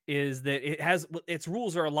Kick is that its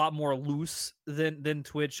rules are a lot more loose than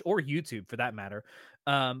Twitch or YouTube for that matter.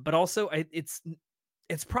 But also it's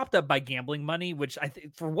propped up by gambling money, which I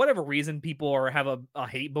think for whatever reason people have a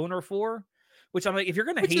hate boner for. Which I'm like, if you're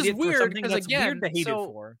gonna hate it for something that's weird to hate it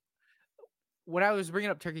for. When I was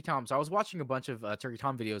bringing up Turkey Tom, so I was watching a bunch of Turkey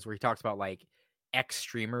Tom videos where he talks about like ex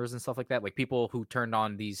streamers and stuff like that, like people who turned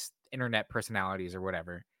on these internet personalities or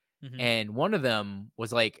whatever. Mm-hmm. And one of them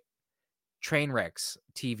was like Trainwrecks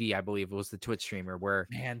TV, I believe, was the Twitch streamer. Where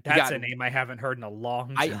man, that's a name I haven't heard in a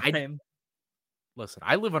long time. Listen,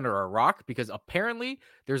 I live under a rock because apparently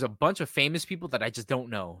there's a bunch of famous people that I just don't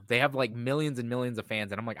know. They have like millions and millions of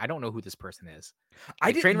fans, and I'm like, I don't know who this person is. Like,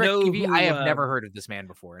 I didn't know TV. I have never heard of this man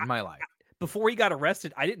before in my life. Before he got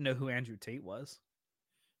arrested, I didn't know who Andrew Tate was.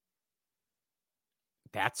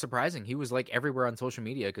 That's surprising. He was like everywhere on social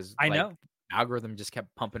media because I know algorithm just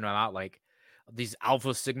kept pumping him out like these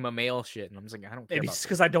alpha sigma male shit, and I'm just like, I don't care. Maybe it's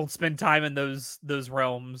because I don't spend time in those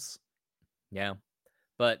realms. Yeah.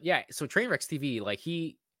 But yeah, so Trainwrecks TV, like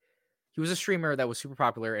he was a streamer that was super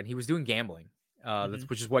popular, and he was doing gambling,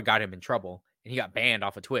 which is what got him in trouble, and he got banned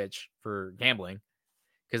off of Twitch for gambling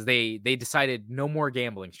because they decided no more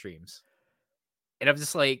gambling streams. And I'm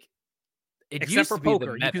just like, except for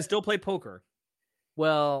poker, you can still play poker.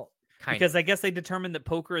 Well, because I guess they determined that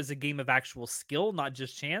poker is a game of actual skill, not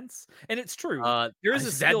just chance, and it's true. There is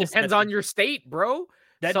a skill. That depends on your state, bro.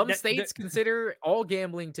 Some states consider all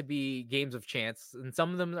gambling to be games of chance, and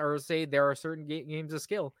some of them say there are certain games of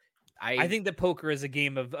skill. I think that poker is a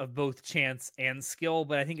game of both chance and skill,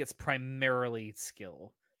 but I think it's primarily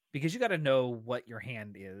skill because you got to know what your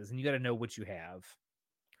hand is and you got to know what you have.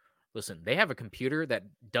 Listen, they have a computer that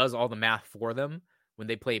does all the math for them when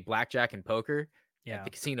they play blackjack and poker. Yeah, like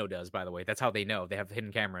the casino does, by the way. That's how they know. They have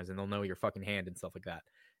hidden cameras and they'll know your fucking hand and stuff like that.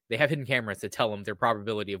 They have hidden cameras to tell them their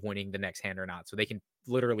probability of winning the next hand or not. So they can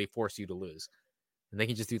literally force you to lose. And they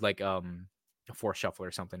can just do like a force shuffle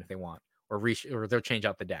or something if they want. Or they'll change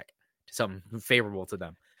out the deck to something favorable to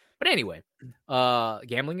them. But anyway,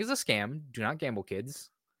 gambling is a scam. Do not gamble, kids.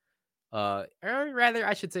 Or rather,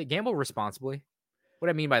 I should say gamble responsibly. What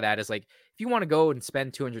I mean by that is like, if you want to go and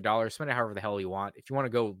spend $200, spend it however the hell you want. If you want to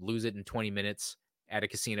go lose it in 20 minutes at a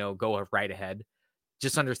casino, go right ahead.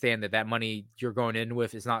 Just understand that money you're going in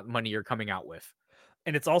with is not money you're coming out with.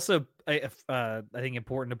 And it's also, I think,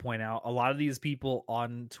 important to point out, a lot of these people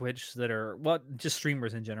on Twitch that are, just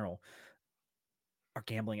streamers in general, are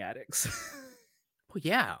gambling addicts. Well,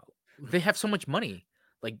 yeah. They have so much money.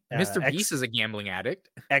 Like, Mr. Beast is a gambling addict.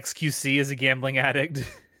 XQC is a gambling addict.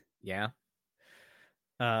 Yeah.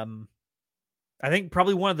 I think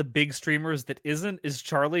probably one of the big streamers that isn't is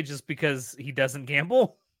Charlie, just because he doesn't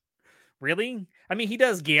gamble. Really? I mean, he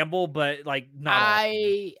does gamble, but like not.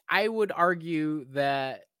 I would argue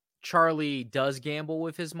that Charlie does gamble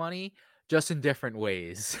with his money, just in different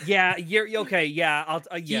ways. Yeah, you're okay. Yeah,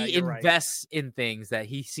 he invests in things that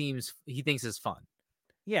he thinks is fun.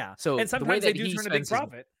 Yeah. So and sometimes they do turn a big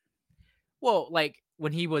profit. Well, like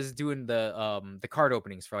when he was doing the card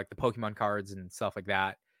openings for like the Pokemon cards and stuff like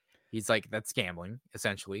that, he's like, that's gambling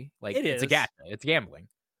essentially. Like it's a gacha. It's gambling.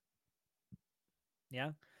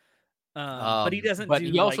 Yeah. But he doesn't. But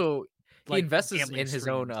he also he invests in his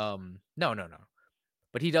own. No.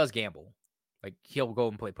 but he does gamble. Like he'll go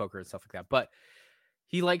and play poker and stuff like that. But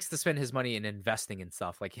he likes to spend his money in investing and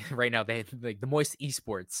stuff. Like right now, they have like the Moist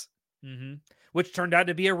Esports, which turned out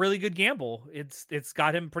to be a really good gamble. It's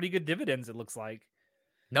got him pretty good dividends. It looks like.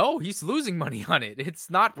 No, he's losing money on it. It's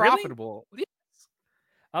not Really? profitable. Yes.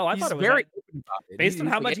 Oh, I thought it was very based on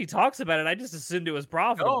how much he talks about it. I just assumed it was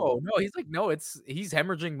profitable. No, he's like, no, he's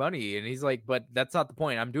hemorrhaging money, and he's like, but that's not the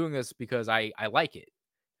point. I'm doing this because I like it.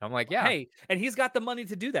 I'm like, yeah, hey, and he's got the money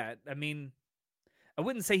to do that. I mean, I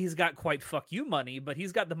wouldn't say he's got quite fuck you money, but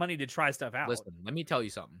he's got the money to try stuff out. Listen, let me tell you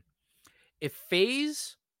something. If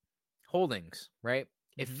FaZe Holdings, right?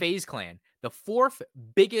 If FaZe Clan, the fourth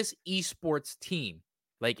biggest esports team,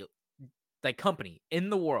 like company in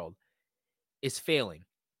the world, is failing,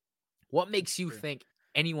 what makes you think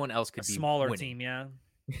anyone else could be smaller winning? Team? Yeah,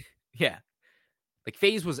 yeah. Like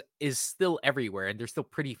FaZe is still everywhere, and they're still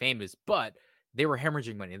pretty famous, but they were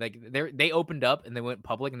hemorrhaging money. Like they opened up and they went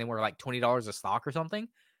public, and they were like $20 a stock or something.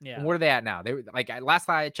 Yeah. And what are they at now? They were like, last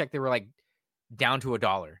time I checked, they were like down to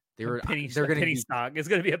 $1. They're going to be stock. It's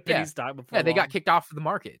going to be a penny stock before. Yeah, they got kicked off of the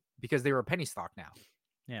market because they were a penny stock now.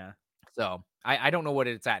 Yeah. So I don't know what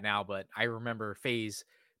it's at now, but I remember FaZe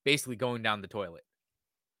basically going down the toilet.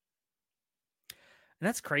 And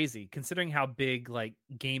that's crazy considering how big like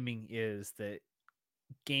gaming is, that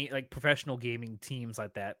like professional gaming teams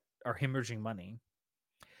like that are hemorrhaging money.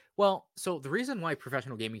 Well, so the reason why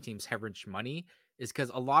professional gaming teams hemorrhage money is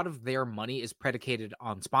because a lot of their money is predicated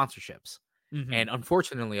on sponsorships. And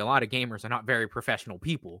unfortunately, a lot of gamers are not very professional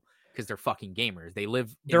people because they're fucking gamers.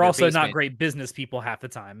 They're also not great business people half the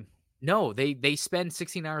time. No, they spend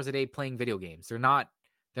 16 hours a day playing video games. They're not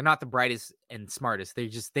the brightest and smartest.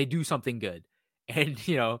 They do something good. And,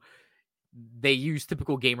 they use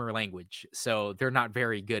typical gamer language. So they're not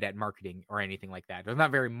very good at marketing or anything like that. They're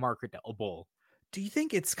not very marketable. Do you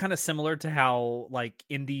think it's kind of similar to how like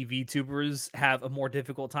indie VTubers have a more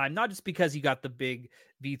difficult time? Not just because you got the big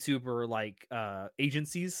VTuber like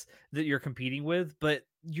agencies that you're competing with, but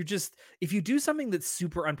if you do something that's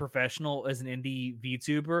super unprofessional as an indie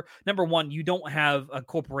VTuber, number one, you don't have a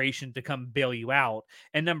corporation to come bail you out.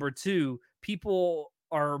 And number two, people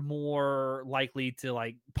are more likely to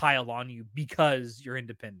like pile on you because you're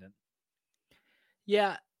independent.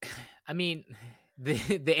 Yeah. I mean,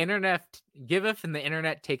 the internet giveth and the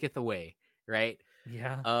internet taketh away, right?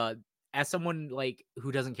 Yeah. As someone like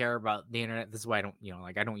who doesn't care about the internet, this is why I don't,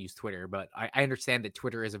 I don't use Twitter, but I understand that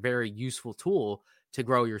Twitter is a very useful tool to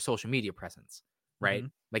grow your social media presence, right?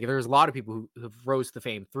 Like there's a lot of people who have rose to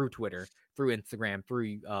fame through Twitter, through Instagram,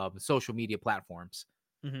 through social media platforms,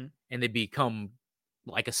 and they become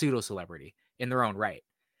like a pseudo celebrity in their own right.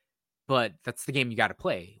 But that's the game you got to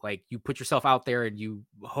play. Like you put yourself out there and you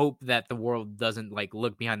hope that the world doesn't like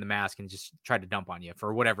look behind the mask and just try to dump on you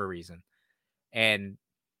for whatever reason. And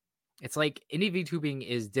it's like indie VTubing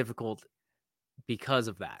is difficult because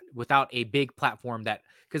of that. Without a big platform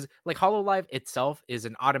because like HoloLive itself is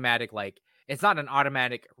an automatic, like it's not an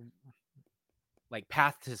automatic like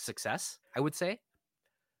path to success, I would say.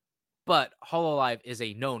 But HoloLive is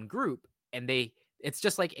a known group, and it's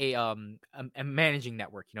just like a managing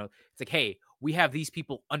network, it's like, hey, we have these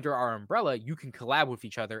people under our umbrella. You can collab with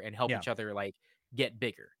each other and help each other like get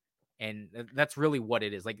bigger. And that's really what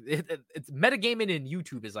it is. Like it's metagaming in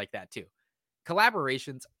YouTube is like that too.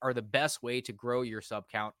 Collaborations are the best way to grow your sub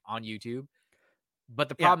count on YouTube. But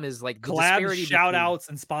the problem is like the collabs, shout outs,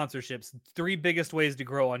 and sponsorships. 3 biggest ways to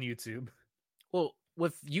grow on YouTube. Well,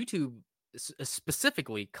 with YouTube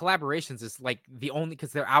specifically, collaborations is like the only,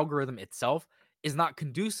 because their algorithm itself is not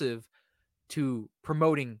conducive to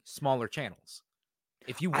promoting smaller channels.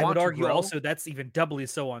 If you want, I would argue also that's even doubly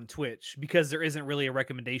so on Twitch because there isn't really a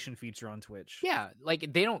recommendation feature on Twitch. Yeah,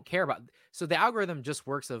 like they don't care about. So the algorithm just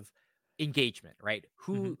works of engagement, right?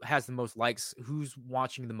 Who has the most likes? Who's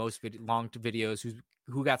watching the most long videos?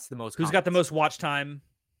 Who got the most? Who's got the most watch time?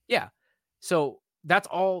 Yeah. So that's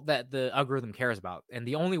all that the algorithm cares about, and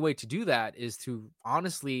the only way to do that is to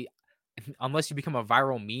honestly, unless you become a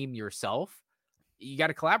viral meme yourself, you got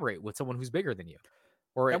to collaborate with someone who's bigger than you,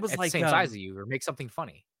 or at the same size as you, or make something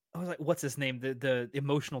funny. I was like, what's his name? The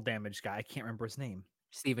emotional damage guy. I can't remember his name.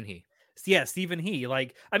 Stephen He. Yeah, Stephen He.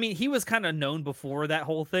 Like, I mean, he was kind of known before that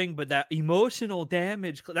whole thing, but that emotional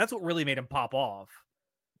damage, that's what really made him pop off.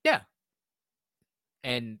 Yeah.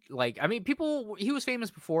 And like, I mean, he was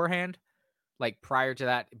famous beforehand, like prior to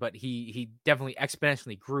that, but he definitely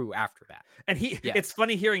exponentially grew after that. And it's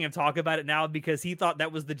funny hearing him talk about it now because he thought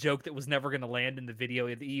that was the joke that was never going to land in the video,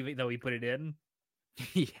 even though he put it in.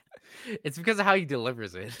 Yeah. It's because of how he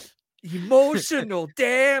delivers it. Emotional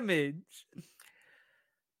damage.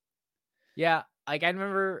 Yeah, like I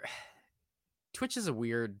remember Twitch is a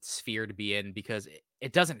weird sphere to be in because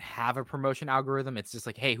it doesn't have a promotion algorithm. It's just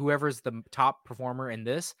like, hey, whoever's the top performer in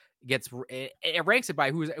this it ranks it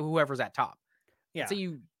by whoever's at top. Yeah. So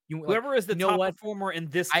you whoever is the top performer in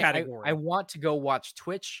this category. I want to go watch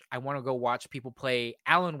Twitch. I want to go watch people play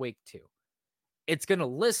Alan Wake 2. It's going to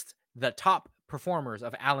list the top performers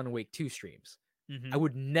of Alan Wake 2 streams. I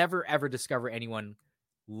would never, ever discover anyone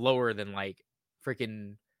lower than like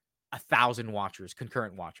freaking 1,000 watchers,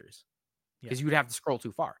 concurrent watchers. Because you would have to scroll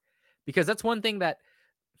too far. Because that's one thing that,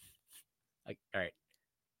 like, all right.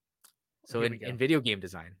 So in video game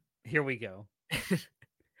design. Here we go.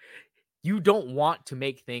 You don't want to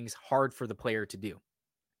make things hard for the player to do.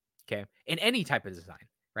 Okay. In any type of design,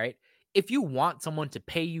 right? If you want someone to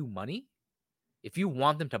pay you money, if you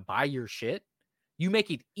want them to buy your shit, you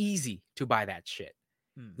make it easy to buy that shit.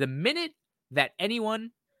 The minute that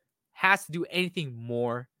anyone has to do anything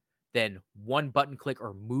more than one button click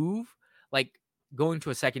or move, like going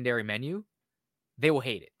to a secondary menu, they will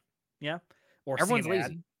hate it. Yeah. Or everyone's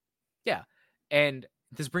lazy. Yeah. And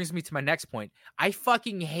this brings me to my next point. I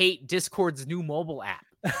fucking hate Discord's new mobile app.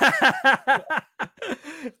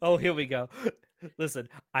 Oh, here we go. Listen,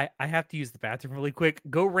 I have to use the bathroom really quick.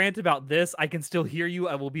 Go rant about this. I can still hear you.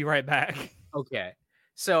 I will be right back. Okay.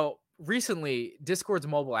 So recently, Discord's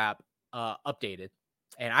mobile app updated,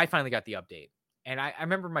 and I finally got the update. And I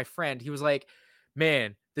remember my friend, he was like,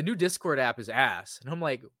 man, the new Discord app is ass. And I'm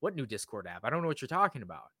like, what new Discord app? I don't know what you're talking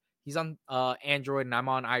about. He's on Android and I'm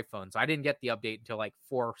on iPhone. So I didn't get the update until like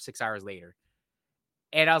 4 or 6 hours later.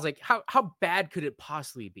 And I was like, how bad could it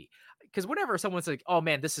possibly be? Because whenever someone's like, oh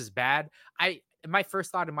man, this is bad, my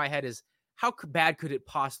first thought in my head is, how bad could it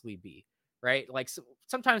possibly be? Right? Like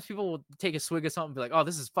sometimes people will take a swig of something and be like, oh,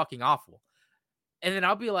 this is fucking awful. And then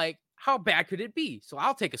I'll be like, how bad could it be? So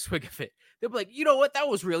I'll take a swig of it. They'll be like, you know what? That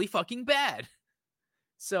was really fucking bad.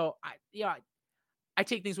 So I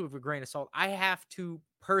take things with a grain of salt. I have to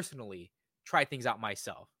personally try things out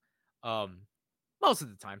myself. Most of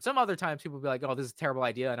the time. Some other times people will be like, oh, this is a terrible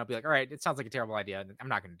idea. And I'll be like, all right, it sounds like a terrible idea. And I'm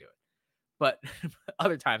not going to do it. But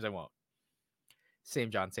other times I won't. Same,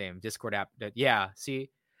 John, same. Discord app. Yeah, see,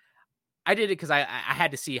 I did it because I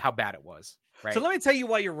had to see how bad it was. Right. So let me tell you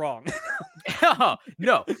why you're wrong.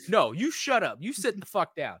 No, you shut up. You sit the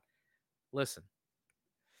fuck down. Listen,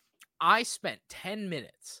 I spent 10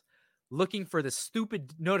 minutes looking for the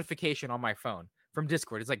stupid notification on my phone from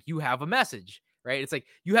Discord. It's like, you have a message, right? It's like,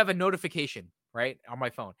 you have a notification, right, on my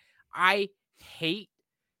phone. I hate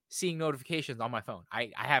seeing notifications on my phone.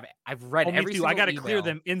 I've read every single I got to email. clear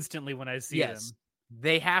them instantly when I see them.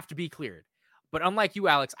 They have to be cleared. But unlike you,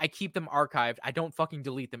 Alex, I keep them archived. I don't fucking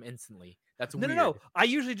delete them instantly. That's weird. No. I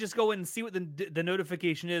usually just go in and see what the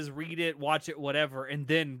notification is, read it, watch it, whatever, and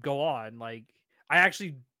then go on. Like, I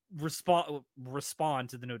actually respond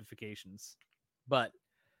to the notifications. But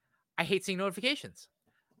I hate seeing notifications.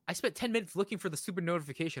 I spent 10 minutes looking for the stupid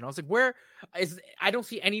notification. I was like, I don't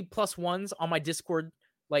see any +1s on my Discord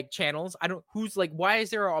like channels. Why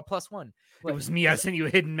is there a +1? It was me. I sent you a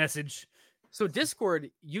hidden message. So Discord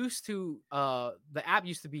used to, the app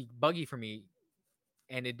used to be buggy for me,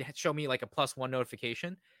 and it'd show me like a +1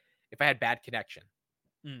 notification if I had bad connection.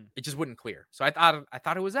 It just wouldn't clear. So I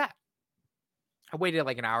thought it was that. I waited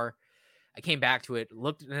like an hour. I came back to it,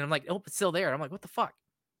 looked, and I'm like, oh, it's still there. And I'm like, what the fuck?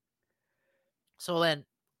 So then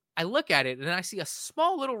I look at it, and I see a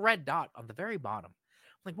small little red dot on the very bottom.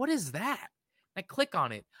 I'm like, what is that? And I click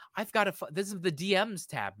on it. This is the DMs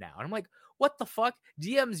tab now. And I'm like, what the fuck?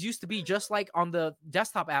 DMs used to be just like on the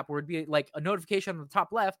desktop app where it'd be like a notification on the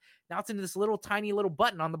top left. Now it's in this little tiny little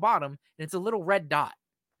button on the bottom, and it's a little red dot.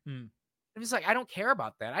 I'm just like, I don't care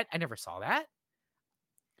about that. I never saw that.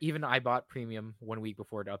 Even I bought premium 1 week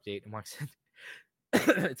before the update. And Mark said,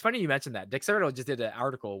 it's funny you mentioned that. Dexerto just did an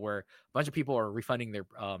article where a bunch of people are refunding their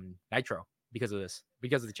Nitro because of this,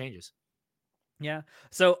 because of the changes. Yeah.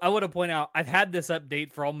 So I want to point out, I've had this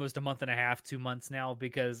update for almost a month and a half, 2 months now,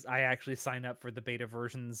 because I actually signed up for the beta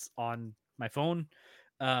versions on my phone.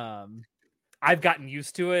 I've gotten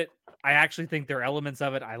used to it. I actually think there are elements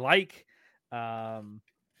of it I like.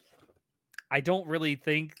 I don't really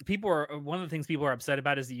think one of the things people are upset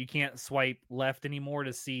about is that you can't swipe left anymore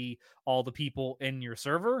to see all the people in your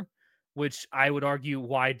server, which I would argue,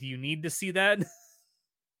 why do you need to see that?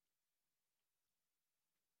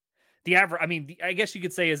 I guess you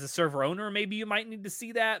could say as a server owner, maybe you might need to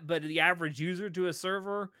see that, but the average user to a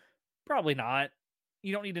server, probably not.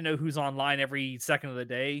 You don't need to know who's online every second of the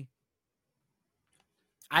day.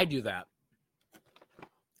 I do that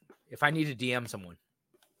if I need to DM someone.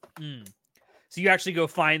 So you actually go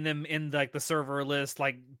find them in like the server list,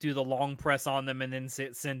 like do the long press on them and then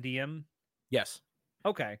send DM? Yes.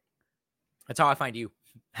 Okay. That's how I find you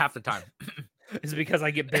half the time. Is it because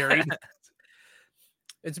I get buried?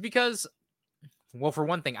 It's because, well, for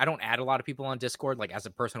one thing, I don't add a lot of people on Discord, like as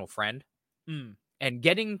a personal friend. Mm. And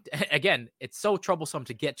again, it's so troublesome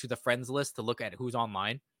to get to the friends list to look at who's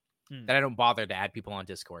online that I don't bother to add people on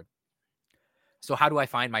Discord. So how do I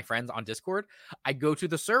find my friends on Discord? I go to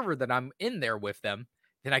the server that I'm in there with them.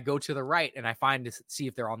 Then I go to the right and I find to see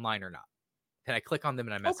if they're online or not. Then I click on them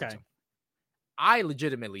and I message them. I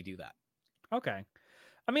legitimately do that. Okay.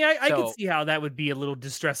 I mean, I can see how that would be a little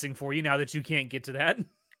distressing for you now that you can't get to that.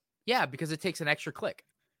 Yeah, because it takes an extra click.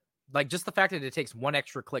 Like, just the fact that it takes one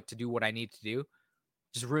extra click to do what I need to do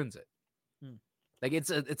just ruins it. Like, it's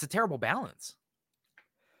a terrible balance.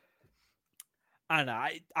 I don't know.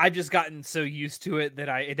 I've just gotten so used to it that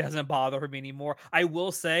it doesn't bother me anymore. I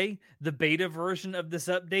will say the beta version of this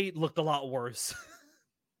update looked a lot worse.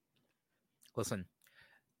 Listen,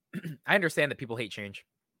 I understand that people hate change.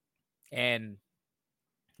 And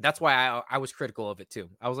that's why I was critical of it too.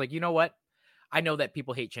 I was like, you know what? I know that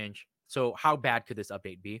people hate change. So how bad could this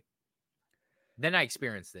update be? Then I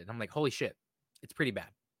experienced it. And I'm like, holy shit, it's pretty bad.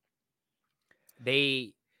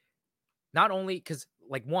 They not only, because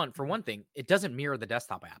like for one thing, it doesn't mirror the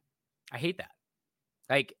desktop app. I hate that.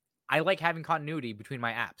 Like, I like having continuity between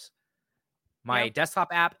my apps. My desktop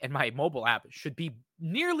app and my mobile app should be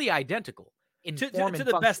nearly identical in form and to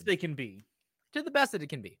the best they can be. To the best that it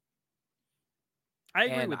can be. I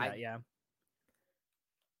agree with that, yeah.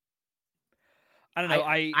 I don't know.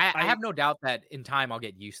 I have no doubt that in time I'll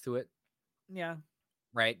get used to it. Yeah.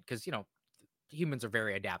 Right? Because, humans are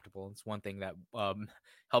very adaptable. It's one thing that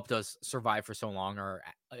helped us survive for so long, our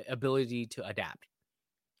ability to adapt.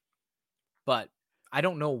 But I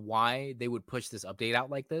don't know why they would push this update out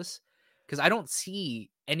like this, because I don't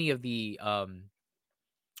see any of the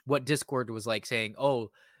what Discord was like saying,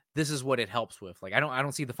 oh, this is what it helps with. Like, I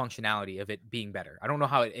don't see the functionality of it being better. I don't know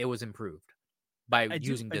how it was improved by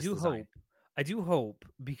using this design. I do hope,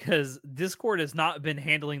 because Discord has not been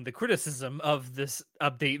handling the criticism of this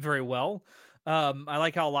update very well. I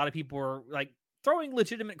like how a lot of people are like throwing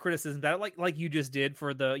legitimate criticism that like you just did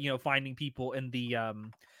for the finding people in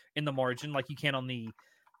the margin like you can on the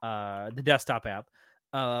desktop app.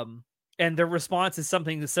 And their response is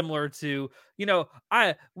something similar to,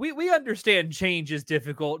 we understand change is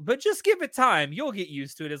difficult, but just give it time. You'll get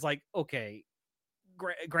used to it. It's like, okay,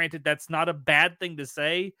 granted, that's not a bad thing to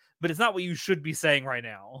say, but it's not what you should be saying right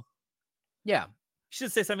now. Yeah. You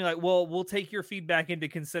should say something like, well, we'll take your feedback into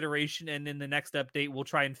consideration, and in the next update, we'll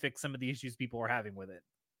try and fix some of the issues people are having with it.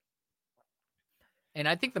 And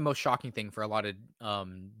I think the most shocking thing for a lot of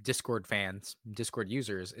Discord fans, Discord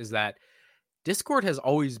users, is that Discord has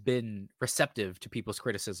always been receptive to people's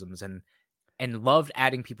criticisms and loved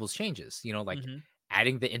adding people's changes.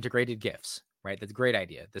 Adding the integrated GIFs, right? That's a great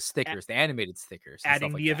idea. The stickers, the animated stickers,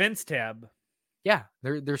 adding the events tab. Yeah,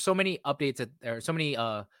 there's so many updates there are so many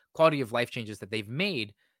quality of life changes that they've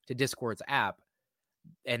made to Discord's app,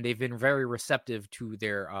 and they've been very receptive to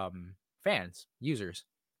their fans, users.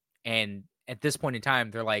 And at this point in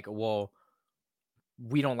time, they're like, well,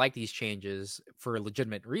 we don't like these changes for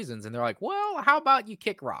legitimate reasons. And they're like, well, how about you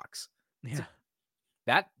kick rocks? Yeah.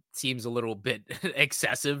 That seems a little bit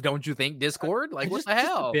excessive, don't you think, Discord? Like, what the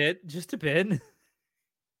hell? Just a bit.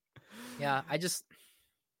 Yeah,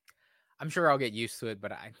 I'm sure I'll get used to it,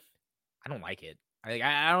 but I don't like it. I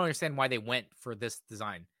don't understand why they went for this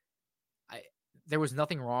design. There was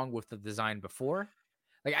nothing wrong with the design before.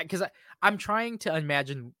 Because I'm trying to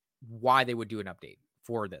imagine why they would do an update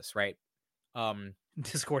for this, right?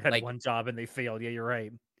 Discord had one job and they failed. Yeah, you're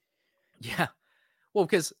right. Yeah. Well,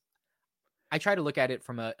 because I try to look at it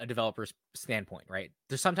from a developer's standpoint, right?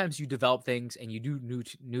 There's sometimes you develop things and you do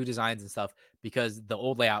new designs and stuff because the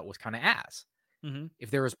old layout was kind of ass. Mm-hmm.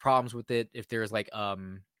 If there was problems with it, if there's like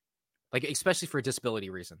especially for disability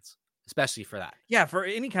reasons, especially for that. Yeah, for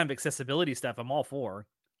any kind of accessibility stuff, I'm all for.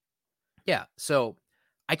 Yeah, so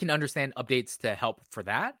I can understand updates to help for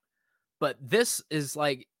that, but this is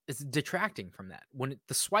like, it's detracting from that. When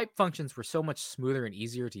the swipe functions were so much smoother and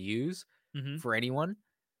easier to use for anyone.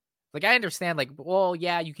 Like, I understand, like, well,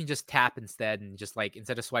 yeah, you can just tap instead, and just like,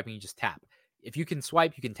 instead of swiping, you just tap. If you can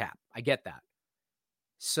swipe, you can tap. I get that.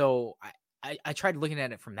 So I tried looking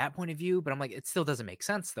at it from that point of view, but I'm like, it still doesn't make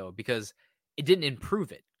sense though, because it didn't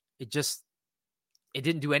improve it. It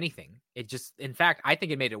didn't do anything. In fact, I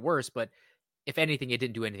think it made it worse, but if anything, it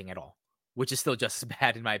didn't do anything at all, which is still just as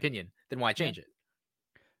bad in my opinion. Then why change it?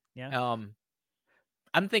 Yeah.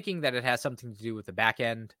 I'm thinking that it has something to do with the back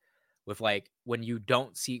end, with like when you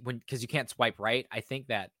don't see because you can't swipe right. I think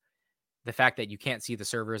that the fact that you can't see the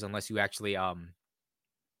servers unless you actually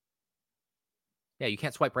Yeah, you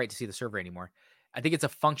can't swipe right to see the server anymore. I think it's a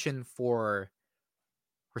function for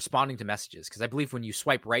responding to messages, because I believe when you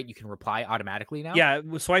swipe right, you can reply automatically now. Yeah,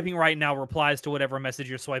 swiping right now replies to whatever message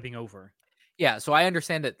you're swiping over. Yeah, so I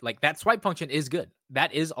understand that like that swipe function is good.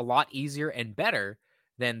 That is a lot easier and better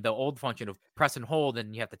than the old function of press and hold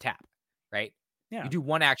and you have to tap, right? Yeah. You do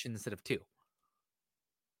one action instead of two.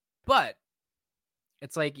 But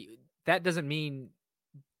it's like that doesn't mean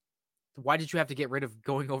why did you have to get rid of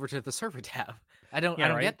going over to the server tab? I don't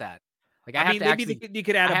get that. Like I have to maybe actually you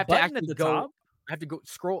could add a button at the top. I have to go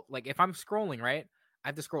scroll. Like if I'm scrolling, right, I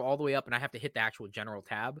have to scroll all the way up and I have to hit the actual general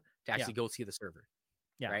tab to actually go see the server.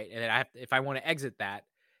 Yeah. Right. And then I have to, if I want to exit that,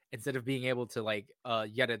 instead of being able to like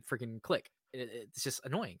you gotta freaking click. It's just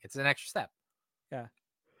annoying. It's an extra step. Yeah.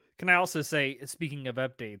 Can I also say, speaking of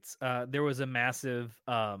updates, there was a massive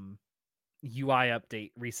UI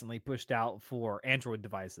update recently pushed out for Android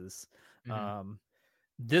devices. Mm-hmm.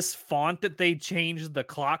 This font that they changed the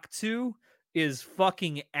clock to is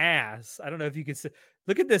fucking ass. I don't know if you can see.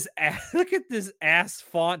 Look at this ass. Look at this ass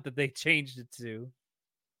font that they changed it to.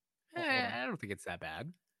 I don't think it's that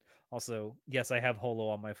bad. Also, yes, I have Holo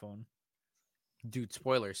on my phone. Dude,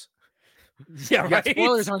 spoilers. Yeah, you got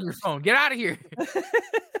spoilers on your phone. Get out of here.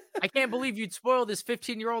 I can't believe you'd spoil this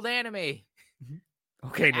 15-year-old anime.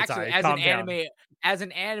 Okay, actually, as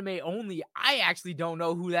an anime only, I actually don't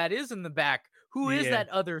know who that is in the back. Who is that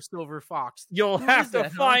other silver fox? You'll have to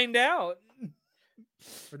find out.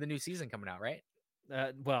 For the new season coming out, right?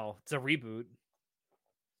 Well, it's a reboot.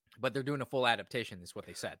 But they're doing a full adaptation, is what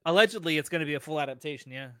they said. Allegedly, it's going to be a full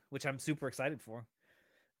adaptation, yeah, which I'm super excited for.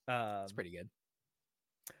 It's pretty good.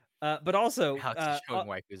 But also, showing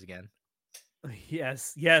waifus again.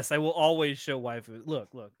 Yes, I will always show waifu. Look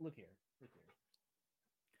here.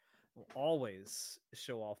 I will always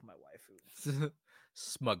show off my waifu.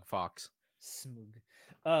 Smug fox. Smug.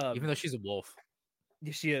 Even though she's a wolf.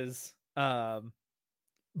 Yeah, she is.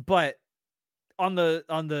 But on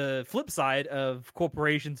the flip side of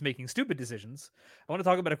corporations making stupid decisions, I want to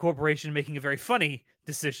talk about a corporation making a very funny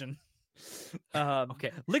decision.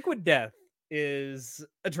 Okay. Liquid Death is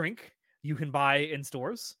a drink you can buy in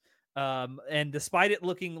stores. And despite it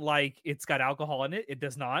looking like it's got alcohol in it, it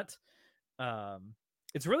does not.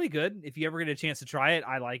 It's really good. If you ever get a chance to try it,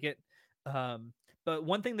 I like it. But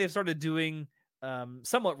one thing they've started doing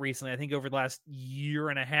somewhat recently, I think over the last year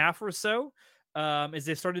and a half or so, is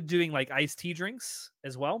they started doing like iced tea drinks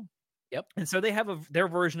as well. Yep. And so they have their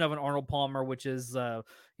version of an Arnold Palmer, which is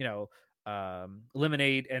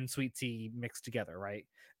lemonade and sweet tea mixed together, right?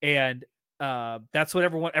 And that's what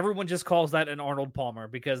everyone just calls that an Arnold Palmer,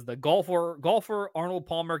 because the golfer Arnold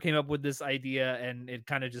Palmer came up with this idea and it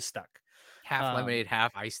kind of just stuck. Half lemonade,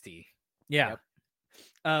 half iced tea. Yeah.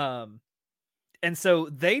 Yep. And so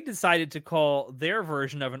they decided to call their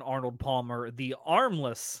version of an Arnold Palmer the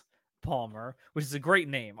Armless Palmer, which is a great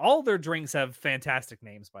name. All their drinks have fantastic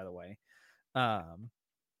names, by the way.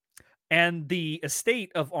 And the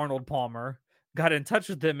estate of Arnold Palmer got in touch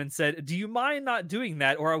with them and said, "Do you mind not doing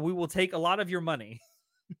that, or we will take a lot of your money?"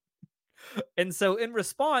 And so in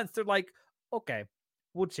response, they're like, "Okay,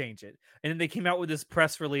 we'll change it." And then they came out with this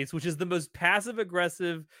press release, which is the most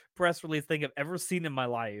passive-aggressive press release thing I've ever seen in my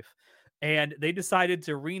life. And they decided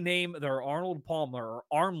to rename their Arnold Palmer, or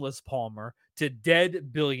Armless Palmer, to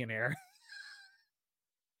Dead Billionaire.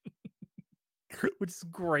 Which is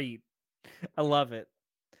great. I love it.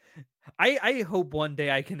 I hope one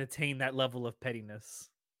day I can attain that level of pettiness.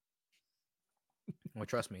 Well,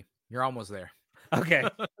 trust me, you're almost there. Okay.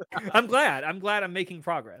 I'm glad I'm making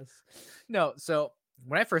progress. No, so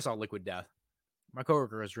when I first saw Liquid Death, my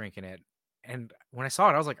coworker was drinking it. And when I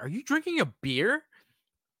saw it, I was like, "Are you drinking a beer?"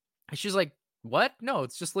 And she's like, "What? No,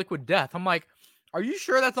 it's just Liquid Death." I'm like, "Are you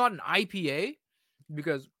sure that's not an IPA?"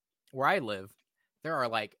 Because where I live, there are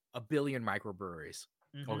like a billion microbreweries.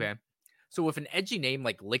 Mm-hmm. Okay. So with an edgy name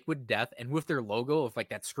like Liquid Death and with their logo of like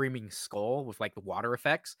that screaming skull with like the water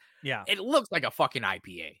effects, yeah, it looks like a fucking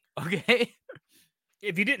IPA. Okay.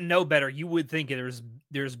 If you didn't know better, you would think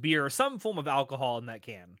there's beer or some form of alcohol in that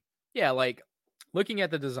can. Yeah, like looking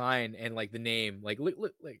at the design and like the name, like look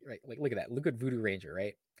at that. Look at Voodoo Ranger,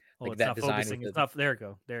 right? Oh, like that design. It's not, there it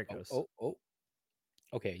goes. Oh.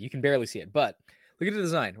 Okay, you can barely see it, but look at the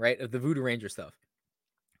design, right, of the Voodoo Ranger stuff.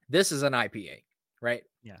 This is an IPA, right?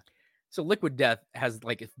 Yeah. So Liquid Death has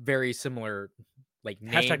like a very similar like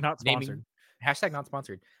name. Hashtag not sponsored. Hashtag not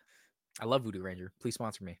sponsored. I love Voodoo Ranger. Please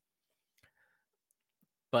sponsor me.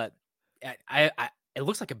 But I it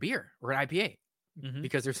looks like a beer or an IPA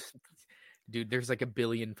because there's like a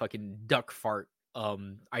billion fucking duck fart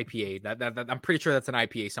IPA. That I'm pretty sure that's an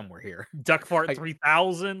IPA somewhere here. Duck Fart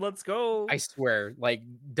 3000. Let's go. I swear, like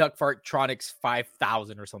Duck Fart Tronics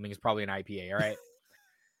 5000 or something is probably an IPA. All right.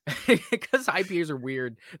 Because IPAs are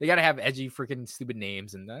weird. They got to have edgy, freaking stupid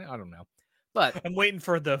names, and I don't know. But I'm waiting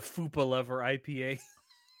for the Fupa Lover IPA.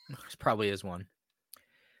 There probably is one.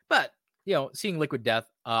 But seeing Liquid Death,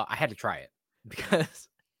 I had to try it because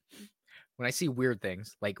when I see weird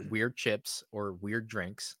things like weird chips or weird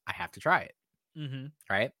drinks, I have to try it. Mm-hmm.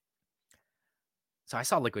 Right. So I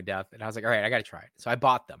saw Liquid Death, and I was like, all right, I got to try it. So I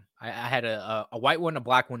bought them. I had a white one, a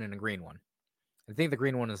black one, and a green one. I think the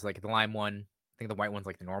green one is like the lime one. I think the white one's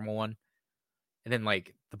like the normal one. And then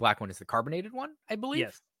like the black one is the carbonated one, I believe.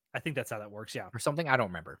 Yes. I think that's how that works. Yeah. Or something. I don't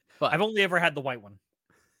remember. But I've only ever had the white one.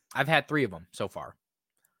 I've had 3 of them so far.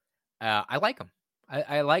 I like them.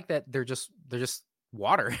 I like that they're just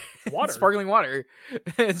water. Sparkling water.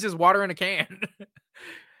 It's just water in a can.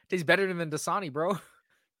 Tastes better than Dasani, bro.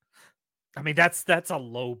 I mean, that's a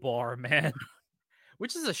low bar, man.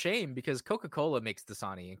 Which is a shame because Coca-Cola makes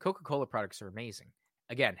Dasani, and Coca-Cola products are amazing.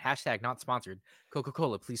 Again, hashtag not sponsored.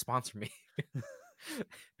 Coca-Cola, please sponsor me.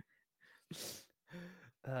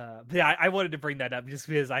 Yeah, I wanted to bring that up just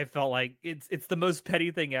because I felt like it's the most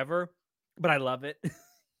petty thing ever, but I love it.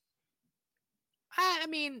 I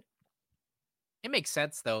mean, it makes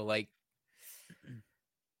sense though. Like,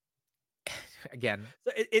 again,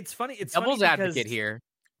 so it's funny. It's devil's funny advocate here.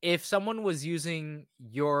 If someone was using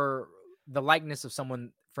the likeness of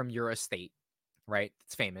someone from your estate, right?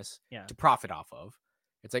 It's famous, to profit off of.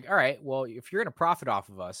 It's like, all right, well, if you're going to profit off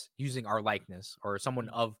of us using our likeness or someone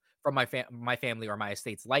from my family or my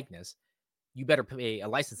estate's likeness, you better pay a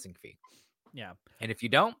licensing fee. Yeah. And if you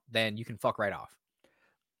don't, then you can fuck right off.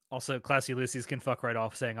 Also, Classy Lucy's can fuck right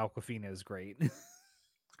off saying Aquafina is great.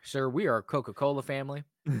 Sir, we are a Coca-Cola family.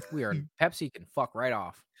 We are Pepsi can fuck right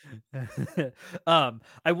off. I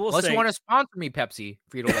will Unless say, you want to sponsor me, Pepsi,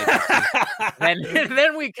 Frito-Lay Pepsi,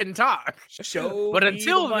 then we can talk. But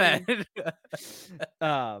until then,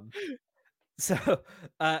 so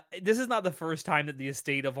this is not the first time that the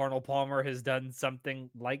estate of Arnold Palmer has done something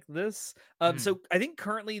like this. So I think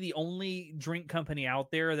currently the only drink company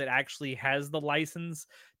out there that actually has the license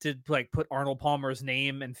to like put Arnold Palmer's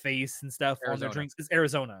name and face and stuff on their drinks is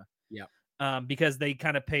Arizona. Yeah. Because they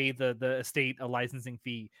kind of pay the estate a licensing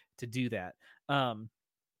fee to do that.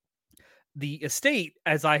 The estate,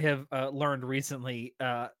 as I have learned recently,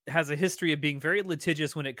 has a history of being very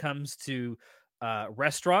litigious when it comes to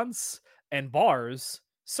restaurants and bars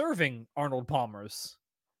serving Arnold Palmer's.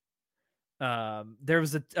 There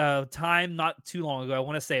was a time not too long ago, I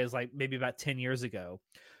want to say it was like maybe about 10 years ago,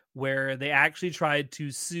 where they actually tried to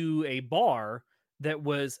sue a bar that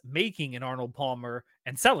was making an Arnold Palmer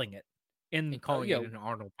and selling it. And calling it an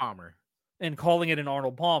Arnold Palmer.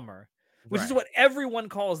 Which is what everyone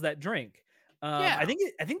calls that drink. Yeah. I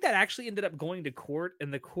think that actually ended up going to court,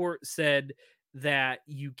 and the court said that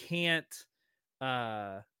you can't.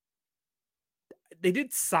 They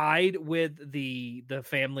did side with the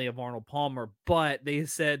family of Arnold Palmer, but they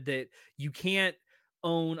said that you can't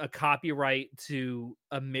own a copyright to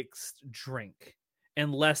a mixed drink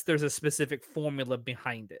unless there's a specific formula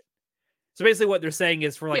behind it. So basically what they're saying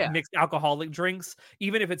is for like mixed alcoholic drinks,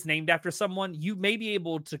 even if it's named after someone, you may be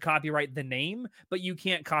able to copyright the name, but you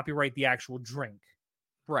can't copyright the actual drink.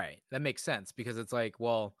 Right. That makes sense because it's like,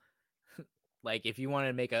 well, like if you want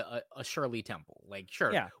to make a Shirley Temple, like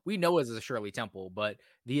sure, we know it's a Shirley Temple, but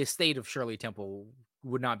the estate of Shirley Temple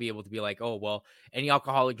would not be able to be like, oh, well, any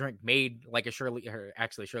alcoholic drink made like a Shirley, or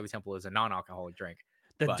actually Shirley Temple is a non-alcoholic drink.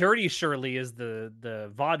 The dirty Shirley is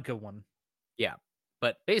the vodka one. Yeah.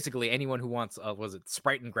 But basically, anyone who wants, was it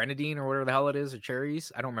Sprite and Grenadine or whatever the hell it is, or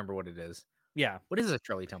cherries? I don't remember what it is. Yeah. What is a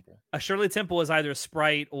Shirley Temple? A Shirley Temple is either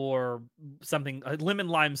Sprite or something, a lemon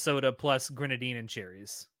lime soda plus grenadine and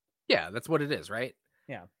cherries. Yeah, that's what it is, right?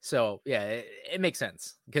 Yeah. So, yeah, it makes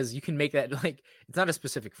sense because you can make that, like, it's not a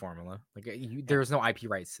specific formula. Like, there's no IP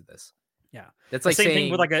rights to this. Yeah. That's like the same saying,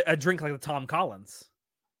 thing with like a drink like the Tom Collins.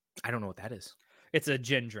 I don't know what that is. It's a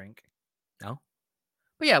gin drink. No?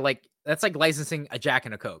 But yeah, like, that's like licensing a Jack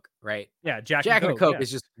and a Coke, right? Yeah, Jack and Coke is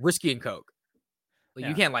just whiskey and Coke. Like,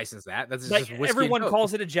 you can't license that. That's just whiskey. Everyone and Coke.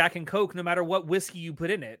 calls it a Jack and Coke, no matter what whiskey you put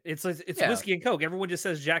in it. It's whiskey and Coke. Everyone just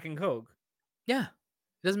says Jack and Coke. Yeah,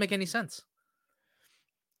 it doesn't make any sense.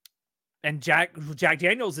 And Jack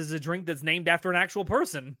Daniels is a drink that's named after an actual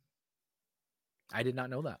person. I did not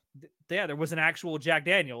know that. Yeah, there was an actual Jack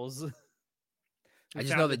Daniels. I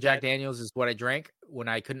just know that Jack Daniels is what I drank when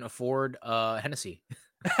I couldn't afford Hennessy.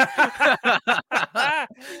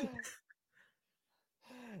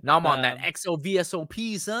 Now I'm on that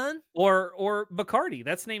XOVSOP, son. Or Bacardi.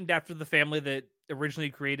 That's named after the family that originally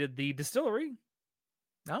created the distillery.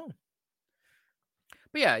 Oh.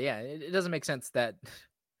 But yeah, it doesn't make sense that,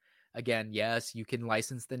 again, yes, you can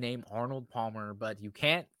license the name Arnold Palmer, but you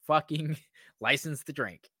can't fucking license the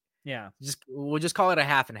drink. Yeah. We'll just call it a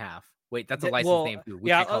half and half. Wait, that's a license name too.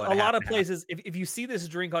 Yeah, a lot of places, if you see this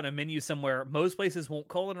drink on a menu somewhere, most places won't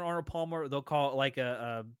call it an Arnold Palmer. They'll call it like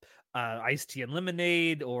a iced tea and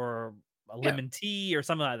lemonade, or a lemon tea, or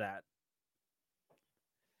something like that.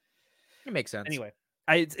 It makes sense. Anyway,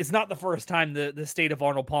 it's not the first time the state of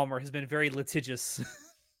Arnold Palmer has been very litigious.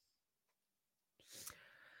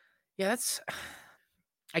 Yeah, that's,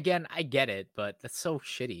 again, I get it, but that's so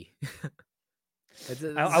shitty.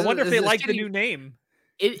 I wonder if they like the new name.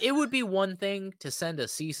 It would be one thing to send a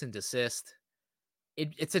cease and desist.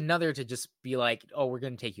 It's another to just be like, oh, we're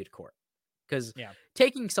going to take you to court. Because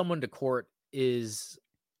taking someone to court is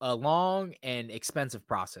a long and expensive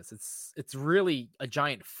process. It's really a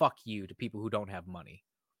giant fuck you to people who don't have money.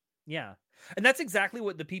 Yeah. And that's exactly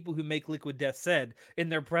what the people who make Liquid Death said in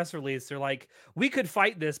their press release. They're like, we could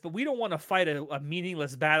fight this, but we don't want to fight a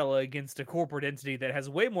meaningless battle against a corporate entity that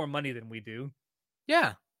has way more money than we do.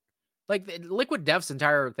 Yeah. Like, Liquid Death's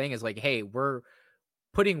entire thing is like, hey, we're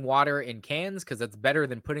putting water in cans because that's better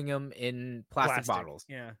than putting them in plastic bottles.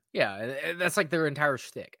 Yeah. Yeah. That's like their entire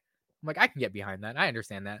shtick. I'm like, I can get behind that. I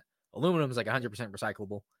understand that. Aluminum is like 100%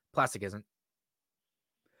 recyclable. Plastic isn't.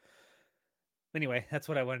 Anyway, that's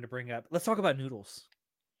what I wanted to bring up. Let's talk about noodles.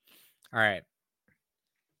 All right.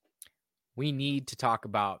 We need to talk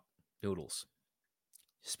about noodles.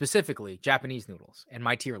 Specifically, Japanese noodles and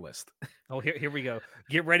my tier list. Oh, here we go.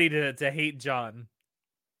 Get ready to hate John.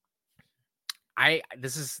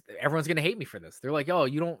 Everyone's gonna hate me for this. They're like, oh,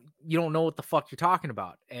 you don't know what the fuck you're talking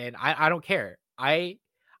about. And I don't care. I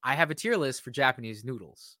have a tier list for Japanese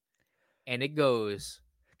noodles. And it goes,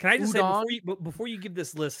 can I just udon, say before you give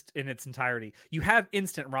this list in its entirety, you have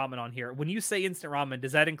instant ramen on here. When you say instant ramen,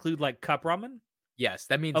 does that include like cup ramen? Yes,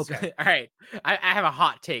 that means okay. All right. I have a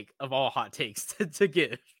hot take of all hot takes to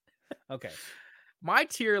give. Okay. My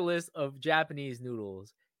tier list of Japanese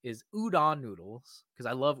noodles is udon noodles, because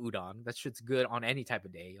I love udon. That shit's good on any type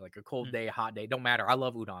of day, like a cold day, hot day, don't matter. I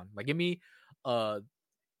love udon. Like, give me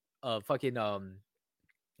fucking oh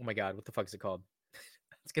my god, what the fuck is it called?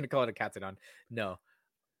 I was gonna call it a katsudon. No.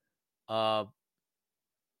 Oh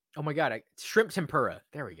my god, shrimp tempura.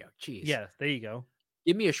 There we go. Jeez. Yeah, there you go.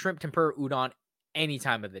 Give me a shrimp tempura udon any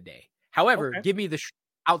time of the day. However, give me the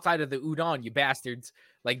outside of the udon, you bastards.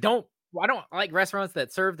 Like, I don't like restaurants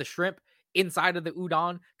that serve the shrimp inside of the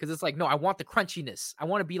udon, because it's like, no, I want the crunchiness. I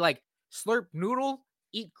want to be like, slurp noodle,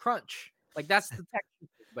 eat crunch. Like, that's the texture.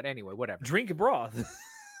 But anyway, whatever. Drink broth.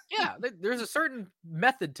 Yeah, there's a certain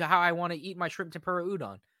method to how I want to eat my shrimp tempura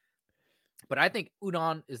udon. But I think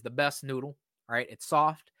udon is the best noodle. All right, it's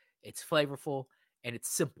soft, it's flavorful, and it's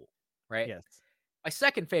simple. Right. Yes. My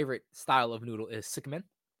second favorite style of noodle is sukemen,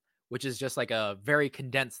 which is just like a very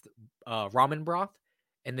condensed ramen broth.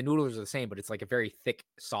 And the noodles are the same, but it's like a very thick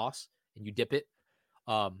sauce, and you dip it.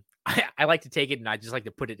 I like to take it, and I just like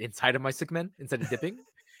to put it inside of my sukemen instead of dipping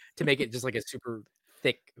to make it just like a super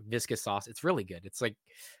thick, viscous sauce. It's really good. It's like,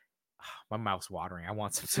 my mouth's watering. I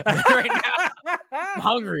want some sukemen right now. I'm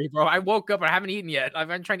hungry, bro. I woke up and I haven't eaten yet. I've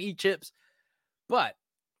been trying to eat chips. But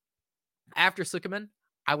after sukemen,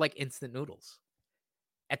 I like instant noodles.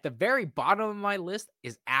 At the very bottom of my list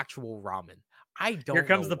is actual ramen. I don't. Here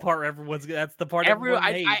comes the part where that's the part everyone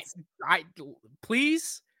hates. I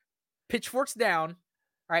please, pitchforks down.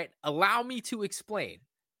 All right, allow me to explain.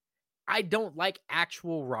 I don't like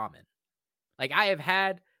actual ramen. Like, I have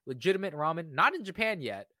had legitimate ramen, not in Japan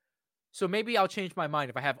yet. So maybe I'll change my mind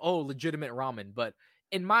if I have legitimate ramen. But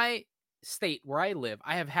in my state where I live,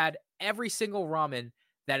 I have had every single ramen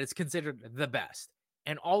that is considered the best,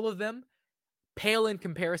 and all of them pale in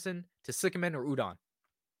comparison to sukemen or udon.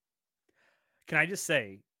 Can I just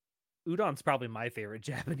say, udon's probably my favorite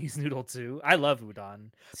Japanese noodle too. I love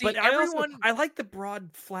udon. See, but I like the broad,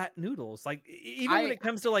 flat noodles. Like, even when it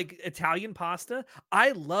comes to like Italian pasta,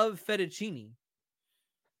 I love fettuccine.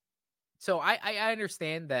 So I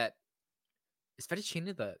understand that. Is fettuccine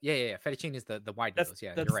the fettuccine is the wide noodles.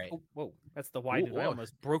 Yeah, you're right. Whoa, that's the wide noodle. I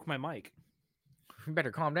almost broke my mic. You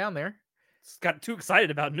better calm down there. Got too excited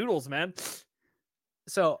about noodles, man.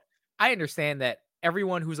 So I understand that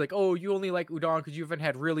everyone who's like, oh, you only like udon because you haven't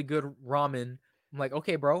had really good ramen. I'm like,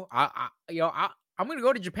 okay, bro. I'm gonna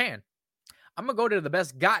go to Japan. I'm gonna go to the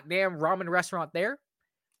best goddamn ramen restaurant there,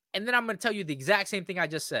 and then I'm gonna tell you the exact same thing I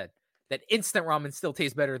just said. That instant ramen still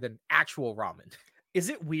tastes better than actual ramen. Is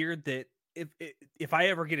it weird that if I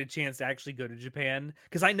ever get a chance to actually go to Japan,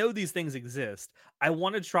 because I know these things exist, I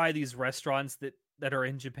want to try these restaurants that that are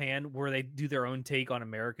in Japan where they do their own take on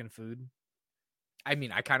American food? I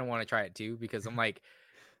mean, I kind of want to try it too because I'm like,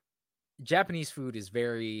 Japanese food is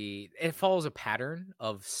it follows a pattern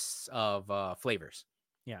of flavors.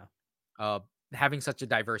 Yeah. Having such a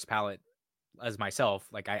diverse palate as myself,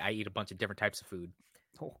 like I eat a bunch of different types of food.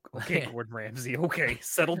 Oh, okay, Gordon Ramsay. Okay,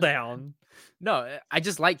 settle down. No, I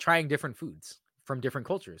just like trying different foods from different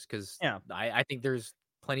cultures because Yeah. I think there's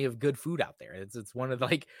plenty of good food out there. It's one of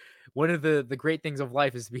the great things of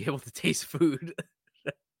life is to be able to taste food.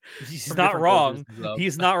 He's not wrong.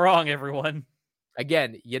 He's not wrong, everyone.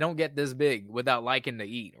 Again, you don't get this big without liking to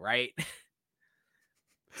eat, right?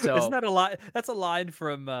 So isn't that a line? That's a line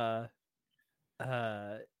from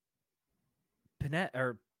Panette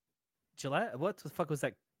or Gillette. What the fuck was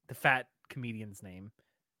that? The fat comedian's name.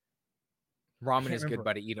 Ramen is good,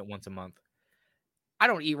 but I eat it once a month. I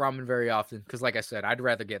don't eat ramen very often because, like I said, I'd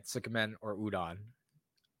rather get sukemen or udon.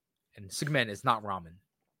 And sukemen is not ramen.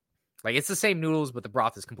 Like, it's the same noodles, but the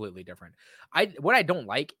broth is completely different. What I don't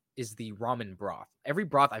like is the ramen broth. Every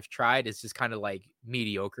broth I've tried is just kind of like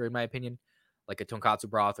mediocre in my opinion. Like a tonkatsu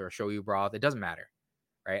broth or a shoyu broth. It doesn't matter,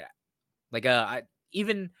 right? Like I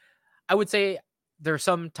would say there are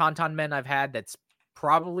some Tantan men I've had that's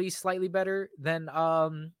probably slightly better than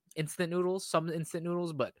instant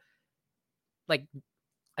noodles, but like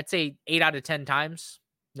I'd say 8 out of 10 times,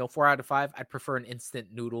 4 out of 5, I'd prefer an instant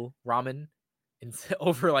noodle ramen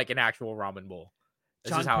over like an actual ramen bowl.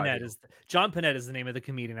 John Panette is the name of the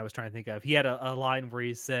comedian I was trying to think of. He had a line where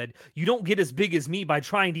he said, "You don't get as big as me by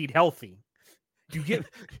trying to eat healthy. You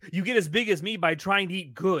get as big as me by trying to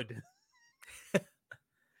eat good."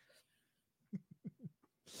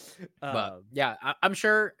 But yeah, I'm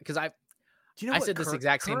sure because I said this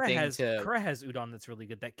exact same thing Kura has udon that's really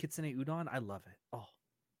good. That kitsune udon, I love it. Oh,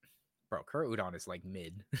 bro, Kura udon is like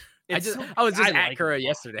mid. I was just at Kura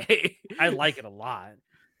yesterday. I like it a lot,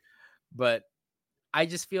 but I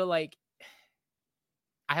just feel like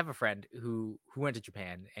I have a friend who went to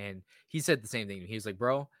Japan and he said the same thing. He was like,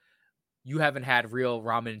 "Bro, you haven't had real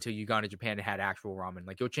ramen until you gone to Japan and had actual ramen.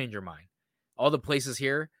 Like, you'll change your mind. All the places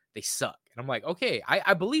here, they suck." And I'm like, okay,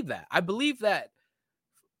 I believe that. I believe that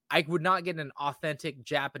I would not get an authentic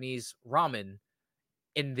Japanese ramen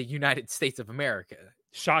in the United States of America.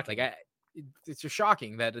 Shocking. Like, it's just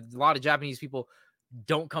shocking that a lot of Japanese people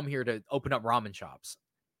don't come here to open up ramen shops.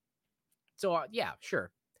 So, yeah, sure.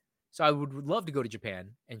 So I would love to go to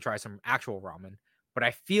Japan and try some actual ramen, but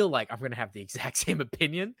I feel like I'm going to have the exact same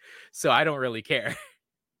opinion, so I don't really care.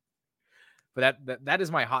 But that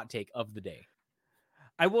is my hot take of the day.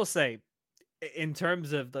 I will say, in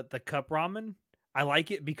terms of the cup ramen, I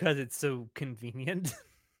like it because it's so convenient.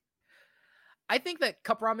 I think that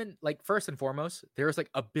cup ramen, like, first and foremost, there's like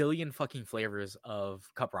a billion fucking flavors of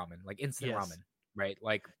cup ramen, like instant ramen, right?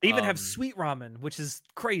 Like they even have sweet ramen, which is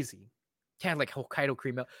crazy. Yeah, like Hokkaido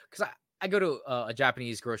cream milk. Because I go to a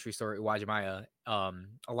Japanese grocery store, Uwajimaya, a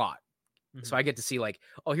lot. Mm-hmm. So I get to see like,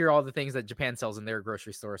 oh, here are all the things that Japan sells in their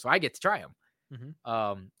grocery store. So I get to try them.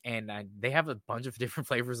 Mm-hmm. And they have a bunch of different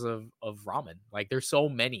flavors of ramen. Like, there's so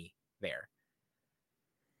many there.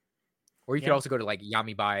 Or you could also go to like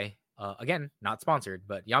Yamibai. Again, not sponsored,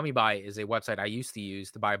 but Yamibai is a website I used to use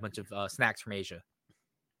to buy a bunch of snacks from Asia.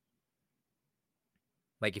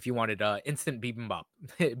 Like, if you wanted instant bibimbap,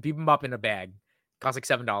 bibimbap in a bag, costs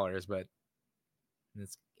like $7, but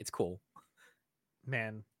it's cool.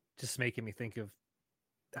 Man, just making me think of,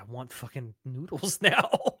 I want fucking noodles now.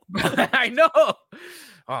 I know.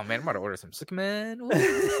 Oh man, I'm about to order some sukemen.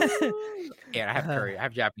 Yeah, I have curry. I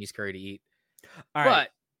have Japanese curry to eat. All right.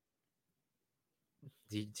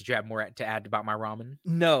 Did you have more to add about my ramen?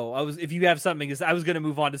 No, if you have something, I was going to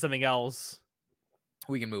move on to something else.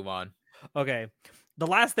 We can move on. Okay. The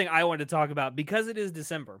last thing I wanted to talk about, because it is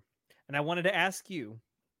December, and I wanted to ask you,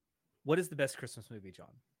 what is the best Christmas movie, John?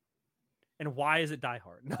 And why is it Die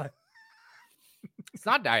Hard? It's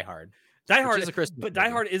not Die Hard. Die Hard is a Christmas movie. Die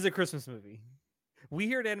Hard is a Christmas movie. We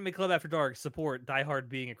here at Anime Club After Dark support Die Hard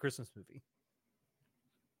being a Christmas movie.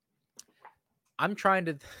 I'm trying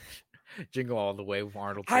to Jingle All the Way with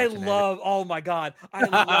Arnold. Oh my God. I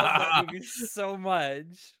love that movie so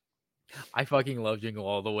much. I fucking love Jingle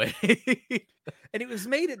All the Way. And it was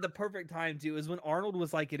made at the perfect time too. It was when Arnold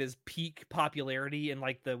was like at his peak popularity in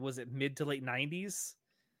like was it mid to late 90s?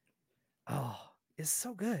 Oh, it's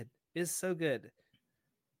so good. It's so good.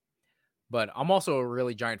 But I'm also a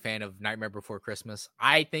really giant fan of Nightmare Before Christmas.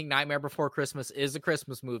 I think Nightmare Before Christmas is a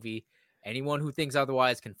Christmas movie. Anyone who thinks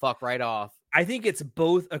otherwise can fuck right off. I think it's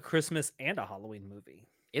both a Christmas and a Halloween movie.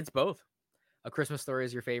 It's both. A Christmas Story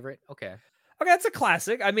is your favorite? Okay, that's a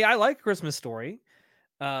classic. I mean, I like A Christmas Story.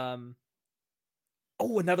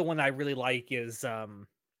 Oh, another one I really like is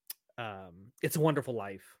It's a Wonderful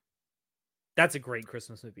Life. That's a great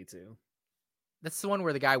Christmas movie too. That's the one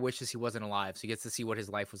where the guy wishes he wasn't alive, so he gets to see what his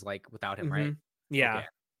life was like without him, right? Yeah. Okay.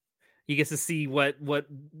 He gets to see what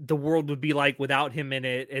the world would be like without him in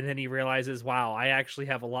it, and then he realizes, wow, I actually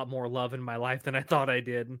have a lot more love in my life than I thought I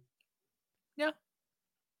did. Yeah.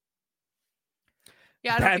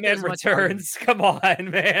 Yeah, I don't think Batman there's much argument. Returns. Come on,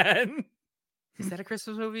 man. Is that a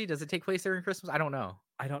Christmas movie? Does it take place during Christmas? I don't know.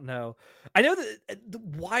 I don't know. I know that the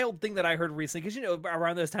wild thing that I heard recently, because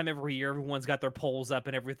around this time every year, everyone's got their polls up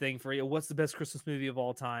and everything for what's the best Christmas movie of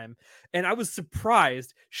all time. And I was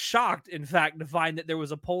surprised, shocked, in fact, to find that there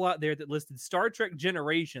was a poll out there that listed Star Trek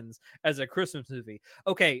Generations as a Christmas movie.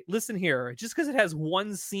 Okay, listen here. Just because it has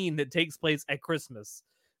one scene that takes place at Christmas,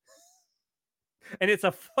 and it's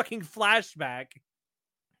a fucking flashback.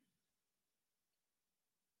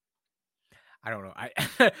 I don't know.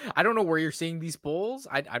 I don't know where you're seeing these polls.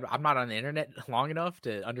 I'm not on the internet long enough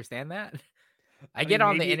to understand that. I get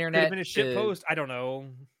on the internet. It could have been a shit post. I don't know.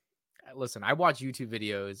 Listen, I watch YouTube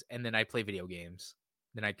videos and then I play video games.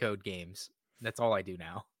 Then I code games. That's all I do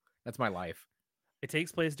now. That's my life. It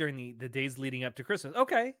takes place during the days leading up to Christmas.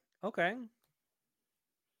 Okay. I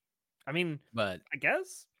mean, but I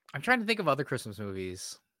guess I'm trying to think of other Christmas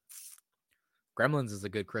movies. Gremlins is a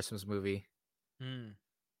good Christmas movie.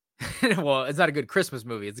 Well, it's not a good Christmas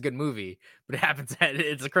movie. It's a good movie, but it happens that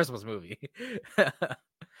it's a Christmas movie.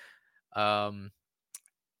 I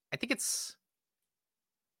think it's,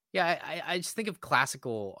 yeah, I just think of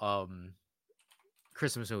classical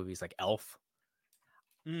Christmas movies like Elf.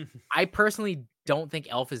 I personally don't think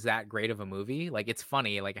Elf is that great of a movie. Like, it's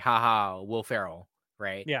funny, like, haha, Will Ferrell,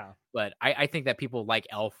 right? Yeah. But I think that people like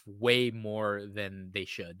Elf way more than they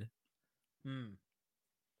should.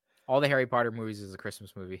 All the Harry Potter movies is a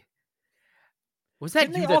Christmas movie. Was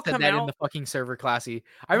that you that said that in the fucking server, Classy?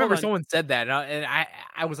 I remember someone said that, and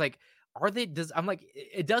I was like, "Are they?" I'm like,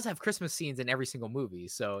 it does have Christmas scenes in every single movie,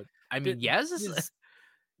 so I mean, yes,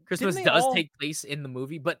 Christmas does take place in the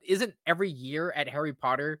movie, but isn't every year at Harry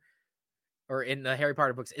Potter or in the Harry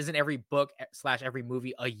Potter books, isn't every book / every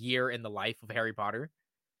movie a year in the life of Harry Potter?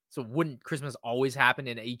 So wouldn't Christmas always happen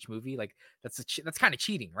in each movie? Like, that's kind of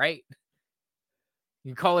cheating, right? You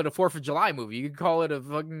can call it a 4th of July movie. You can call it a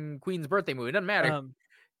fucking Queen's birthday movie. It doesn't matter.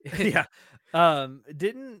 Yeah.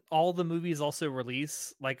 Didn't all the movies also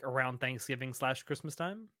release like around Thanksgiving / Christmas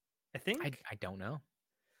time? I think. I don't know.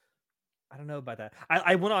 I don't know about that.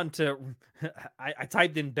 I went on to, I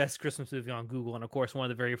typed in best Christmas movie on Google, and of course, one of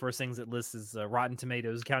the very first things it lists is Rotten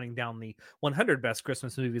Tomatoes, counting down the 100 best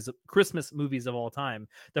Christmas movies of all time.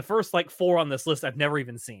 The first like 4 on this list I've never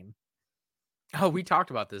even seen. Oh, we talked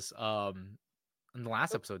about this in the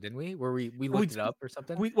last episode, didn't we? Where we looked it up or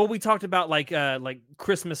something? We talked about like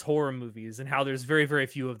Christmas horror movies and how there's very, very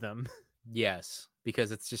few of them. Yes,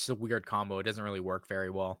 because it's just a weird combo. It doesn't really work very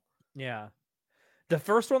well. Yeah. The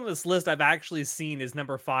first one on this list I've actually seen is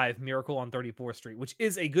number 5, Miracle on 34th Street, which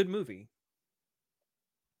is a good movie.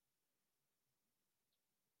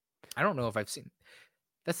 I don't know if I've seen.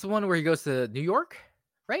 That's the one where he goes to New York,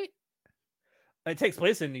 right? It takes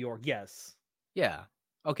place in New York, yes. Yeah.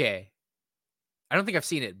 Okay. I don't think I've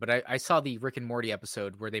seen it, but I saw the Rick and Morty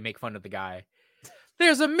episode where they make fun of the guy.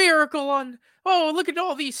 There's a miracle on. Oh, look at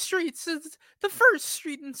all these streets. It's the 1st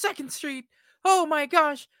Street and 2nd Street. Oh my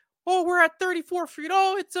gosh. Oh, we're at 34th Street.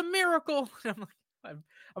 Oh, it's a miracle. And I'm like,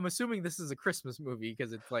 I'm assuming this is a Christmas movie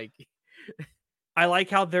because it's like. I like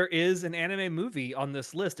how there is an anime movie on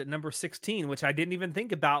this list at number 16, which I didn't even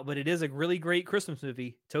think about, but it is a really great Christmas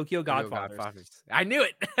movie, Tokyo Godfathers. I knew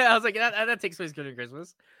it. I was like, that takes place during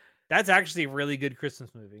Christmas. That's actually a really good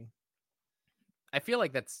Christmas movie. I feel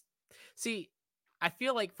like I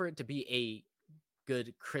feel like for it to be a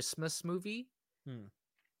good Christmas movie,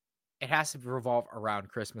 it has to revolve around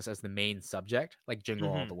Christmas as the main subject, like Jingle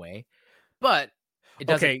All the Way. But it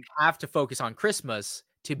doesn't have to focus on Christmas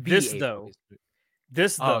to be this though.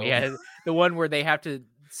 Yeah, the one where they have to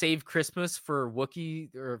save Christmas for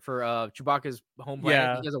Wookiee or for Chewbacca's home planet.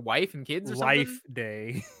 Yeah. He has a wife and kids or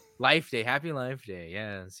something. Life Day. Happy Life Day.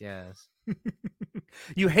 Yes.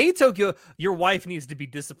 You hate Tokyo. Your wife needs to be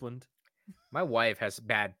disciplined. My wife has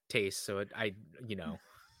bad taste, so I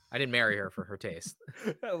didn't marry her for her taste.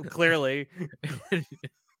 Oh, clearly.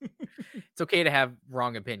 It's okay to have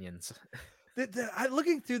wrong opinions. I'm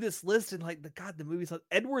looking through this list and like the movies.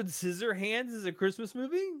 Edward Scissorhands is a Christmas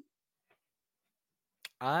movie.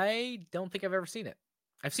 I don't think I've ever seen it.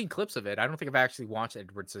 I've seen clips of it. I don't think I've actually watched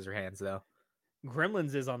Edward Scissorhands though.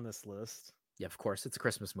 Gremlins is on this list. Yeah, of course, it's a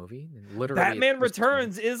Christmas movie. Literally, Batman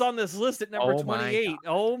Returns is on this list at number 28.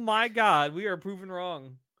 Oh my god, we are proven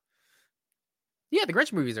wrong. Yeah, the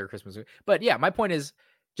Grinch movies are a Christmas movie. But yeah, my point is,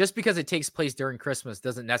 just because it takes place during Christmas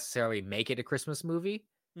doesn't necessarily make it a Christmas movie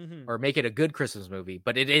or make it a good Christmas movie,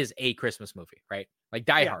 but it is a Christmas movie, right? Like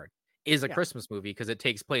Die Hard is a Christmas movie because it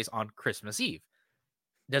takes place on Christmas Eve.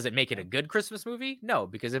 Does it make it a good Christmas movie? No,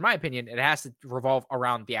 because in my opinion, it has to revolve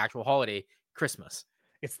around the actual holiday, Christmas.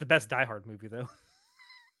 It's the best Die Hard movie, though.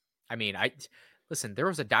 I mean, listen, there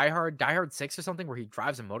was a Die Hard 6 or something where he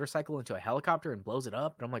drives a motorcycle into a helicopter and blows it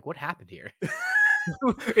up. And I'm like, what happened here?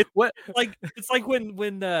 It's like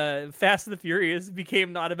when Fast and the Furious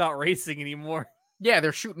became not about racing anymore. Yeah,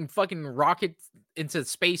 they're shooting fucking rockets into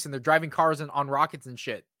space and they're driving cars on rockets and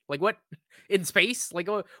shit. Like what? In space? Like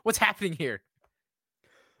what's happening here?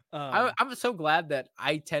 I'm so glad that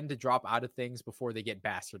I tend to drop out of things before they get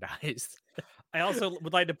bastardized. I also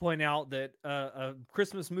would like to point out that a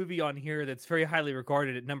Christmas movie on here that's very highly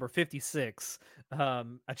regarded at number 56, a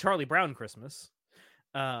Charlie Brown Christmas.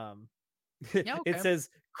 It says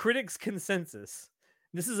critics consensus.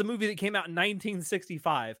 This is a movie that came out in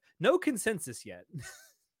 1965. No consensus yet.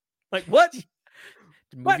 Like what? Do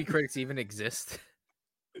movie critics even exist?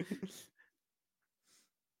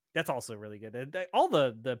 That's also really good. All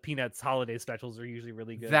the Peanuts holiday specials are usually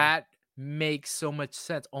really good. That makes so much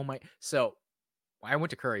sense. Oh my! So I went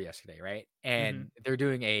to Kura yesterday, right? And they're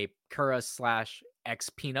doing a Kura / X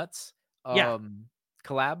Peanuts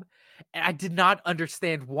collab, and I did not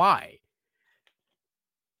understand why.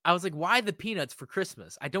 I was like, "Why the Peanuts for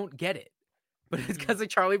Christmas?" I don't get it, but it's because of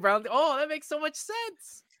Charlie Brown. Oh, that makes so much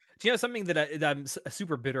sense. Do you know something that I'm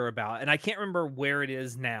super bitter about? And I can't remember where it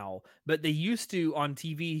is now, but they used to on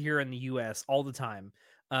TV here in the US all the time.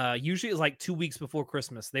 Usually it was like 2 weeks before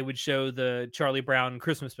Christmas. They would show the Charlie Brown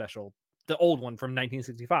Christmas special, the old one from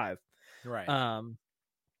 1965. Right.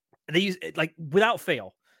 They use it like without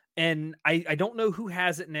fail. And I don't know who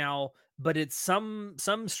has it now, but it's some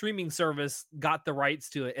streaming service got the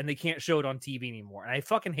rights to it and they can't show it on TV anymore. And I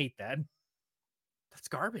fucking hate that. That's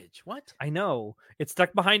garbage. What? I know. It's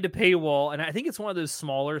stuck behind a paywall, and I think it's one of those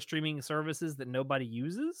smaller streaming services that nobody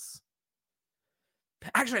uses.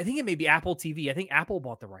 Actually, I think it may be Apple TV. I think Apple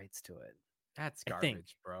bought the rights to it. That's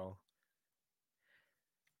garbage, bro.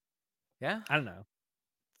 Yeah? I don't know.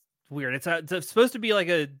 It's weird. It's supposed to be like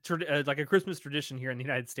a Christmas tradition here in the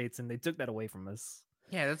United States, and they took that away from us.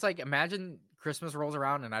 Yeah, that's like, imagine Christmas rolls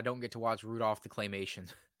around and I don't get to watch Rudolph the Claymation.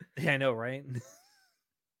 Yeah, I know, right?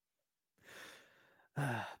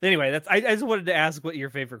 Anyway, I just wanted to ask what your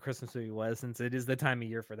favorite Christmas movie was, since it is the time of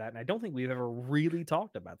year for that, and I don't think we've ever really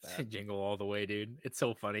talked about that. Jingle All the Way, dude. It's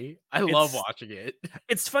so funny. I love watching it.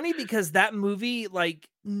 It's funny because that movie, like,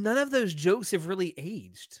 none of those jokes have really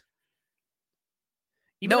aged.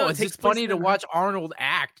 No, it's just funny to watch Arnold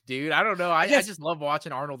act, dude. I don't know. I just love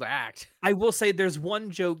watching Arnold act. I will say there's one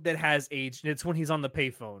joke that has aged, and it's when he's on the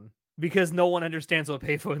payphone, because no one understands what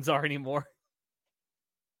payphones are anymore.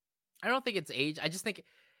 I don't think it's age. I just think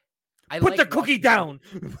put the cookie down.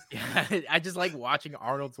 Yeah, I just like watching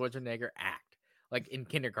Arnold Schwarzenegger act, like in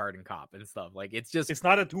Kindergarten Cop and stuff. Like it's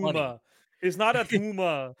not a tumor. Funny. It's not a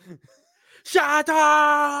tumor. Shut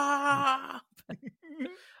up!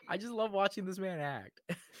 I just love watching this man act.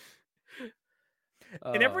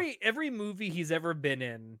 In every movie he's ever been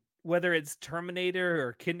in, whether it's Terminator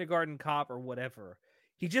or Kindergarten Cop or whatever,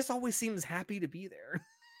 he just always seems happy to be there.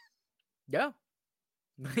 Yeah.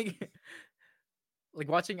 Like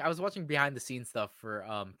I was watching behind the scenes stuff for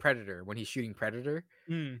Predator when he's shooting Predator,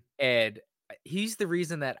 and he's the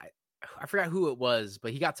reason that I forgot who it was,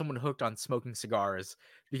 but he got someone hooked on smoking cigars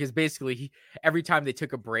because basically every time they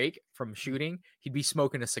took a break from shooting, he'd be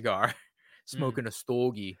smoking a cigar, smoking a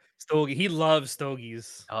stogie. He loves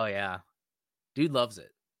stogies. Oh yeah, dude loves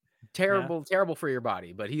it. Terrible for your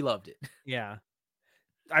body, but he loved it. Yeah,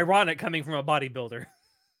 ironic coming from a bodybuilder.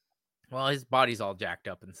 Well, his body's all jacked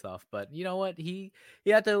up and stuff, but you know what? He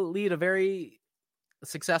had to lead a very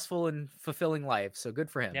successful and fulfilling life, so good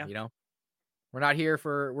for him. Yeah. You know,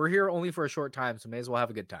 we're here only for a short time, so may as well have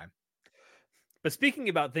a good time. But speaking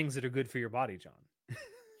about things that are good for your body, John,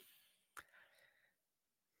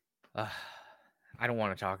 I don't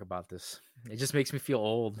want to talk about this. It just makes me feel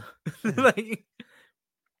old.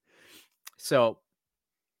 So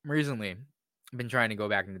recently, I've been trying to go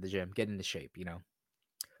back into the gym, get into shape, you know,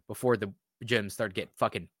 before the gyms start getting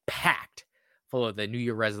fucking packed full of the New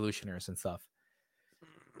Year resolutioners and stuff.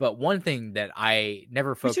 But one thing that I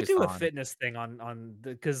never focused on. We should do a fitness thing on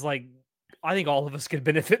because like I think all of us could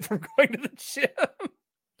benefit from going to the gym.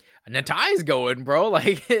 And Natai's going, bro.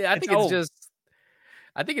 Like I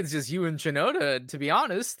think it's just you and Shinoda, to be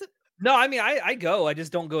honest. No, I mean I go. I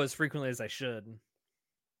just don't go as frequently as I should.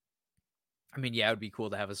 I mean, yeah, it would be cool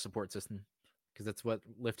to have a support system. because that's what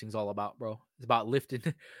lifting's all about, bro. It's about lifting.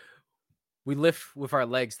 We lift with our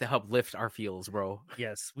legs to help lift our feels, bro.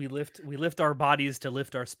 Yes, we lift our bodies to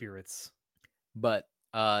lift our spirits. But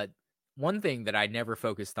one thing that I never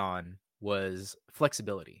focused on was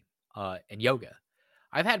flexibility and yoga.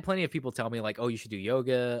 I've had plenty of people tell me like, oh, you should do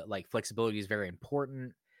yoga. Like flexibility is very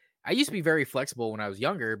important. I used to be very flexible when I was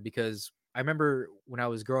younger because I remember when I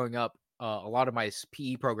was growing up, a lot of my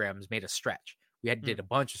PE programs made us stretch. We did a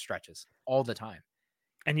bunch of stretches all the time.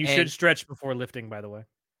 And you should stretch before lifting, by the way.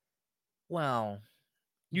 Well,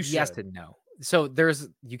 you yes should. and no. So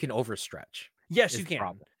you can overstretch. Yes, you can.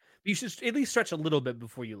 You should at least stretch a little bit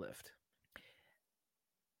before you lift.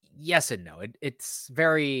 Yes and no. It's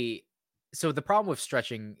very... So the problem with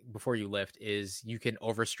stretching before you lift is you can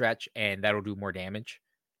overstretch and that'll do more damage.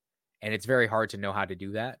 And it's very hard to know how to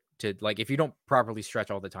do that. To like, if you don't properly stretch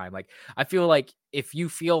all the time, like I feel like if you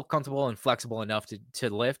feel comfortable and flexible enough to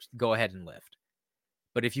lift, go ahead and lift.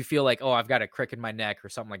 But if you feel like, oh, I've got a crick in my neck or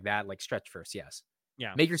something like that, like stretch first. Yes.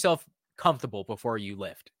 Yeah. Make yourself comfortable before you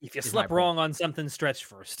lift. If you slept wrong on something, stretch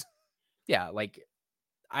first. Yeah. Like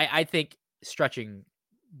I think stretching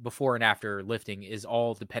before and after lifting is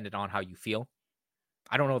all dependent on how you feel.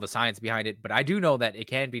 I don't know the science behind it, but I do know that it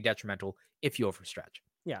can be detrimental if you overstretch.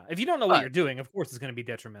 Yeah. If you don't know what you're doing, of course it's going to be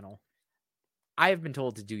detrimental. I have been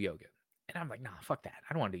told to do yoga. And I'm like, nah, fuck that.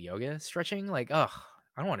 I don't want to do yoga. Stretching, like, ugh,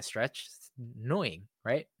 I don't want to stretch. It's annoying,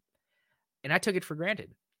 right? And I took it for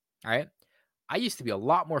granted. All right. I used to be a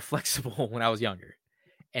lot more flexible when I was younger.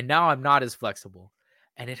 And now I'm not as flexible.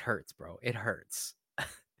 And it hurts, bro. It hurts.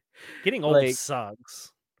 Getting old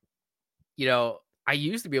sucks. You know, I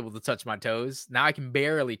used to be able to touch my toes. Now I can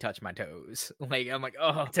barely touch my toes. Like, I'm like,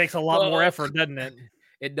 oh. It takes a lot more effort, doesn't it?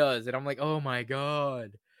 It does. And I'm like, oh my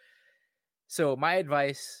God. So my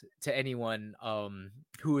advice to anyone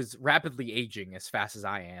who is rapidly aging as fast as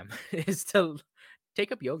I am is to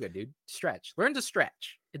take up yoga, dude. Stretch. Learn to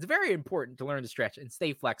stretch. It's very important to learn to stretch and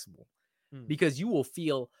stay flexible because you will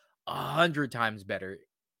feel 100 times better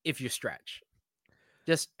if you stretch.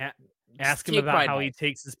 Just ask him about how he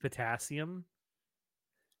takes his potassium.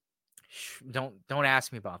 Don't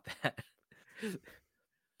ask me about that.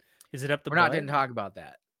 Is it up the We're blood? not going to talk about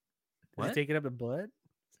that. Does he take it up the blood?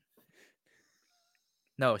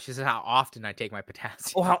 No, she said how often I take my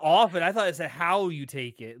potassium. Oh, how often? I thought it said how you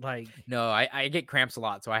take it. Like, no, I get cramps a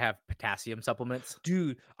lot, so I have potassium supplements.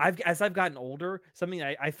 Dude, as I've gotten older, something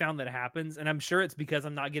I found that happens, and I'm sure it's because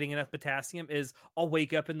I'm not getting enough potassium, is I'll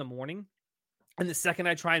wake up in the morning, and the second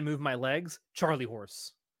I try and move my legs, Charlie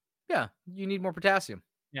horse. Yeah, you need more potassium.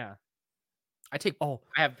 Yeah. I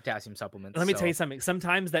have potassium supplements. Let me tell you something.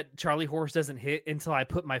 Sometimes that Charlie horse doesn't hit until I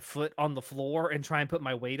put my foot on the floor and try and put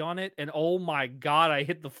my weight on it. And oh my God, I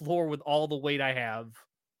hit the floor with all the weight I have.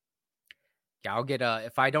 Yeah, I'll get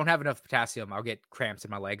if I don't have enough potassium, I'll get cramps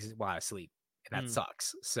in my legs while I sleep. And that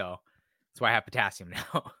sucks. So that's why I have potassium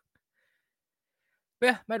now. But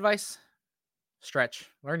yeah, my advice: stretch,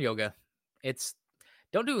 learn yoga. I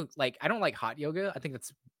don't like hot yoga. I think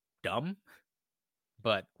that's dumb.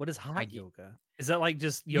 But what is hot yoga? Is that like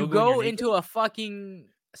just yoga? You go into a fucking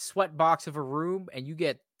sweat box of a room and you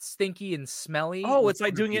get stinky and smelly. Oh, it's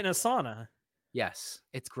like doing it in a sauna. Yes,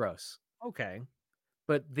 it's gross. Okay.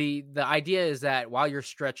 But the idea is that while you're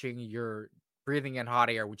stretching, you're breathing in hot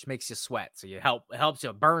air, which makes you sweat. So it helps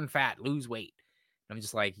you burn fat, lose weight. And I'm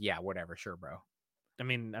just like, yeah, whatever. Sure, bro. I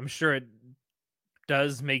mean, I'm sure it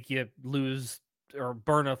does make you lose or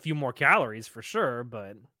burn a few more calories for sure,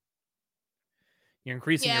 but you're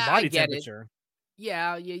increasing your body temperature.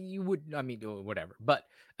 Yeah, you would. I mean, whatever. But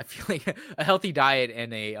I feel like a healthy diet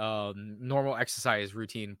and a normal exercise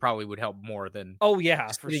routine probably would help more than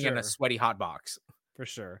sitting in a sweaty hot box. For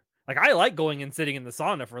sure. Like I like going and sitting in the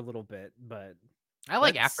sauna for a little bit, but I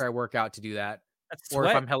like after I work out to do that. Or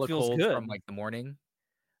if I'm hella cold from like the morning,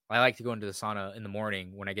 I like to go into the sauna in the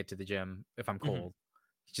morning when I get to the gym. If I'm cold,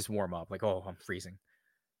 just warm up. Like, oh, I'm freezing.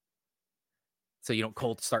 So you don't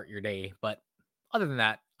cold start your day, but. Other than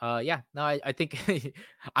that, I think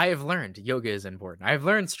I have learned yoga is important. I've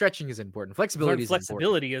learned stretching is important. Flexibility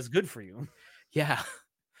is good for you. Yeah.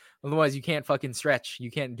 Otherwise, you can't fucking stretch.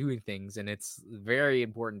 You can't do things, and it's very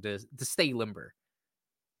important to stay limber.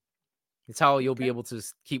 It's how you'll be able to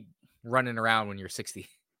keep running around when you're 60.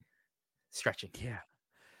 Stretching. Yeah.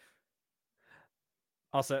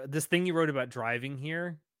 Also, this thing you wrote about driving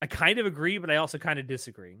here, I kind of agree, but I also kind of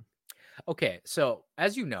disagree. Okay, so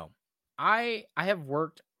as you know, I have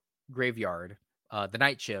worked graveyard, the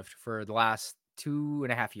night shift for the last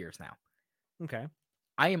 2.5 years now. Okay.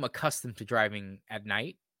 I am accustomed to driving at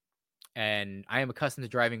night, and I am accustomed to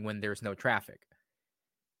driving when there's no traffic.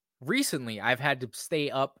 Recently, I've had to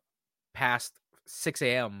stay up past 6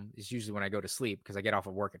 a.m. is usually when I go to sleep because I get off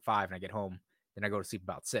of work at 5 and I get home. Then I go to sleep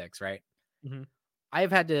about 6, right? Mm-hmm.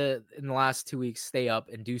 I've had to, in the last 2 weeks, stay up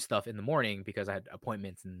and do stuff in the morning because I had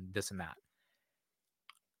appointments and this and that.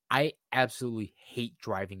 I absolutely hate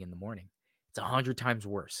driving in the morning. It's 100 times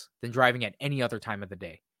worse than driving at any other time of the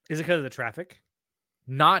day. Is it because of the traffic?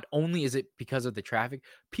 Not only is it because of the traffic,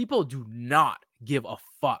 people do not give a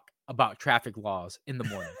fuck about traffic laws in the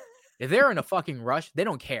morning. If they're in a fucking rush, they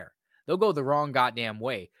don't care. They'll go the wrong goddamn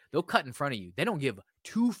way. They'll cut in front of you. They don't give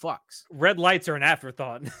 2 fucks. Red lights are an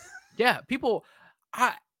afterthought. Yeah, people.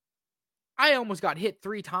 I almost got hit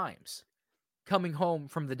 3 times coming home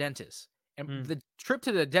from the dentist. And the trip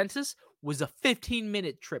to the dentist was a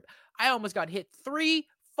 15-minute trip. I almost got hit 3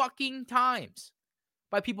 fucking times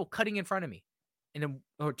by people cutting in front of me. And then,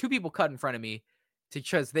 or 2 people cut in front of me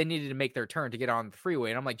because they needed to make their turn to get on the freeway.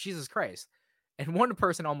 And I'm like, Jesus Christ. And one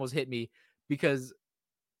person almost hit me because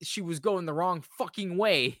she was going the wrong fucking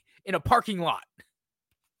way in a parking lot.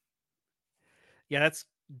 Yeah,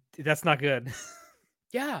 that's not good.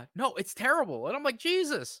 Yeah, no, it's terrible. And I'm like,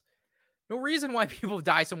 Jesus. No reason why people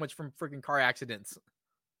die so much from freaking car accidents.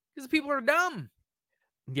 Because people are dumb.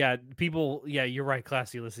 Yeah, you're right,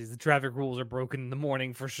 Class Ulysses. The traffic rules are broken in the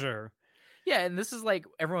morning for sure. Yeah, and this is like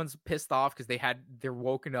everyone's pissed off because they're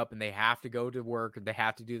woken up and they have to go to work and they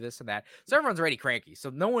have to do this and that. So everyone's already cranky. So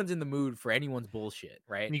no one's in the mood for anyone's bullshit,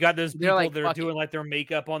 right? And you got those people like, that are doing like their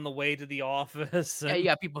makeup on the way to the office. Yeah, you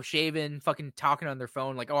got people shaving, fucking talking on their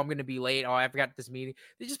phone, like, oh, I'm gonna be late. Oh, I forgot this meeting.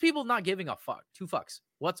 They're just people not giving a fuck, 2 fucks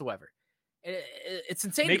whatsoever. It's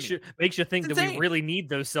insane. Makes you think that we really need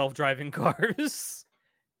those self-driving cars.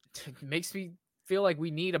 It makes me feel like we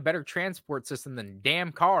need a better transport system than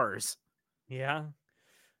damn cars. Yeah.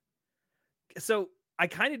 So I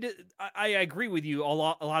kind of did. I agree with you a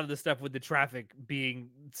lot of the stuff with the traffic being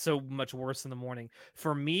so much worse in the morning.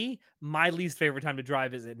 For me, my least favorite time to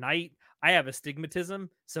drive is at night. I have astigmatism,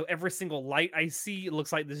 so every single light I see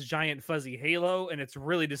looks like this giant fuzzy halo, and it's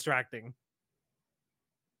really distracting.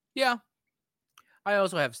 Yeah. I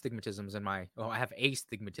also have stigmatisms I have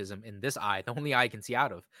astigmatism in this eye, the only eye I can see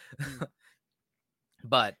out of.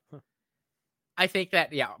 But I think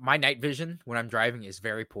that, my night vision when I'm driving is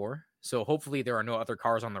very poor. So hopefully there are no other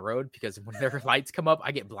cars on the road because when their lights come up,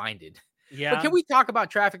 I get blinded. Yeah. But can we talk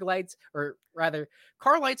about traffic lights? Or rather,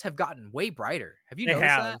 car lights have gotten way brighter. Have you noticed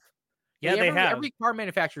that? Yeah, they have. Every car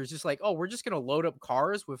manufacturer is just like, oh, we're just going to load up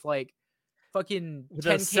cars with like fucking with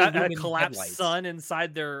 10K a collapsed sun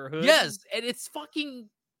inside their hood. Yes, and it's fucking.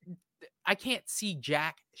 I can't see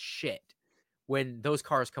jack shit when those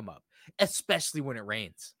cars come up, especially when it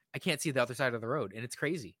rains. I can't see the other side of the road, and it's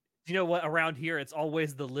crazy. You know what? Around here, it's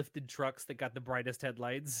always the lifted trucks that got the brightest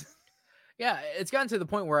headlights. Yeah, it's gotten to the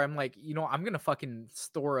point where I'm like, I'm gonna fucking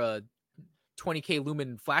store a 20K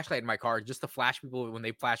lumen flashlight in my car just to flash people when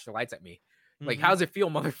they flash their lights at me. Like, how's it feel,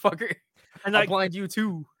 motherfucker? And I'll blind you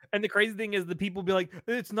too. And the crazy thing is the people be like,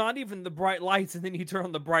 it's not even the bright lights. And then you turn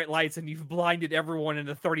on the bright lights and you've blinded everyone in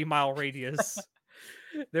a 30-mile radius.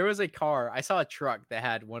 There was a car. I saw a truck that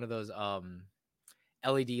had one of those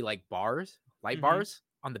LED like light bars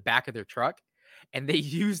on the back of their truck. And they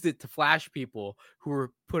used it to flash people who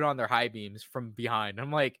were put on their high beams from behind.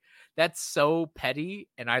 I'm like, that's so petty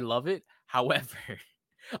and I love it. However,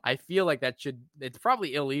 I feel like it's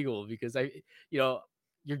probably illegal because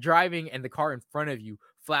you're driving and the car in front of you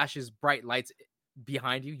flashes bright lights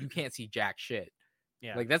behind you. You can't see jack shit.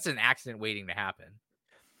 Yeah. Like that's an accident waiting to happen.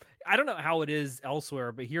 I don't know how it is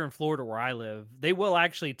elsewhere, but here in Florida where I live, they will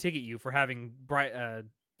actually ticket you for having bright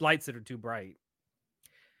lights that are too bright.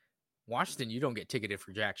 Washington, you don't get ticketed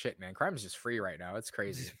for jack shit, man. Crime's just free right now. It's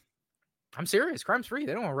crazy. I'm serious. Crime's free.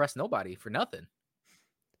 They don't arrest nobody for nothing.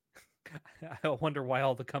 I wonder why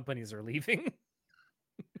all the companies are leaving.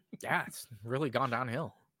 Yeah, it's really gone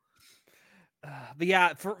downhill. But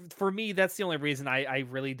yeah, for me, that's the only reason I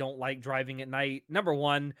really don't like driving at night. Number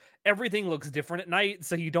one, everything looks different at night,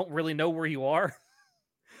 so you don't really know where you are.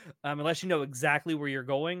 Unless you know exactly where you're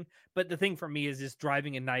going. But the thing for me is just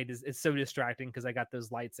driving at night is so distracting because I got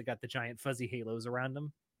those lights, I got the giant fuzzy halos around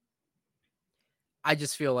them. I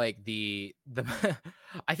just feel like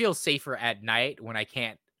I feel safer at night when I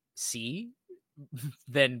can't see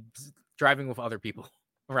than driving with other people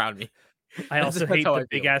around me. I also hate the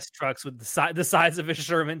big ass trucks with the size of a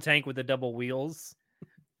Sherman tank with the double wheels.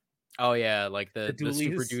 Oh yeah, like the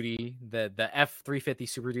Super Duty, the F-350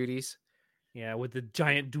 Super Duties. Yeah, with the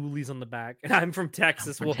giant dualies on the back. And I'm from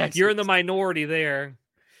Texas. Texas. You're in the minority there.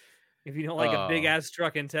 If you don't like a big ass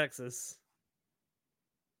truck in Texas.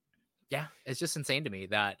 Yeah, it's just insane to me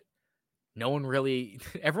that no one really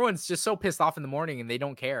everyone's just so pissed off in the morning and they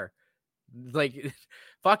don't care. Like,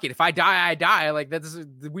 fuck it. If I die, I die. Like,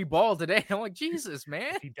 we ball today. I'm like, Jesus,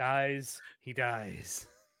 man. He dies. He dies.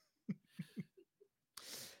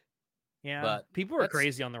 Yeah, But people are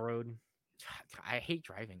crazy on the road. I hate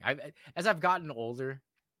driving. As I've gotten older,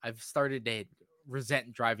 I've started to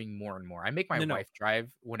resent driving more and more. I make my wife drive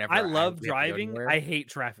whenever I love driving. I hate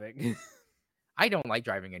traffic. I don't like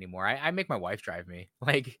driving anymore. I make my wife drive me.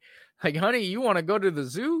 Like, honey, you want to go to the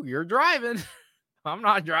zoo? You're driving. I'm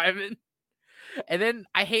not driving. And then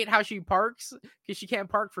I hate how she parks because she can't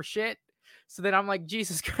park for shit. So then I'm like,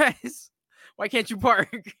 Jesus Christ, why can't you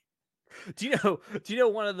park? Do you know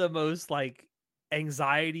one of the most like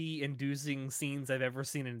anxiety inducing scenes I've ever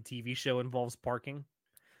seen in a TV show involves parking?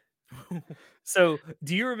 So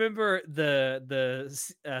do you remember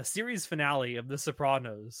the series finale of The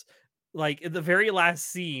Sopranos? Like in the very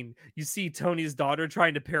last scene, you see Tony's daughter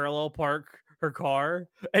trying to parallel park her car,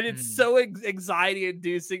 and it's so anxiety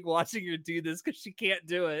inducing watching her do this because she can't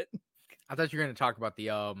do it. I thought you were going to talk about the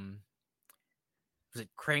was it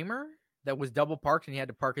Kramer that was double parked and he had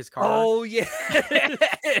to park his car? Oh yeah,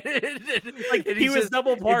 like he was just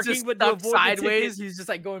double parking, but to avoid sideways, he's just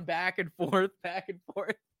like going back and forth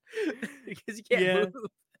because he can't move.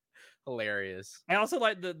 Hilarious. I also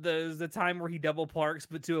like the time where he double parks,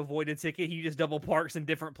 but to avoid a ticket, he just double parks in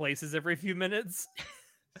different places every few minutes.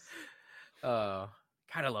 God,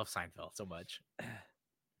 I love Seinfeld so much.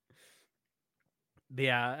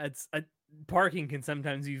 Yeah, parking can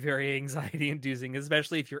sometimes be very anxiety inducing,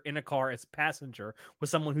 especially if you're in a car as a passenger with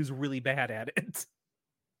someone who's really bad at it.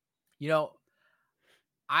 You know,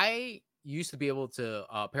 I used to be able to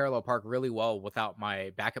parallel park really well without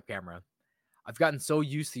my backup camera. I've gotten so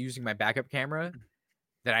used to using my backup camera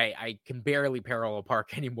that I can barely parallel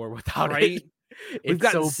park anymore without it. We've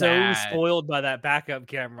gotten so spoiled by that backup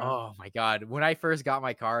camera. Oh my God. When I first got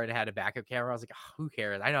my car and it had a backup camera, I was like, oh, who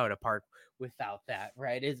cares? I know how to park without that,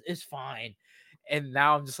 right? It's fine. And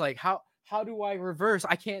now I'm just like, how do I reverse?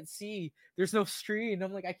 I can't see. There's no screen.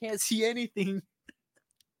 I'm like, I can't see anything.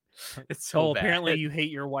 It's so bad. Apparently you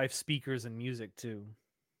hate your wife's speakers and music too.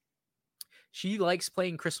 She likes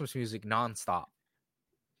playing Christmas music nonstop.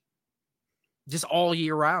 Just all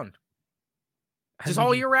year round.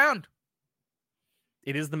 All year round.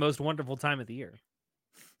 It is the most wonderful time of the year.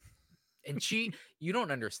 And you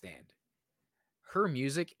don't understand. Her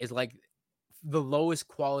music is like the lowest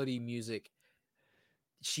quality music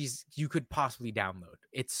you could possibly download.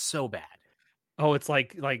 It's so bad. Oh, it's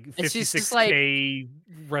like 56K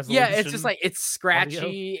resolution. Yeah, it's just like it's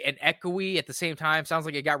scratchy and echoey at the same time. Sounds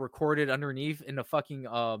like it got recorded underneath in a fucking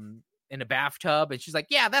in a bathtub. And she's like,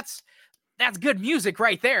 "Yeah, that's good music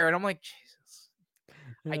right there." And I'm like, Jesus,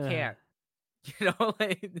 I can't. You know,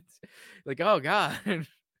 like oh God.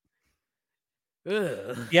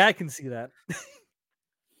 Yeah, I can see that.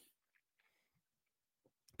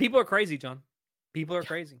 People are crazy, John. People are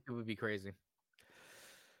crazy. It would be crazy.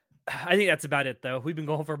 I think that's about it, though. We've been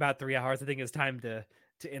going for about 3 hours. I think it's time to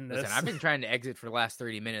end this. Listen, I've been trying to exit for the last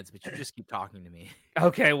 30 minutes, but you just keep talking to me.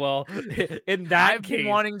 Okay, well, in that case,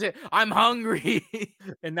 I'm hungry.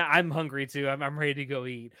 And I'm hungry too. I'm ready to go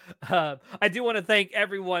eat. I do want to thank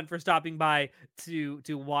everyone for stopping by to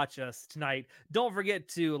watch us tonight. Don't forget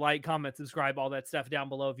to like, comment, subscribe, all that stuff down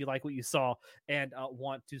below if you like what you saw and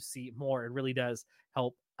want to see more. It really does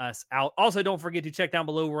help us out. Also, don't forget to check down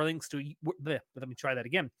below where links to let me try that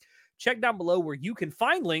again. Check down below where you can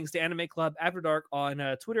find links to Anime Club After Dark on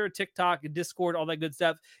Twitter, TikTok, Discord, all that good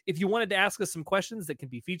stuff. If you wanted to ask us some questions that can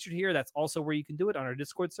be featured here, that's also where you can do it on our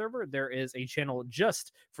Discord server. There is a channel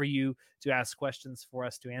just for you to ask questions for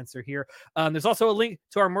us to answer here. There's also a link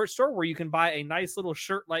to our merch store where you can buy a nice little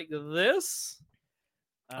shirt like this.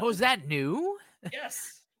 Is that new?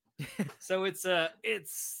 Yes. So it's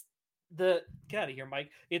get out of here,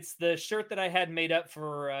 Mike. It's the shirt that I had made up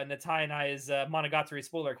for Natai and I's Monogatari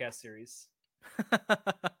Spoilercast series.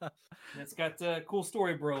 It's got cool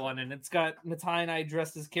story bro on it. And it's got Natai and I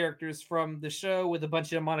dressed as characters from the show with a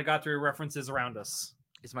bunch of Monogatari references around us.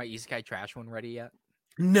 Is my Isekai trash one ready yet?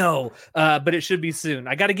 No, but it should be soon.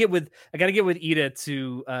 I gotta get with Ida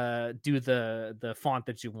to do the font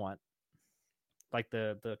that you want. Like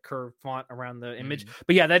the curved font around the image.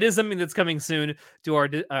 But yeah, that is something that's coming soon to our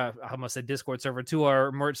I almost said Discord server, to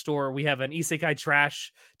our merch store. We have an Isekai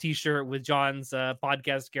Trash t-shirt with John's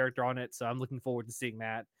podcast character on it, so I'm looking forward to seeing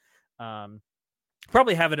that.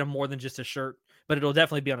 Probably have it on more than just a shirt, but it'll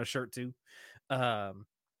definitely be on a shirt too. Yeah,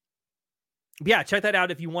 check that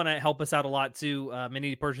out if you want to help us out a lot too.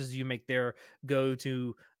 Many purchases you make there go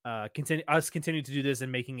to continue to do this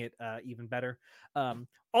and making it even better.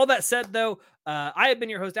 All that said, though, I have been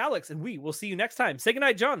your host, Alex, and we will see you next time. Say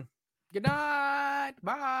goodnight, John. Good night. that.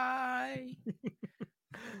 Bye.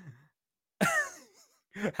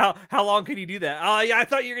 How long can you do that? Oh yeah, I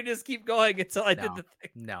thought you were gonna just keep going until I did the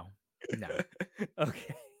thing. No.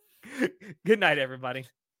 Okay. Good night, everybody.